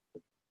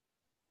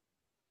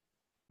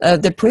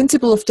 The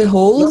principle of the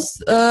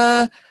holes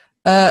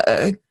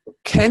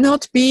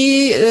cannot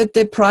be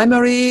the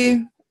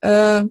primary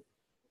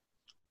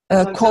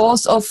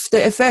cause of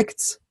the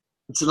effects.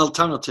 It's an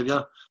alternative,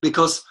 yeah,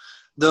 because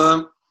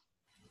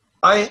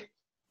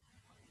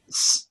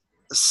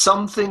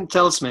something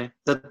tells me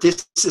that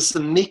this is a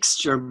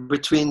mixture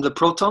between the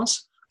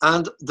protons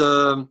and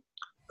the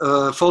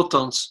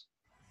photons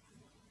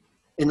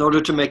in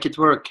order to make it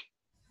work.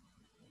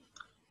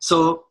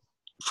 So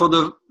for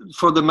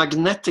the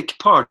magnetic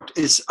part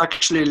is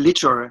actually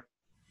literary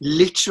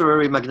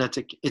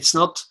magnetic. It's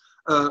not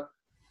a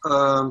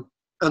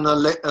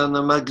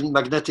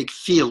magnetic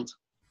field.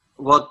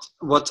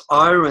 What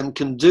iron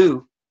can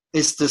do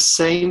is the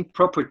same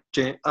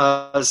property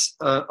as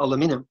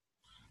aluminium,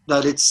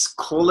 that it's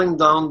calling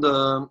down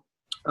the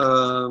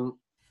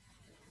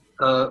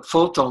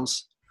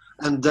photons,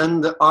 and then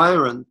the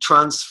iron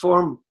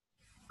transform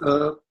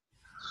the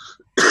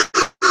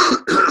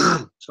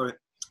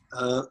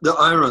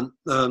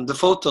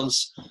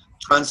photons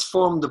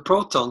transform the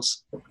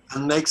protons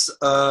and makes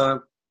a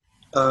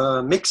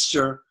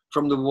mixture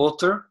from the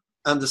water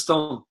and the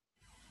stone.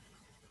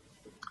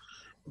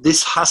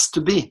 This has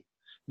to be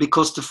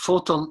because the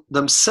photon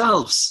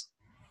themselves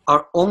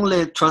are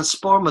only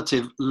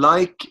transformative,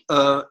 like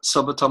a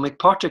subatomic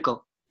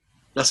particle.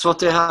 That's what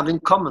they have in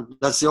common.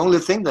 That's the only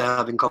thing they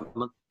have in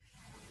common.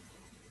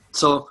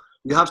 So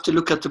you have to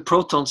look at the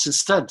protons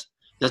instead.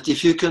 That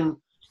if you can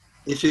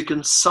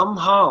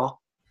somehow,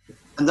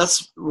 and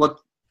that's what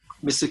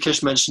Mr.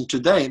 Kirsch mentioned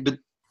today, but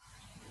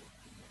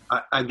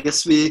I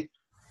guess we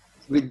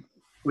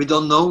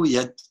don't know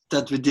yet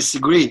that we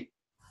disagree,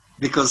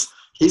 because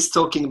he's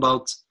talking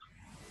about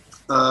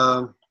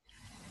to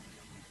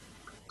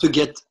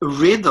get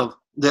rid of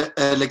the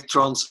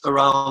electrons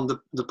around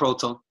the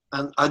proton,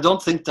 and I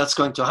don't think that's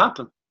going to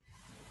happen.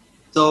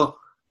 So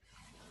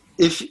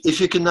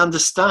if you can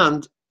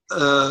understand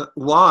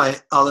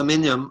why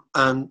aluminium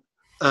and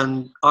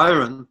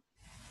iron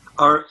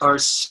are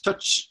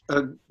such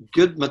a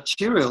good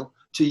material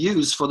to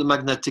use for the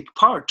magnetic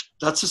part,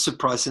 that's a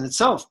surprise in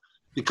itself,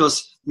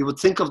 because you would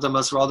think of them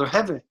as rather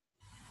heavy,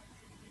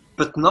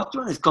 but not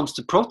when it comes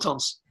to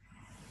protons,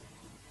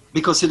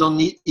 because you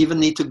don't even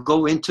need to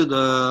go into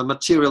the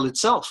material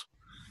itself.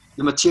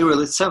 The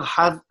material itself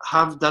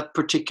have that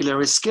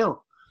particular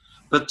skill,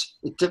 but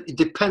it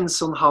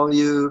depends on how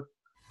you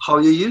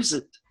use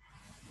it.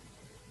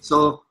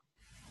 So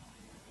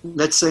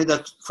let's say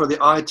that for the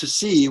eye to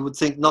see, you would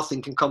think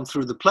nothing can come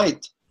through the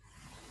plate.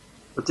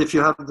 But if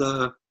you have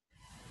the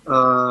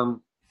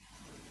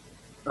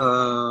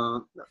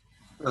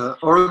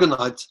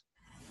orgonite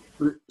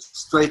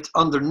straight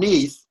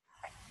underneath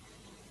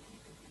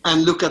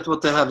and look at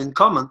what they have in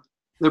common,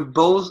 they're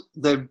both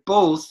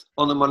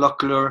on a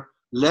molecular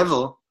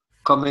level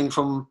coming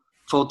from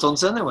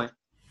photons anyway.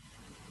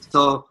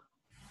 So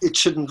it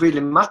shouldn't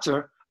really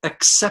matter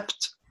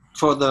except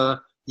for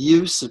the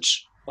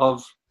usage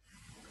of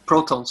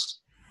protons.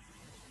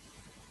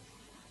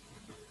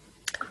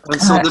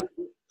 And so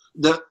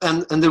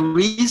the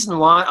reason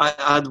why I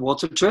add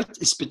water to it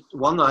is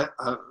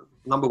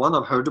number one,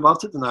 I've heard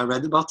about it and I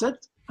read about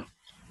it.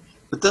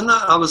 But then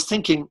I was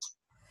thinking,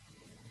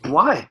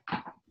 why?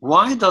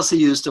 Why does he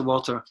use the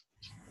water?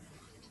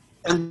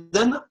 And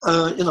then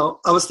I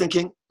was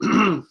thinking,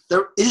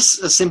 there is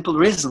a simple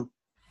reason.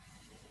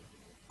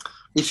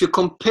 If you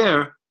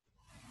compare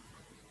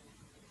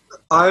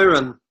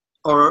iron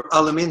or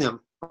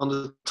aluminium on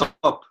the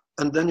top,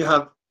 and then you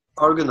have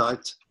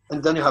argonite,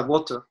 and then you have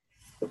water,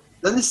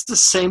 then it's the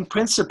same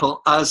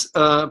principle as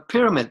a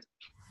pyramid.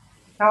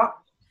 Ja.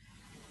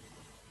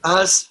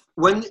 As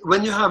when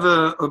you have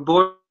a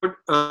board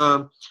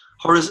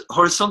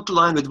horizontal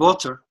line with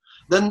water,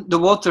 then the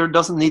water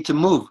doesn't need to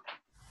move,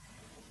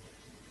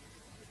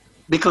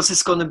 because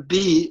it's going to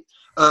be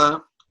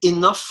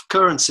enough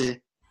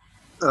currency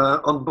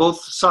on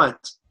both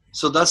sides.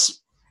 So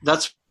that's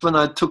when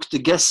I took the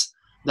guess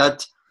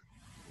that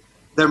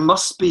there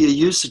must be a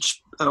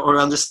usage or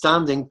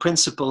understanding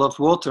principle of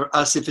water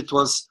as if it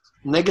was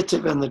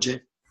negative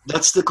energy.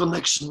 That's the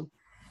connection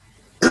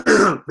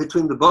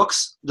between the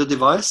box, the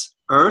device,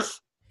 Earth,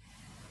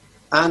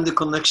 and the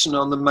connection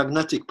on the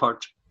magnetic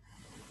part.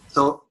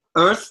 So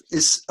Earth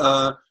is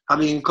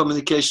having a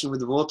communication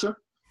with the water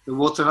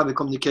having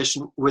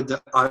communication with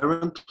the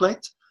iron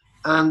plate,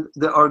 and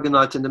the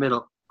argonite in the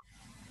middle.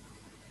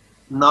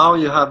 Now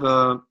you have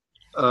a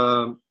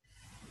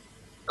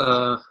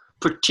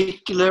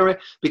particular,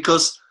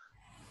 because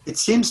it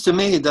seems to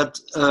me that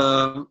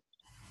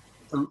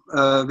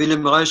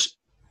Wilhelm Reich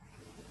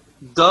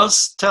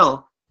does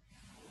tell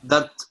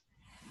that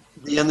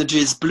the energy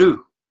is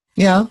blue.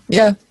 Yeah.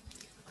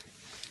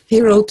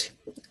 He wrote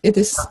it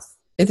is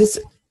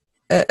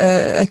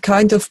a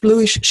kind of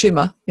bluish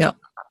shimmer. Yeah.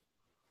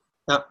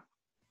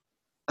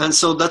 And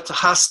so that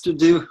has to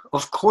do,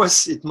 of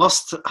course, it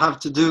must have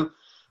to do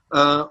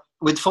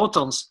with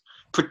photons,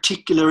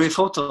 particularly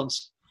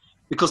photons,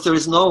 because there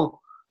is no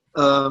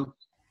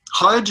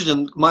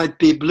hydrogen might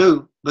be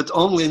blue, but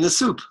only in the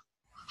soup.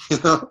 You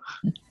know.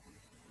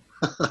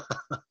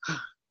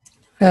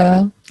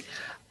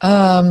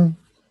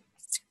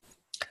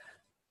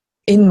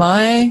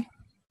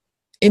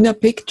 In a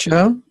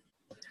picture,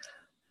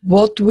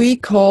 what we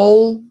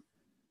call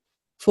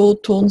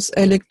photons,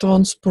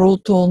 electrons,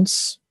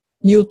 protons,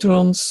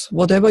 neutrons,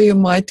 whatever you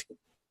might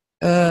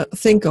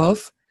think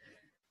of,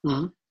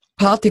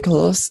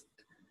 particles,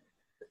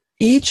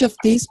 each of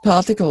these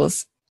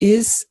particles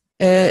is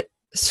a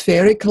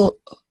spherical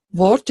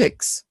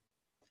vortex.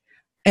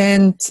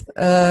 And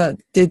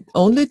the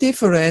only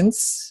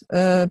difference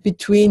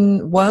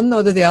between one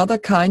or the other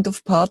kind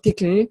of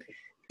particle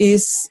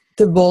is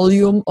the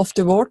volume of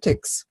the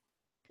vortex.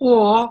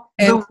 Or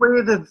the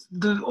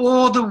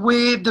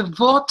way the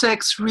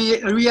vortex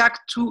react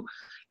to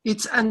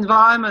its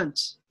environment.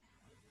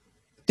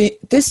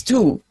 This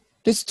too,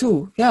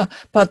 yeah.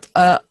 But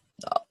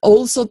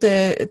also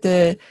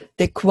the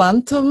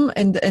quantum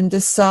and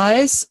the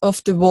size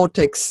of the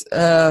vortex,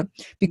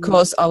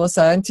 because our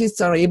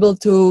scientists are able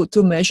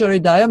to measure a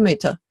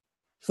diameter,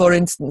 for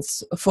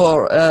instance,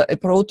 for a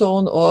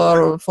proton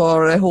or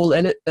for a whole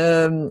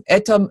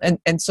atom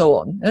and so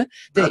on.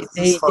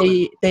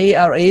 They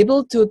are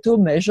able to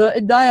measure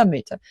a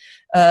diameter,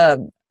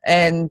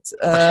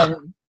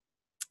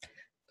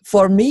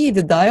 for me,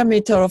 the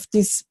diameter of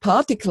these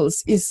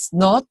particles is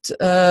not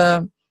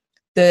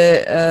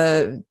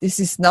this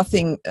is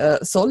nothing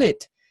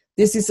solid.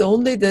 This is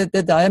only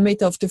the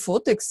diameter of the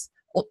vortex,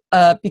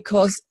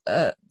 because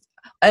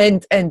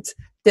and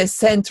the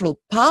central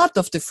part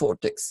of the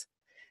vortex,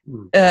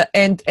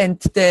 and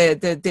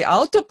the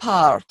outer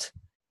part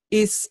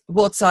is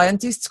what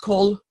scientists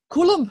call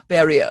Coulomb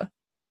barrier,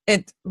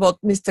 and what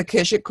Mr.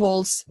 Keshe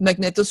calls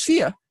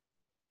magnetosphere.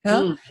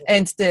 Yeah?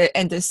 And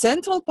the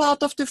central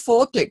part of the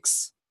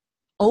vortex,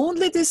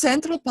 only the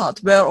central part,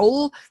 where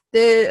all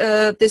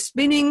the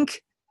spinning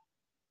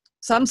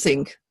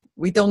something,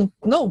 we don't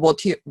know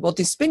what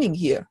is spinning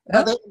here.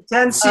 Yeah? The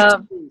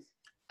intensity.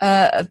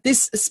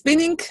 This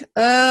spinning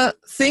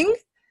thing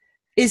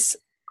is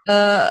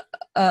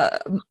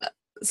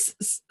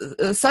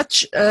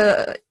such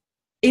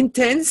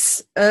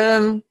intense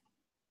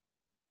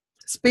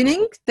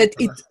spinning that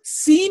it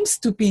seems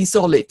to be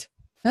solid.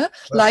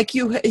 Like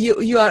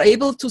you are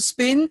able to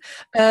spin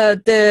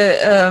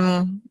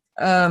the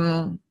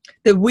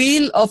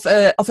wheel of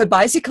a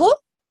bicycle.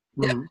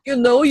 You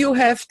know, you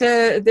have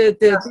the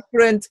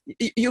different.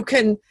 You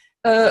can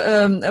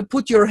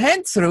put your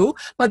hand through,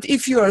 but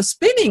if you are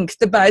spinning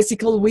the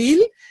bicycle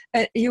wheel,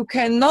 you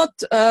cannot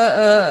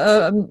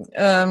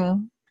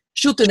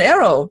shoot an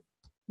arrow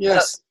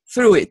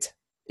through it.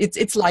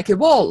 It's like a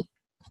wall.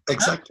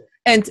 Exactly.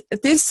 And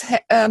this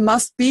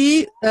must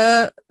be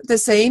the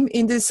same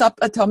in the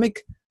subatomic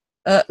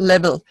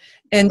level.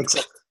 And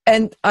exactly.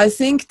 And I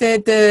think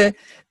that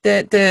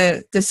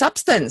the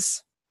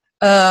substance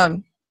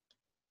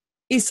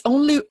is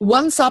only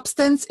one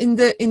substance in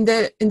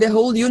the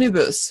whole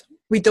universe.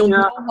 We don't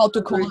know how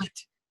to call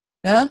it.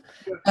 Yeah.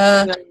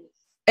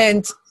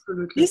 And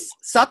Absolutely. this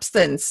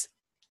substance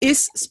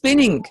is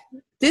spinning.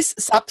 This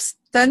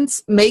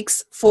substance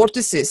makes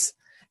vortices,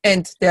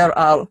 and there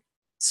are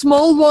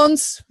small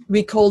ones,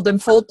 we call them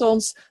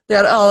photons.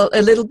 There are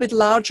a little bit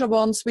larger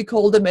ones, we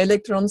call them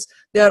electrons.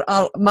 There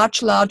are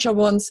much larger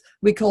ones,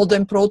 we call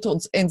them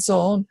protons, and so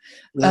on.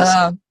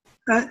 Yes.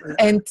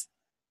 And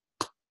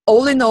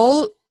all in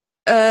all,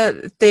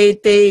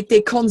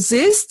 they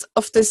consist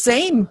of the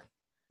same,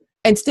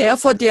 and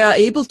therefore they are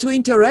able to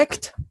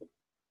interact,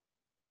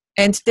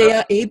 and they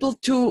are able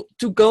to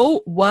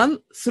go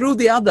one through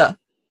the other,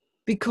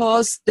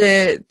 because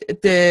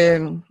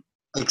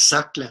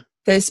Exactly.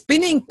 the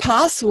spinning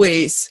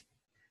pathways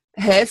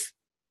have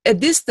a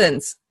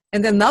distance,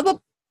 and another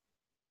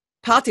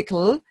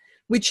particle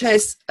which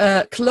has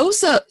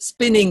closer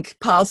spinning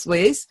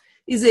pathways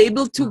is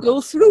able to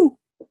go through.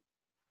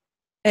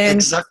 And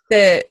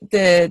exactly.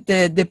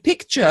 the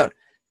picture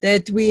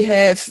that we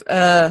have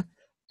a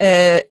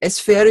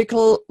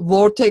spherical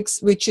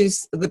vortex, which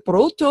is the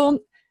proton,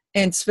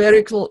 and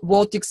spherical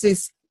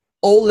vortexes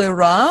all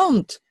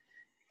around,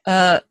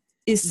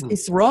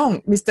 is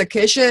wrong. Mr.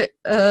 Keshe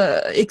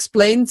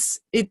explains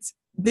it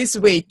this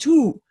way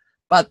too,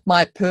 but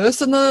my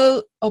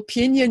personal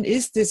opinion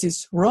is this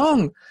is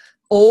wrong.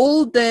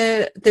 All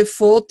the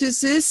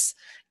vortices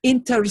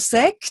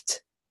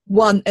intersect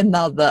one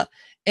another,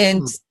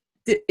 and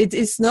it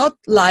is not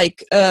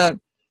like the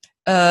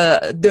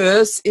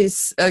Earth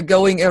is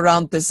going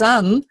around the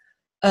sun.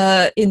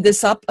 In the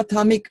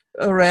subatomic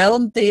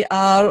realm, they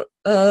are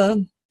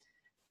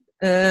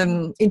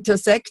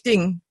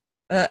intersecting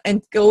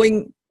and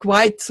going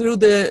quite through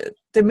the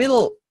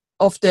middle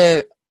of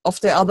the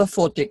other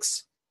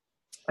vortex.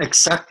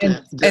 Exactly.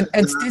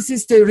 And this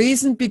is the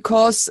reason,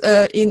 because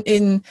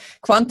in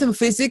quantum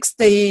physics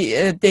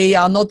they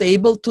are not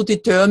able to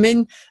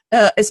determine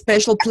a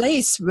special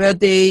place where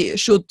they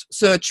should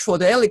search for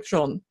the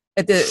electron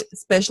at a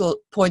special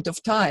point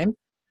of time.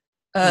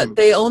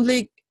 They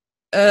only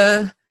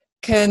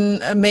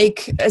can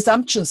make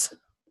assumptions.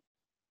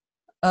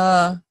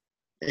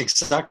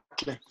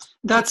 Exactly.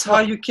 That's how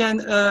you can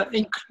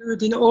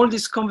include in all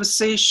this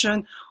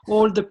conversation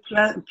all the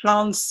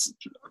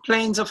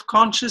planes of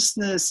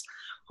consciousness,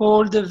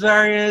 all the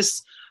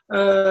various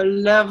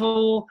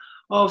level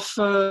of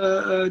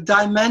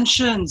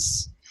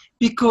dimensions,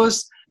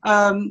 because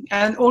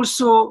and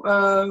also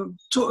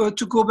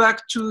to go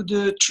back to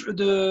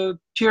the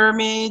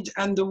pyramid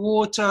and the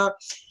water,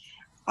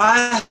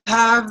 I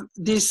have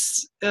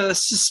this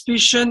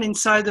suspicion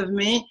inside of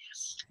me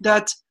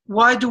that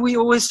why do we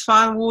always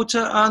find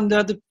water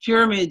under the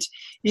pyramid?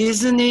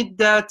 Isn't it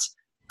that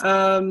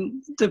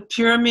the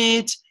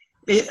pyramid,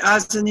 it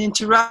has an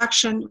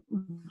interaction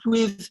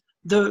with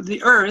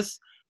the earth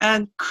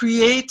and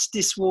create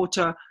this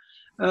water?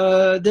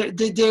 It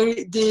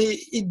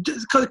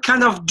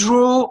kind of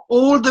draw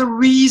all the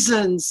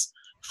reasons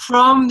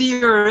from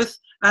the earth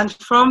and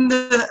from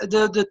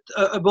the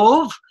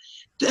above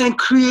and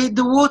create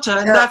the water,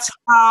 and that's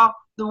how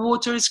the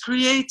water is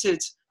created.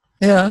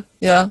 Yeah.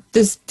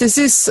 This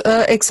is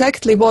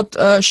exactly what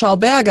Charles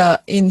Berger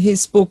in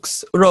his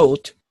books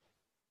wrote.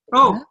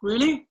 Oh,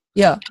 really?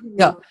 Yeah.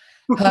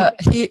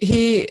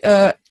 He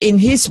in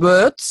his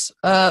words,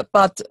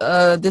 but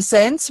the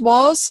sense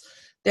was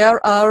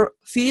there are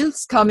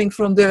fields coming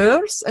from the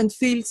earth and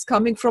fields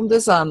coming from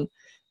the sun,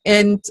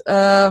 and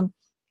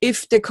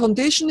if the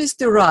condition is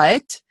the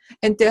right,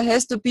 and there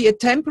has to be a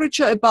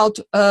temperature about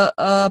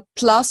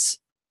plus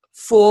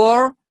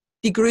 4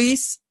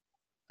 degrees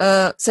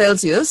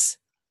Celsius.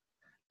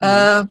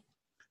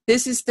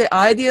 This is the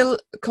ideal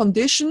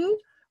condition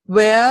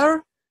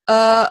where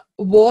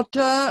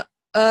water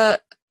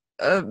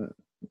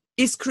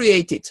is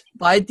created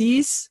by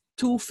these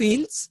two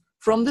fields,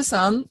 from the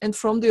sun and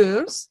from the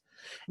earth.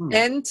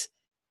 And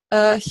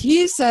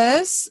he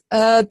says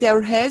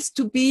there has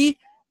to be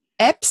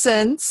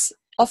absence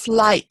of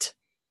light,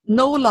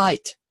 no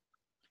light.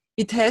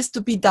 It has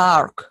to be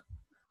dark.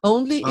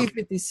 Only if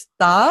it is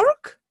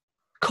dark,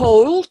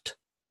 cold,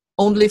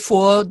 only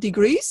 4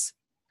 degrees,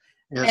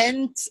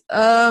 and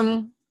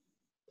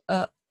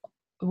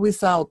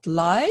without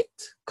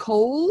light,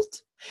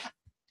 cold,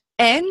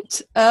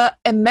 and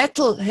a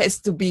metal has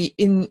to be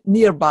in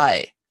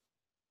nearby.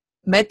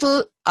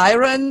 Metal,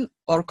 iron,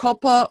 or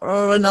copper,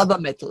 or another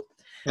metal.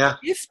 Yeah.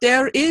 If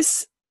there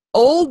is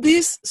all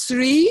these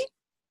 3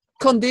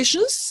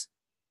 conditions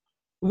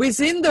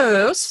within the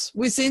earth,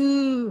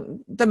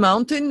 within the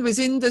mountain,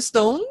 within the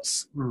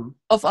stones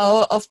of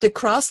the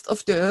crust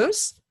of the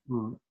earth,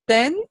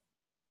 then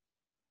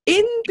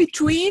in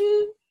between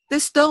the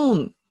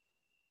stone,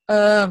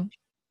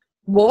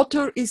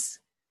 water is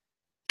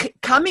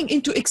coming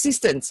into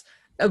existence.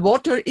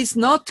 Water is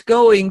not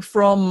going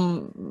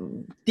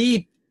from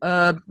deep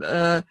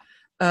down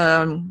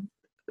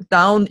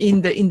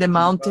in the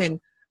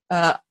mountain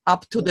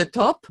up to the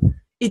top.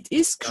 It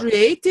is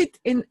created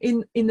in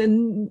a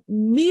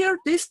near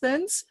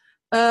distance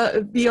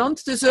beyond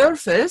the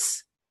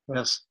surface,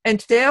 and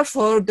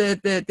therefore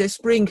the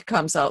spring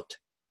comes out.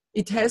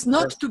 It has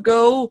not to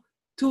go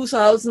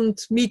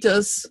 2,000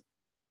 meters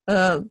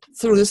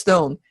through the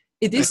stone.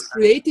 It is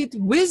created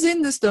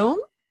within the stone,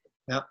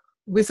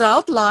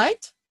 without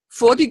light,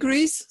 4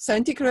 degrees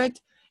centigrade,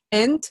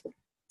 and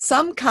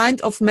some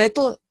kind of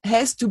metal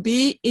has to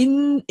be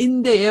in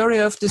the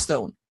area of the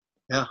stone.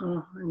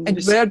 And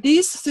where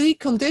these 3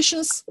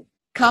 conditions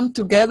come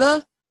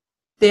together,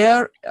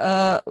 there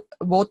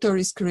water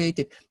is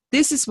created.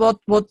 This is what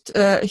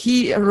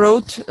he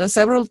wrote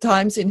several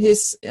times in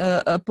his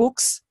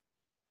books,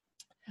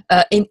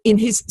 in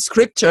his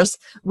scriptures,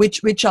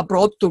 which are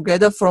brought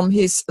together from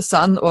his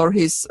son or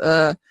his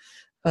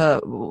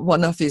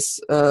one of his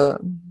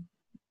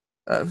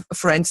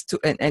friends,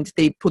 and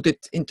they put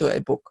it into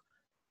a book.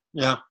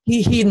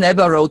 He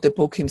never wrote a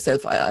book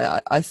himself,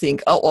 I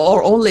think,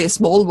 or only a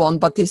small one,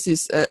 but this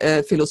is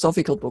a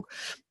philosophical book.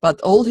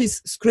 But all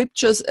his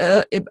scriptures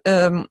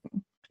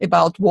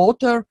about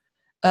water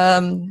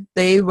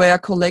they were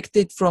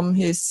collected from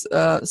his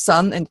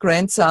son and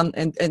grandson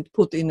and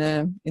put in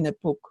a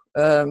book.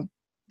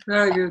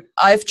 Very good.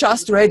 I've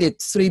just read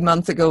it 3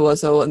 months ago or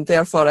so, and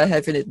therefore I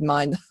have it in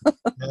mind.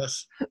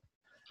 Yes,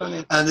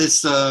 and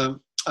it's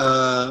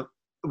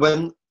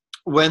when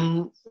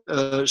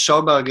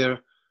Schauberger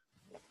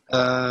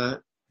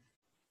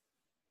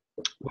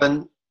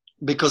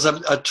because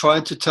I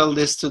tried to tell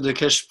this to the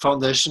Keshe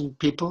Foundation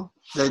people,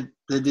 they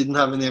didn't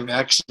have any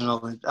reaction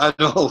on it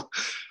at all.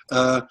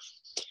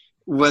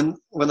 When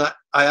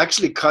I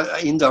actually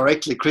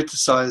indirectly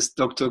criticized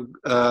Dr.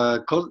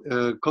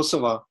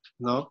 Kosova,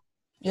 no?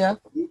 Yeah.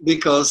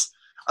 Because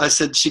I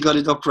said she got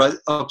it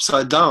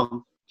upside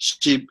down.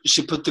 She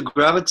put the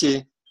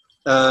gravity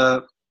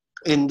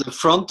in the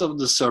front of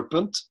the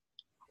serpent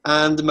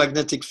and the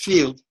magnetic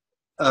field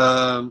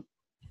around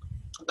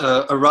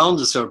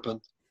the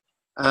serpent,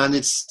 and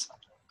I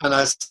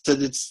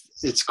said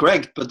it's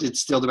correct, but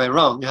it's the other way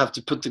around. You have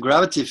to put the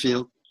gravity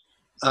field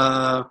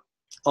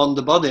on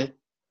the body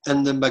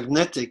and the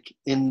magnetic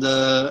in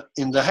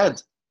the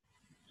head,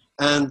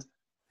 and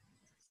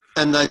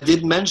I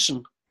did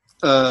mention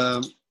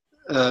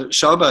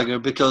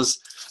Schauberger, because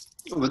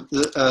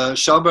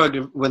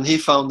Schauberger, when he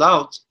found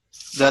out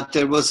that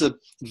there was a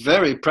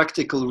very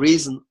practical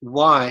reason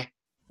why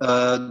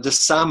the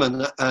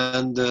salmon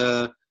and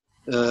the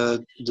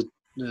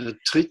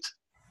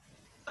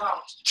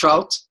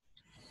trout,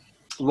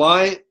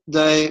 why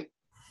they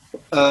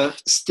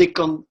stick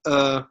on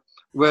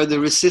where the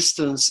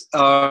resistance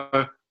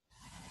are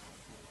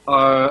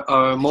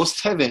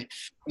most heavy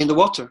in the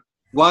water.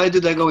 Why do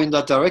they go in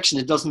that direction?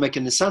 It doesn't make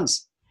any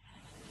sense.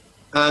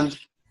 And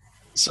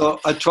so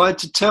I tried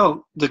to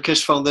tell the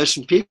Keshe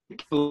Foundation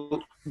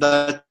people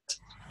that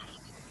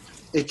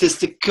it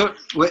is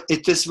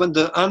it is when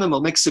the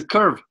animal makes a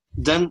curve,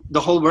 then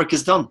the whole work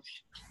is done.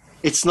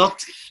 It's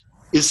not,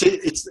 you see,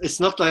 it's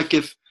not like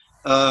if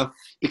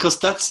because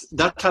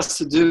that has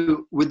to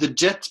do with the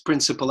jet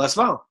principle as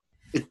well.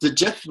 The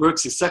jet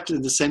works exactly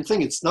the same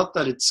thing. It's not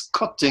that it's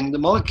cutting the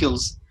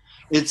molecules;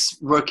 it's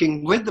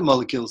working with the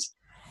molecules,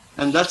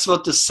 and that's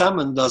what the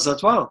salmon does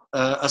as well.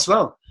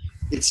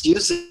 It's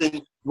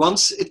using,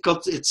 once it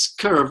got its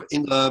curve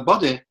in the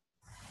body,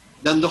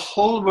 then the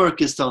whole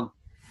work is done.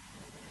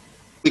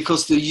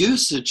 Because the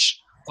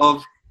usage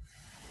of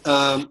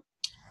the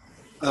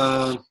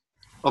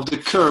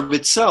curve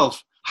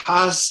itself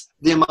has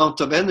the amount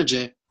of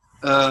energy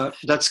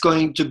that's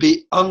going to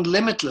be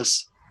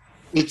unlimitless.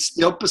 It's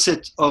the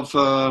opposite of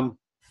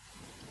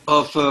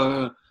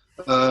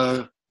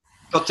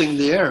cutting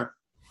the air.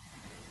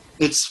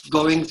 It's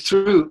going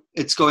through.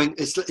 It's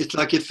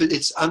like if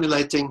it's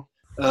annulating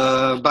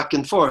back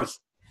and forth.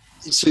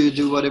 So you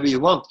do whatever you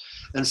want,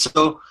 and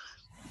so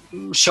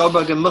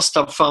Schauberger must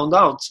have found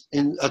out,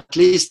 at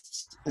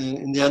least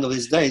in the end of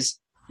his days,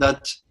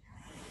 that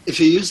if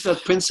you use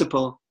that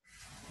principle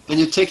and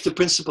you take the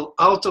principle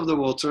out of the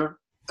water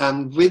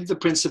and with the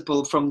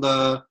principle from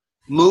the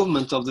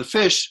movement of the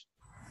fish,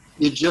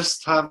 you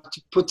just have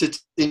to put it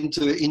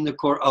into inner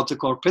core, outer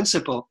core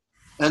principle,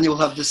 and you'll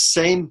have the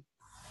same.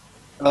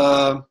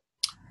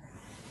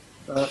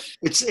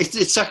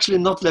 It's actually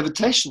not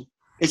levitation.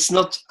 It's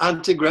not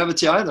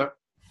anti-gravity either.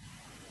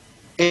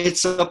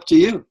 It's up to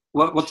you.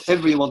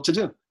 Whatever you want to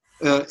do.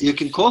 You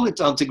can call it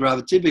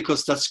anti-gravity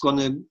because that's going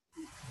to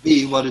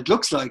be what it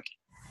looks like.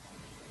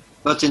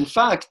 But in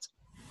fact,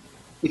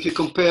 if you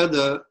compare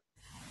the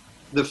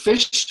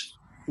fish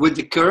with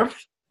the curve,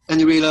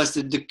 and you realize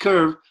that the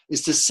curve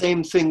is the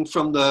same thing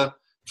from the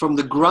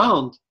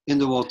ground in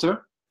the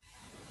water,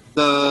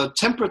 the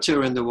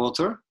temperature in the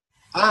water,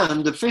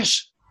 and the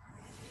fish,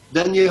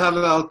 then you have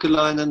an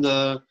alkaline and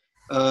the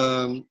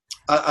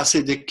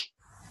acidic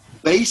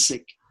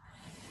basic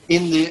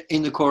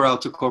in the core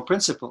outer core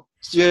principle.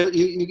 So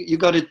you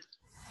got it.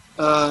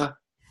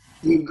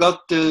 You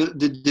got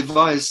the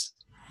device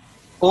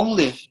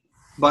only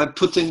by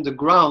putting the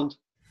ground,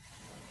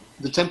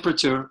 the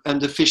temperature, and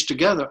the fish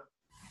together,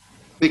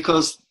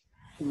 because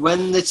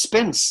when it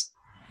spins,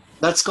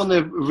 that's going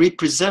to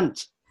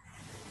represent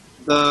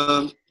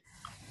the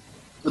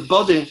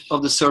body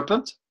of the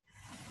serpent,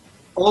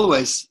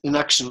 always in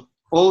action,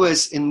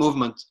 always in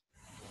movement.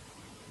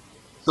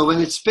 So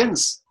when it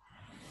spins,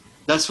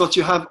 that's what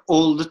you have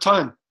all the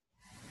time.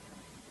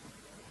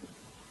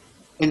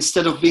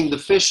 Instead of being the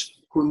fish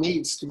who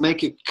needs to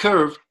make a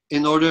curve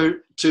in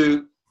order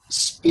to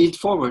speed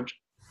forward.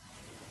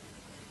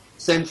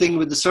 Same thing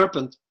with the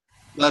serpent,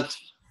 that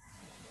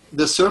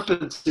the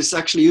serpent is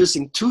actually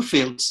using two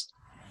fields.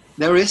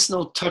 There is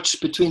no touch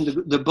between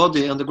the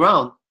body and the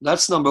ground.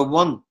 That's number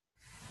one.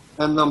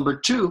 And number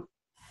two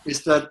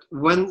is that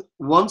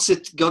once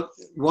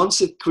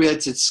it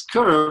creates its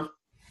curve,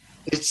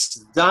 it's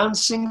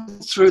dancing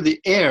through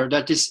the air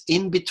that is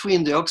in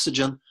between the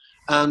oxygen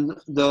and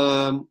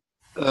the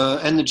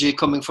energy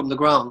coming from the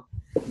ground.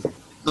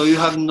 So you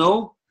have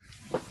no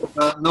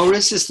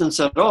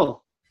resistance at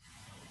all.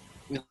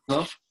 You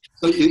know?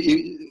 So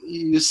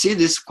you see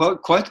this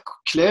quite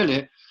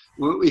clearly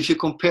if you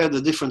compare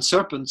the different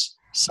serpents.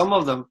 Some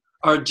of them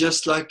are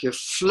just like a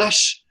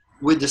flesh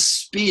with a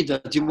speed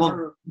that you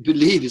won't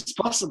believe is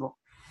possible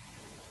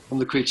from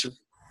the creature.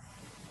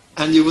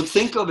 And you would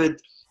think of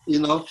it,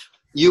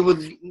 you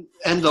would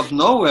end up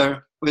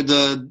nowhere with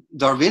the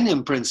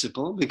Darwinian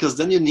principle, because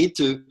then you need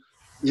to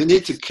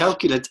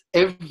calculate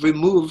every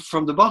move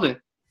from the body,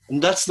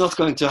 and that's not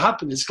going to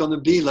happen. It's going to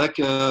be like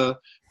a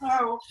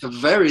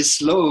very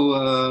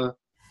slow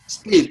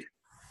speed.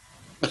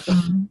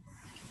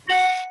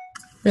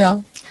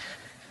 Yeah.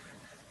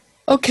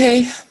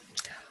 Okay,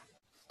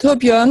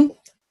 Thorbjorn,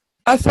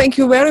 I thank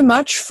you very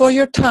much for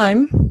your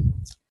time.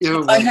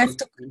 I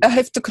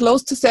have to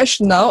close the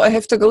session now. I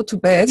have to go to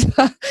bed.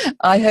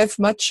 I have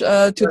much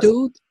to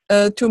do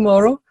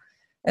tomorrow,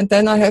 and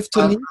then I have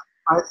to leave.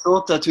 I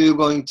thought that we were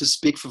going to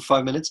speak for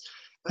 5 minutes.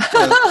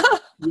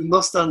 You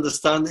must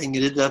understand,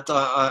 Ingrid, that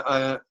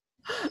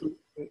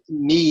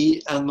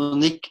me and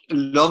Monique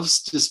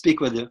loves to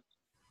speak with you.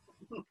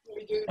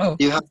 Oh,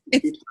 you have to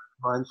keep that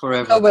in mind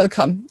forever. You're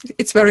welcome.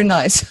 It's very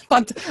nice.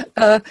 But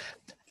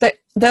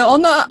the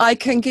honor I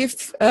can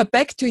give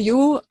back to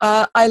you,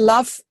 I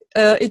love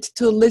it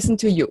to listen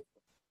to you.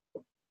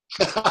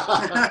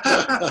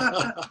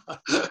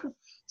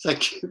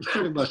 Thank you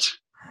very much.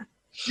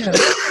 Yeah.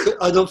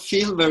 I don't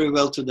feel very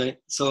well today,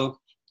 so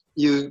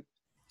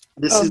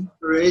this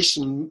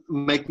inspiration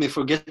make me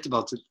forget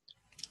about it.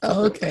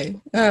 Okay.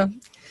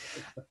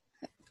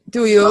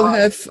 Do you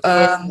have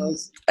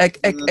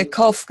a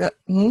cough?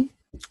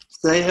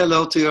 Say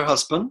hello to your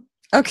husband.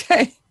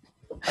 Okay.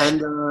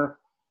 And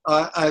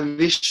I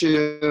wish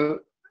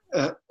you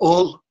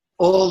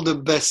all the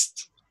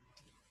best.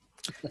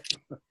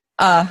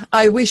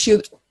 I wish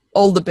you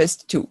all the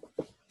best too.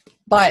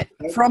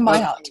 From my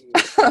heart,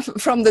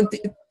 from the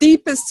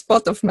deepest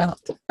spot of my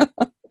heart.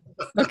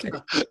 Okay.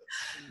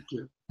 Thank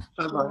you.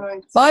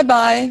 Bye-bye.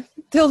 Bye-bye.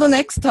 Till the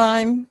next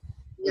time.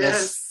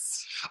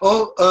 Yes.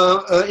 Oh,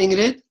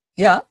 Ingrid?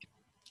 Yeah?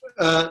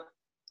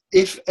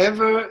 If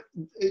ever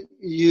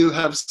you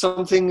have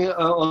something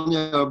on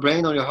your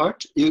brain or your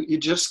heart, you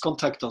just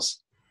contact us.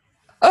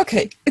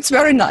 Okay. It's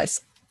very nice.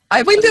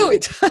 I will do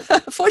it.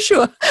 For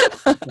sure.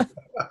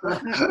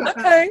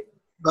 Okay.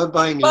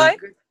 Bye-bye, Ingrid. Bye.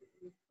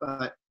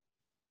 Bye.